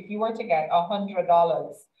utilize, if you were to get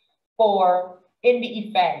 $100 for, in the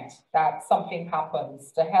event that something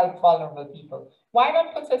happens to help vulnerable people, why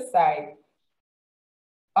not put aside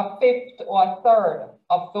a fifth or a third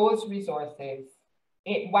of those resources?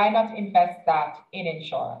 Why not invest that in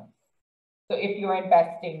insurance? So if you're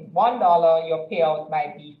investing $1, your payout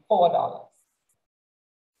might be $4.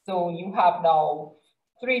 So you have now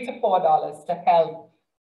 $3 to $4 to help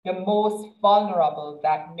the most vulnerable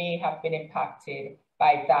that may have been impacted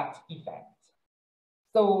by that event.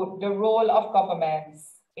 So the role of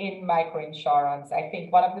governments in microinsurance, I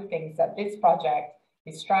think one of the things that this project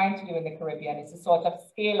is trying to do in the Caribbean is to sort of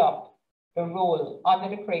scale up the role under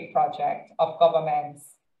the CRIC project of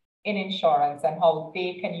governments in insurance and how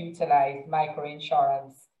they can utilize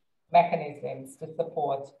microinsurance mechanisms to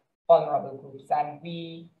support vulnerable groups. And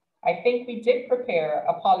I think we did prepare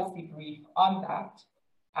a policy brief on that,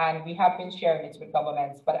 and we have been sharing it with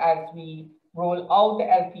governments. But as we roll out the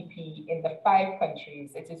LPP in the 5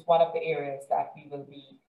 countries, it is one of the areas that we will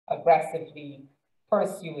be aggressively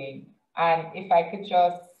pursuing. And if I could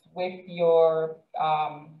just, with your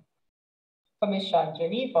permission,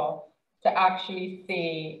 Geneva, to actually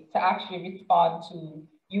respond to,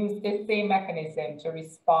 use this same mechanism to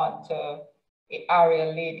respond to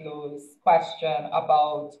Ariel Laidlow's question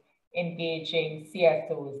about engaging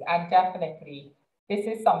CSOs. And definitely, this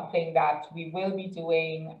is something that we will be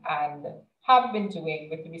doing and have been doing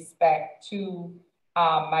with respect to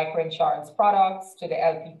microinsurance products, to the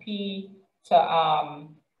LPP, to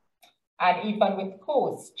and even with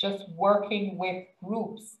COAST, just working with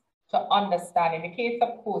groups to understand. In the case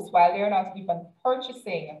of COAST, while they're not even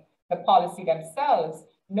purchasing the policy themselves,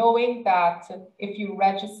 knowing that if you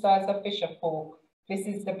register as a fisherfolk, this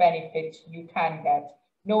is the benefit you can get.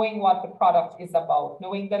 Knowing what the product is about,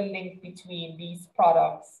 knowing the link between these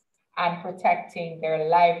products and protecting their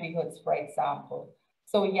livelihoods, for example.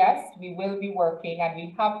 So yes, we will be working, and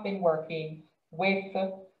we have been working with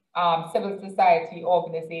civil society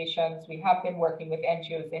organizations. We have been working with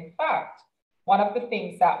NGOs. In fact, one of the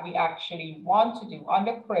things that we actually want to do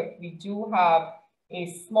under CRIF, we do have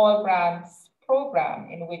a small grants program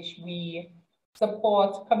in which we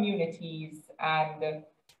support communities and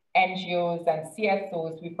NGOs and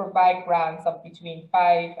CSOs. We provide grants of between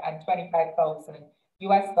 $5,000 and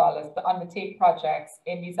 $25,000 to undertake projects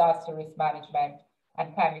in disaster risk management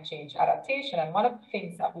and climate change adaptation. And one of the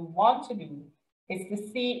things that we want to do is to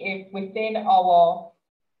see if within our,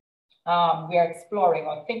 we are exploring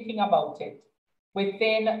or thinking about it,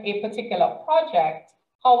 within a particular project,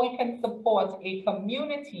 how we can support a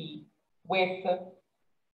community with,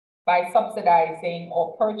 by subsidizing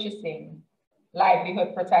or purchasing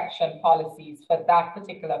livelihood protection policies for that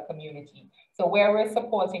particular community. So where we're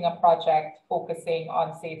supporting a project focusing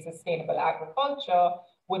on, say, sustainable agriculture,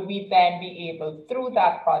 would we then be able, through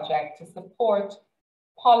that project, to support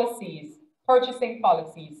policies, purchasing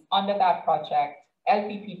policies under that project,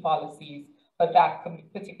 LPP policies for that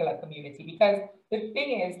particular community? Because the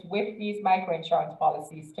thing is, with these microinsurance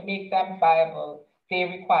policies, to make them viable, they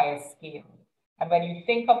require scale. And when you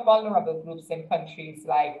think of vulnerable groups in countries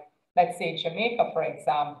like, let's say, Jamaica, for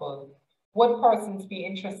example, would persons be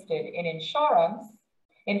interested in insurance?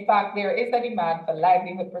 In fact, there is a demand for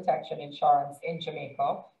livelihood protection insurance in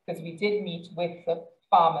Jamaica, because we did meet with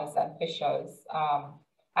farmers and fishers,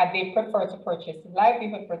 and they prefer to purchase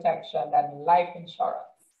livelihood protection than life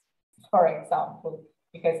insurance, for example,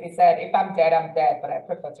 because they said, if I'm dead, but I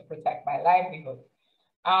prefer to protect my livelihood.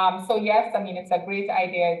 So yes, I mean, it's a great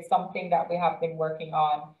idea. It's something that we have been working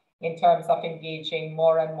on in terms of engaging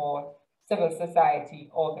more and more civil society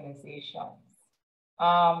organizations.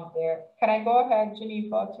 Can I go ahead,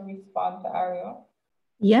 Geneva, to respond to Ariel?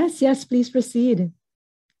 Yes, please proceed.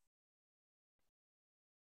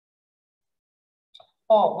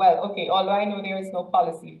 Oh, well, okay. Although I know there is no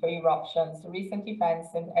policy for eruptions, recent events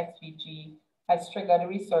in SVG has triggered a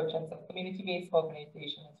resurgence of community-based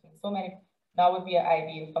organizations. So many now would be an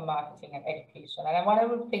ideal for marketing and education. And one of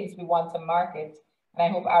the things we want to market, and I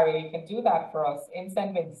hope Ari can do that for us in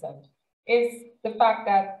St. Vincent, is the fact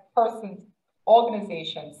that persons,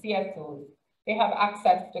 organizations, CSOs, they have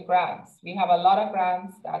access to grants. We have a lot of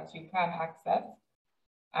grants that you can access,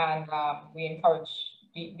 and we encourage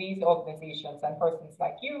these organizations and persons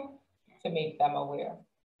like you to make them aware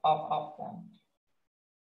of them.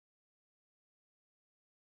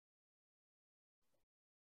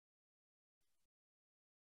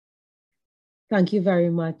 Thank you very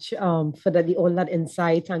much for all that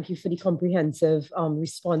insight. Thank you for the comprehensive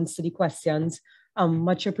response to the questions.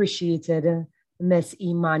 Much appreciated, Ms.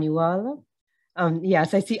 Emmanuel.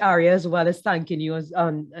 Yes, I see Aria as well as thanking you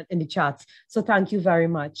in the chat. So thank you very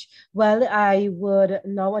much. Well, I would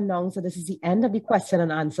now announce that this is the end of the question and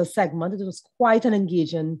answer segment. It was quite an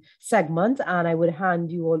engaging segment, and I would hand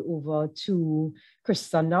you all over to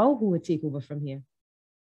Krista now, who would take over from here.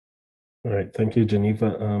 All right, thank you,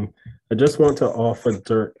 Geneva. I just want to offer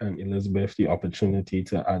Dirk and Elizabeth the opportunity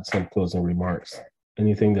to add some closing remarks.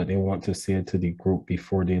 Anything that they want to say to the group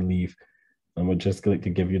before they leave. I would just like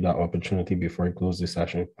to give you that opportunity before I close the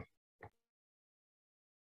session.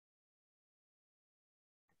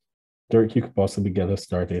 Dirk, you could possibly get us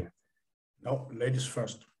started. No, ladies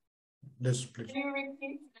first. Liz, please. Can you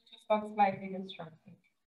repeat? It just got slightly distracted.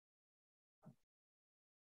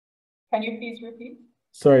 Can you please repeat?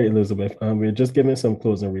 Sorry, Elizabeth. We're just giving some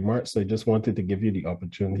closing remarks. So I just wanted to give you the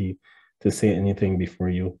opportunity to say anything before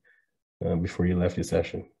you left the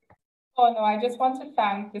session. Oh, no, I just want to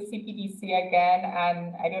thank the CPDC again.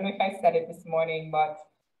 And I don't know if I said it this morning, but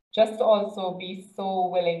just to also be so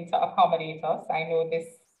willing to accommodate us. I know this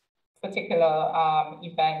particular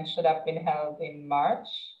event should have been held in March.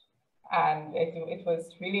 And it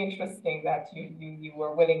was really interesting that you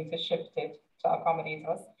were willing to shift it to accommodate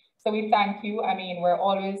us. So we thank you. I mean, we're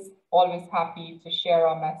always happy to share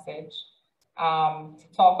our message,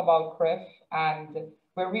 to talk about CRIF, and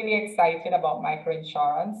we're really excited about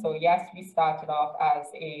microinsurance. So yes, we started off as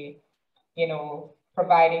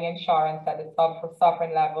providing insurance at the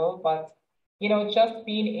sovereign level, but, just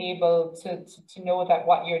being able to know that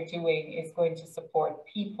what you're doing is going to support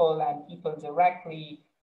people and people directly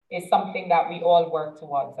is something that we all work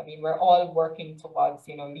towards. I mean, we're all working towards,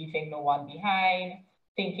 leaving no one behind,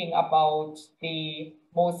 thinking about the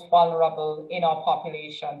most vulnerable in our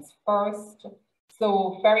populations first.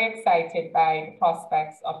 So very excited by the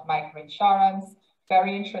prospects of microinsurance,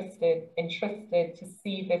 very interested to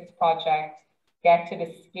see this project get to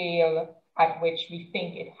the scale at which we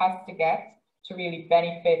think it has to get to really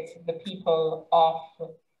benefit the people of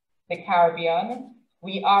the Caribbean.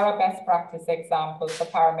 We are a best practice example for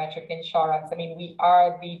parametric insurance. I mean, we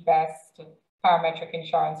are the best parametric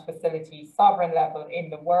insurance facility, sovereign level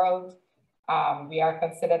in the world. We are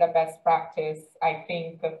considered a best practice. I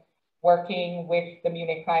think working with the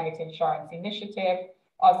Munich Climate Insurance Initiative,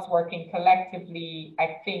 us working collectively,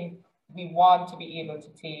 I think we want to be able to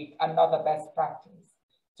take another best practice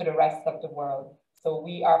to the rest of the world. So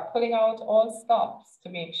we are pulling out all stops to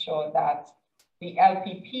make sure that the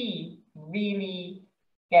LPP really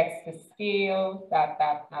gets the scale that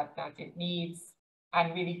it needs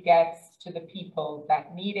and really gets to the people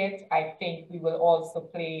that need it. I think we will also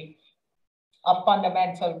play a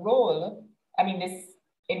fundamental role. I mean,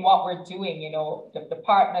 in what we're doing, the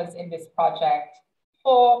partners in this project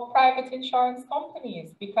for private insurance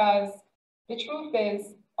companies, because the truth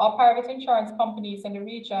is our private insurance companies in the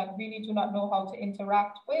region really do not know how to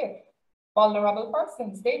interact with vulnerable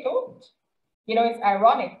persons. They don't. It's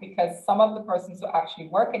ironic because some of the persons who actually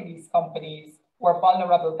work in these companies were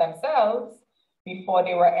vulnerable themselves before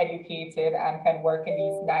they were educated and can work in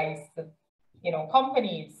these nice,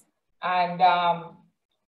 companies. And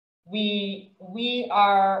we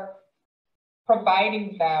are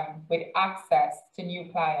providing them with access to new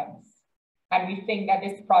clients. And we think that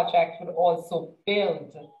this project would also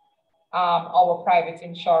build our private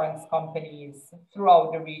insurance companies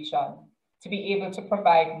throughout the region to be able to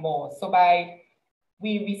provide more. So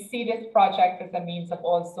we see this project as a means of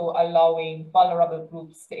also allowing vulnerable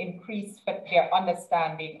groups to increase their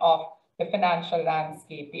understanding of the financial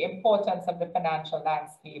landscape, the importance of the financial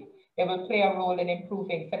landscape. It will play a role in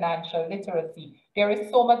improving financial literacy. There is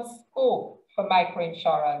so much scope for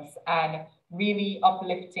microinsurance and really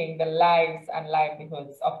uplifting the lives and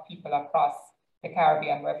livelihoods of people across the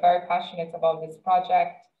Caribbean. We're very passionate about this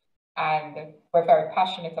project, and we're very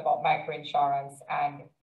passionate about microinsurance and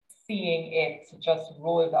seeing it just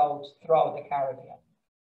rolled out throughout the Caribbean.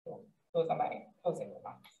 So those are my closing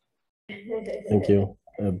remarks. Thank you.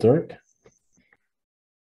 Dirk?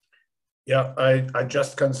 Yeah, I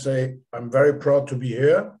just can say I'm very proud to be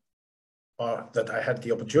here, that I had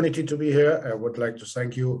the opportunity to be here. I would like to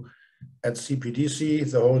thank you at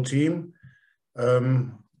CPDC, the whole team.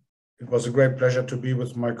 It was a great pleasure to be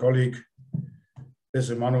with my colleague, Liz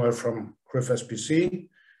Emmanuel from CCRIF SPC.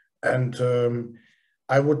 And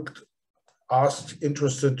I would ask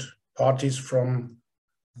interested parties from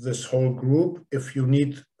this whole group, if you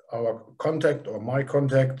need our contact or my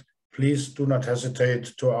contact, please do not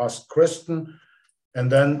hesitate to ask Kristen, and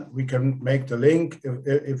then we can make the link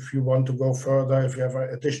if you want to go further, if you have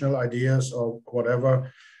additional ideas or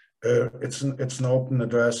whatever. It's an open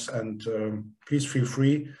address, and please feel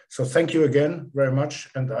free. So thank you again very much,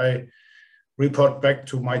 and I report back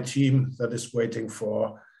to my team that is waiting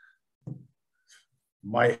for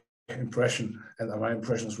my impression, and my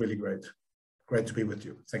impression is really great. Great to be with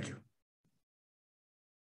you. Thank you.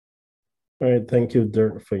 All right, thank you,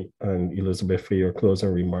 Dirk and Elizabeth, for your closing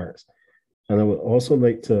remarks. And I would also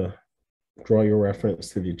like to draw your reference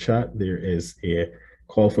to the chat. There is a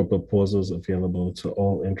call for proposals available to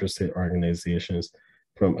all interested organizations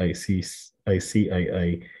from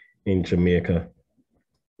ICII in Jamaica.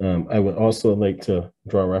 I would also like to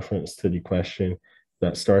draw reference to the question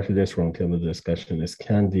that started this roundtable discussion is,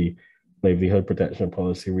 can the Livelihood Protection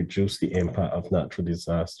Policy reduce the impact of natural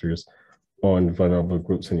disasters on vulnerable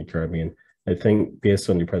groups in the Caribbean? I think based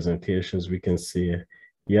on the presentations, we can see,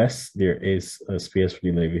 yes, there is a space for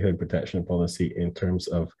the Livelihood Protection Policy in terms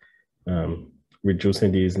of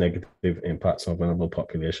reducing these negative impacts on vulnerable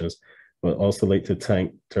populations. But also like to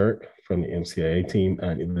thank Dirk from the MCII team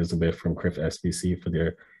and Elizabeth from CCRIF SPC for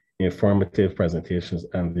their informative presentations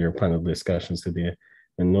and their panel discussions today.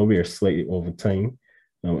 I know we are slightly over time.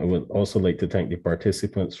 I would also like to thank the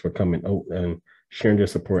participants for coming out and sharing their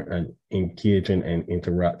support and engaging and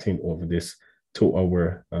interacting over this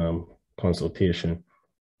 2-hour consultation.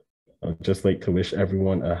 I'd just like to wish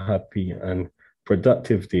everyone a happy and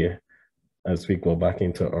productive day as we go back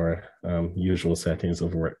into our usual settings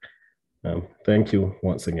of work. Thank you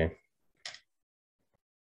once again.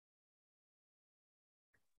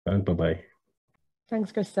 And bye-bye.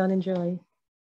 Thanks, Kristan. Enjoy.